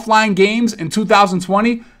playing offline games in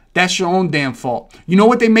 2020, that's your own damn fault. You know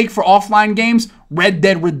what they make for offline games? Red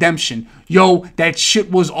Dead Redemption. Yo, that shit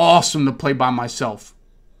was awesome to play by myself.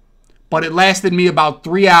 But it lasted me about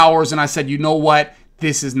 3 hours and I said, you know what?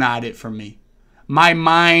 This is not it for me. My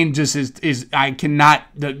mind just is I cannot,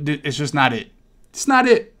 it's just not it. It's not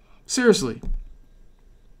it. Seriously.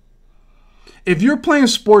 If you're playing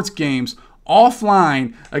sports games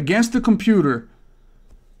offline against the computer,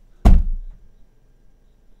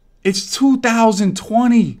 it's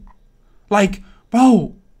 2020. Like,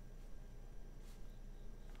 bro.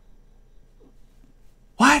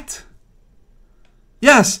 What?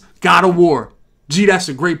 Yes, God of War. Gee, that's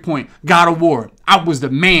a great point. God of War. I was the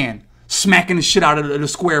man smacking the shit out of the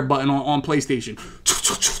square button on PlayStation.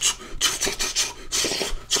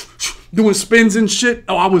 Doing spins and shit.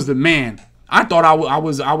 Oh, I was the man. I thought I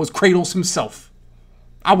was Kratos himself.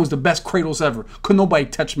 I was the best Kratos ever. Couldn't nobody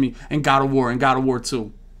touch me in God of War and God of War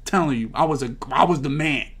 2. Telling you, I was the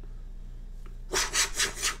man.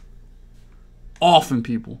 Offing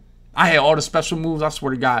people. I had all the special moves. I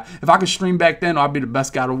swear to God, if I could stream back then, I'd be the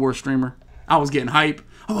best God of War streamer. I was getting hype.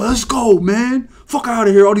 I'm like, let's go, man. Fuck out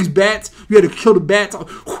of here. All these bats. You had to kill the bats.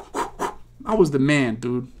 I was the man,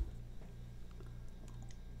 dude.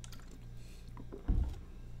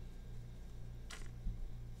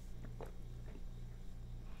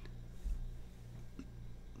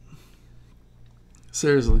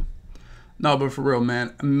 Seriously. No, but for real,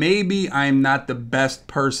 man. Maybe I'm not the best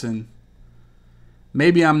person.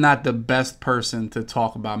 Maybe I'm not the best person to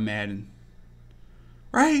talk about Madden.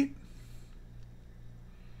 Right?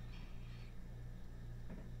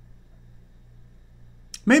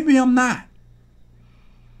 Maybe I'm not.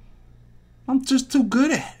 I'm just too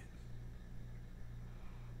good at it.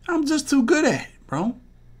 I'm just too good at it, bro.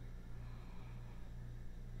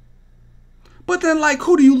 But then, like,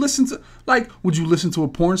 who do you listen to? Like, would you listen to a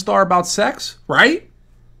porn star about sex? Right?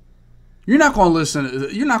 You're not gonna listen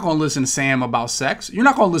to Sam about sex. You're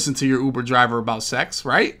not gonna listen to your Uber driver about sex,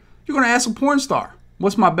 right? You're gonna ask a porn star,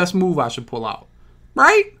 what's my best move I should pull out?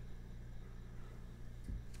 Right?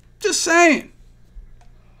 Just saying.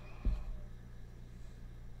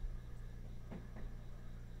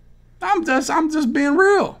 I'm just being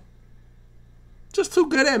real. Just too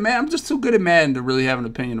good at Madden. I'm just too good at Madden to really have an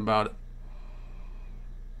opinion about it.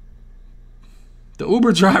 The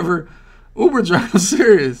Uber driver,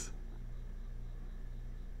 serious.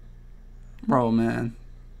 Bro, man.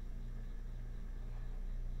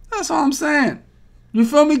 That's all I'm saying. You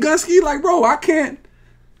feel me, Gunsky? Like, bro, I can't.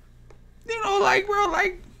 You know, like, bro,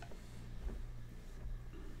 like.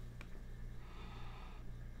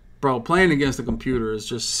 Bro, playing against the computer is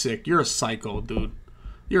just sick. You're a psycho, dude.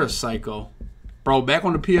 You're a psycho. Bro, back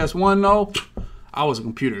on the PS1, though, I was a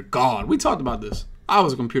computer god. We talked about this. I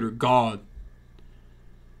was a computer god.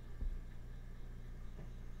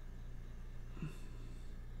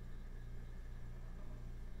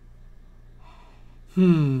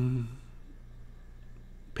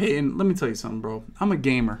 Peyton, let me tell you something, bro. I'm a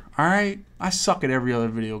gamer, all right? I suck at every other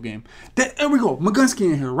video game. There we go.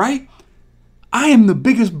 Magunsky in here, right? I am the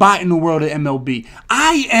biggest bot in the world at MLB.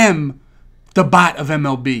 I am the bot of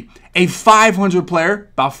MLB. A 500 player,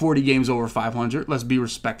 about 40 games over 500. Let's be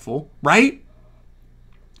respectful, right?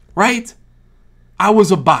 Right? I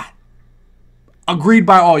was a bot. Agreed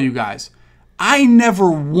by all you guys. I never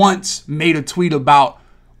once made a tweet about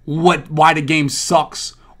why the game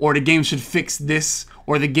sucks, or the game should fix this,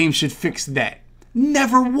 or the game should fix that.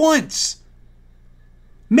 Never once.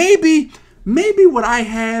 Maybe what I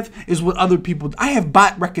have is what other people. I have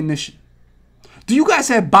bot recognition. Do you guys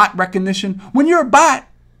have bot recognition? When you're a bot,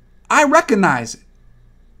 I recognize it.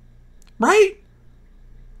 Right?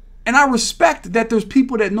 And I respect that there's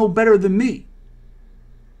people that know better than me.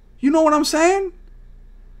 You know what I'm saying?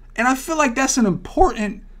 And I feel like that's an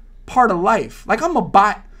important part of life. Like, I'm a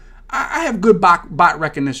bot. I have good bot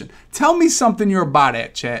recognition. Tell me something you're a bot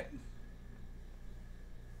at, chat.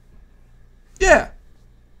 Yeah.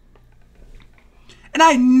 And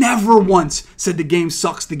I never once said the game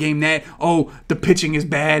sucks, the game that, oh, the pitching is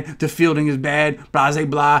bad, the fielding is bad, blah, blah,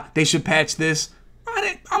 blah, they should patch this.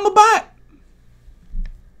 I'm a bot.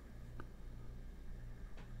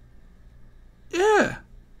 Yeah.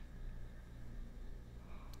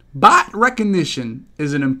 Bot recognition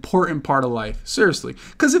is an important part of life. Seriously.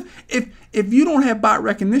 Because if you don't have bot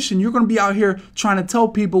recognition, you're going to be out here trying to tell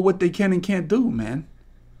people what they can and can't do, man.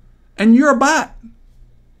 And you're a bot.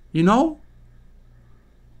 You know?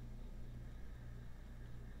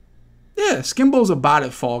 Yeah, Skimbo's a bot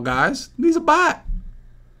at Fall Guys. He's a bot.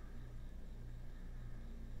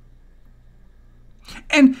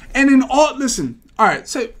 And in all, listen, all right,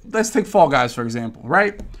 so let's take Fall Guys for example,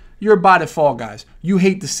 right? You're a bot at Fall Guys. You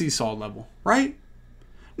hate the seesaw level, right?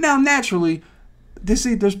 Now, naturally,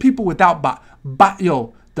 there's people without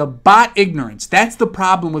the bot ignorance. That's the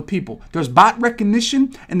problem with people. There's bot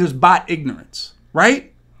recognition and there's bot ignorance,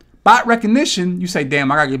 right? Bot recognition, you say,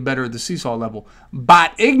 damn, I gotta get better at the seesaw level.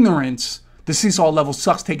 Bot ignorance, the seesaw level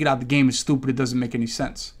sucks, take it out, the game is stupid, it doesn't make any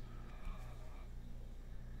sense.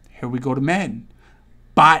 Here we go to Madden.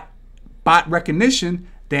 Bot recognition,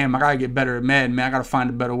 damn, I gotta get better at Madden, man. I gotta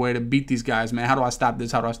find a better way to beat these guys, man. How do I stop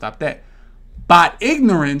this? How do I stop that? Bot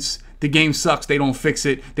ignorance, the game sucks, they don't fix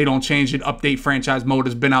it, they don't change it, update franchise mode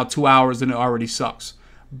has been out 2 hours and it already sucks.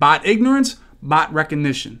 Bot ignorance, bot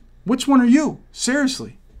recognition. Which one are you?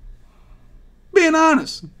 Seriously. Being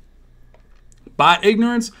honest. Bot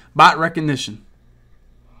ignorance, bot recognition.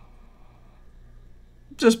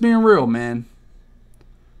 Just being real, man.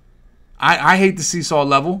 I hate the seesaw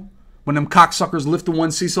level. When them cocksuckers lift the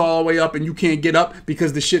one seesaw all the way up and you can't get up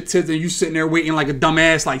because the shit tips and you sitting there waiting like a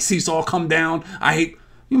dumbass, like seesaw come down. I hate, you know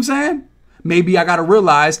what I'm saying? Maybe I got to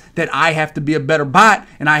realize that I have to be a better bot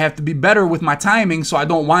and I have to be better with my timing so I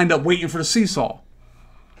don't wind up waiting for the seesaw. You know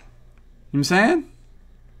what I'm saying?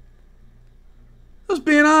 Just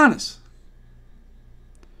being honest.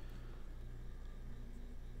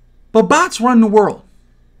 But bots run the world.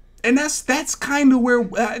 And that's kind of where,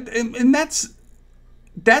 and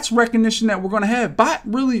that's recognition that we're going to have. Bots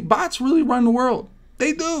really run the world.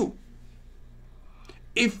 They do.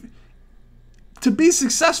 To be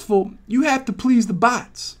successful, you have to please the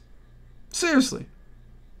bots. Seriously.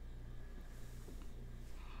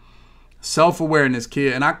 Self-awareness,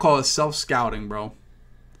 kid. And I call it self-scouting, bro.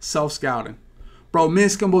 Self-scouting. Bro, me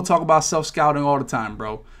and Scomo talk about self-scouting all the time,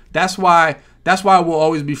 bro. That's why we'll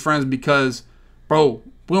always be friends because, bro,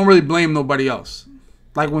 we don't really blame nobody else.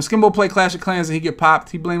 Like when Scomo play Clash of Clans and he get popped,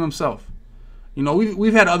 he blame himself. You know,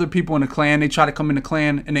 we've had other people in the clan, they try to come in the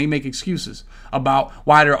clan and they make excuses about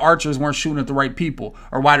why their archers weren't shooting at the right people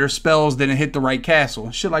or why their spells didn't hit the right castle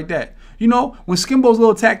and shit like that. You know, when Skimbo's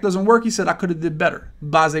little attack doesn't work, he said, I could have did better.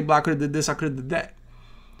 Blase Blah could have did this, I could have did that.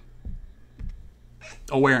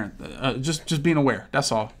 Aware. Just being aware.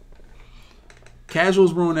 That's all.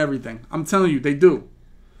 Casuals ruin everything. I'm telling you, they do.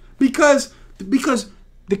 Because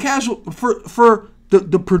the casual, for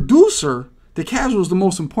the producer, the casual is the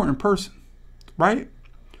most important person. Right?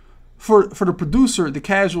 For the producer, the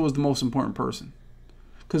casual is the most important person.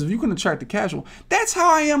 Because if you can attract the casual, that's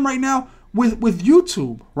how I am right now with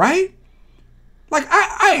YouTube, right? Like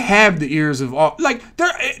I have the ears of all. Like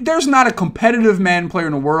there's not a competitive Madden player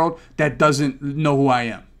in the world that doesn't know who I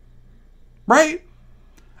am, right?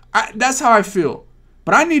 That's how I feel.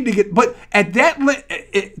 But I need to get. But at that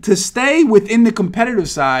to stay within the competitive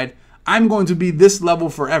side, I'm going to be this level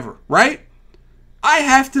forever, right? I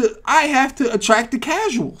have to attract the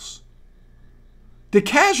casuals. The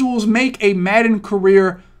casuals make a Madden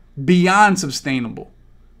career beyond sustainable.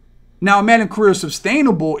 Now, a Madden career is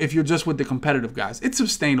sustainable if you're just with the competitive guys. It's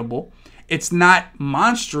sustainable. It's not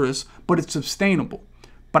monstrous, but it's sustainable.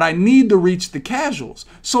 But I need to reach the casuals.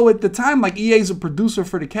 So at the time, like EA is a producer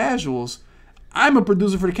for the casuals, I'm a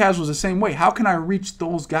producer for the casuals the same way. How can I reach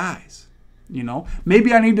those guys? You know,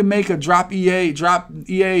 maybe I need to make a drop EA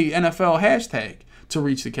NFL hashtag to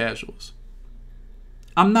reach the casuals.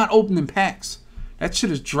 I'm not opening packs. That shit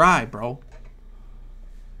is dry, bro.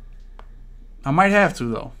 I might have to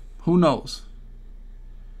though. Who knows?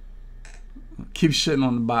 Keep shitting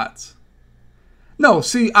on the bots. No,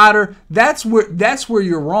 see, Otter, that's where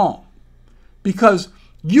you're wrong. Because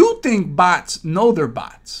you think bots know they're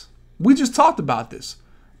bots. We just talked about this.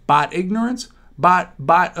 Bot ignorance, bot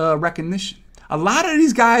recognition. A lot of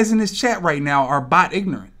these guys in this chat right now are bot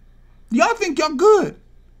ignorant. Y'all think y'all good.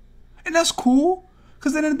 And that's cool.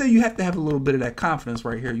 Because at the end of the day, you have to have a little bit of that confidence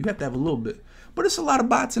right here. You have to have a little bit. But it's a lot of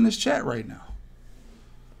bots in this chat right now.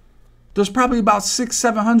 There's probably about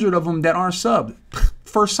 600-700 of them that aren't subbed.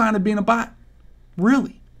 First sign of being a bot.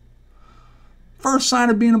 Really. First sign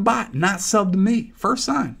of being a bot. Not subbed to me. First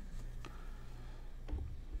sign.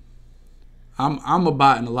 I'm a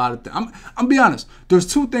bot in a lot of things. I'm be honest.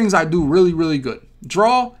 There's two things I do really, really good.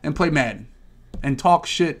 Draw and play Madden. And talk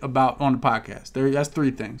shit about on the podcast. That's three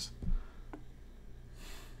things.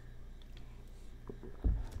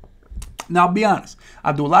 Now, I'll be honest.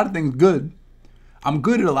 I do a lot of things good. I'm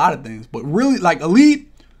good at a lot of things. But really, like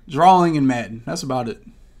elite, drawing and Madden. That's about it.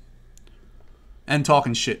 And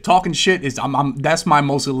talking shit. Talking shit is that's my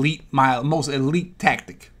most elite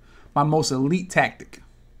tactic. My most elite tactic.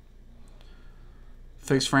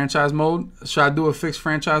 Fixed franchise mode. Should I do a fixed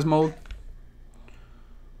franchise mode?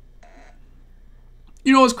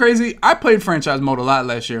 You know what's crazy? I played franchise mode a lot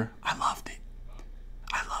last year. I loved it.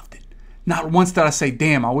 I loved it. Not once did I say,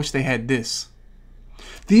 damn, I wish they had this.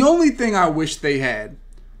 The only thing I wish they had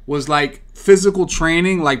was like physical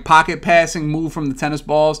training, like pocket passing, move from the tennis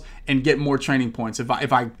balls, and get more training points. If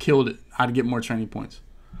I killed it, I'd get more training points.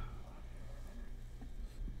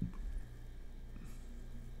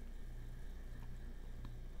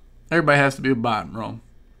 Everybody has to be a bot, bro.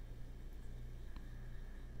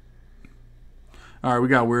 All right, we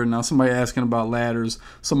got weird now. Somebody asking about ladders.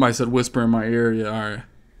 Somebody said whisper in my ear. Yeah, all right.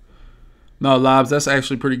 No, Lobs, that's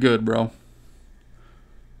actually pretty good, bro.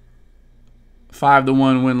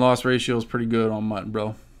 5-to-1 win-loss ratio is pretty good on Mutt,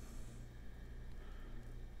 bro.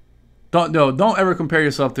 Don't ever compare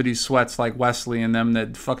yourself to these sweats like Wesley and them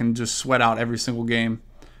that fucking just sweat out every single game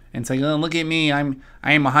and say, "Oh, look at me, I am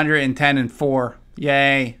 110-4,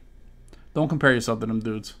 yay." Don't compare yourself to them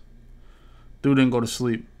dudes. Dude didn't go to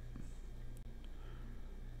sleep.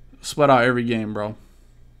 Sweat out every game, bro.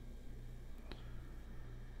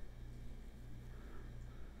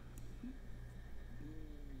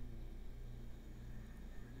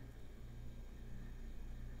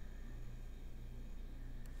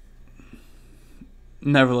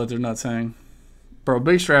 Never let their nuts hang. Bro,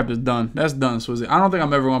 Big Strap is done. That's done, Swizzy. I don't think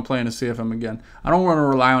I'm ever going to play in a CFM again. I don't want to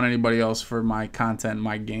rely on anybody else for my content,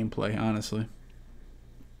 my gameplay, honestly.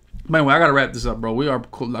 But anyway, I got to wrap this up, bro. We are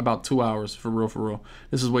about 2 hours, for real.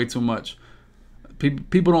 This is way too much.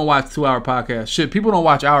 People don't watch 2-hour podcasts. Shit, people don't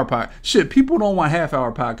watch hour podcast. Shit, people don't want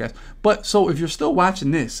half-hour podcasts. But, so if you're still watching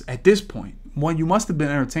this at this point, well, you must have been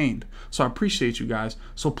entertained. So I appreciate you guys.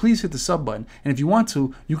 So please hit the sub button. And if you want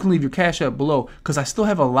to, you can leave your Cash App below because I still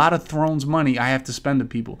have a lot of Thrones money I have to spend to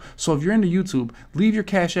people. So if you're into YouTube, leave your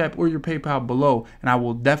Cash App or your PayPal below and I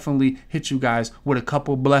will definitely hit you guys with a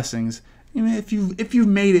couple blessings. If you've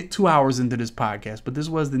made it 2 hours into this podcast. But this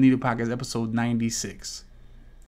was the Needed Podcast episode 96.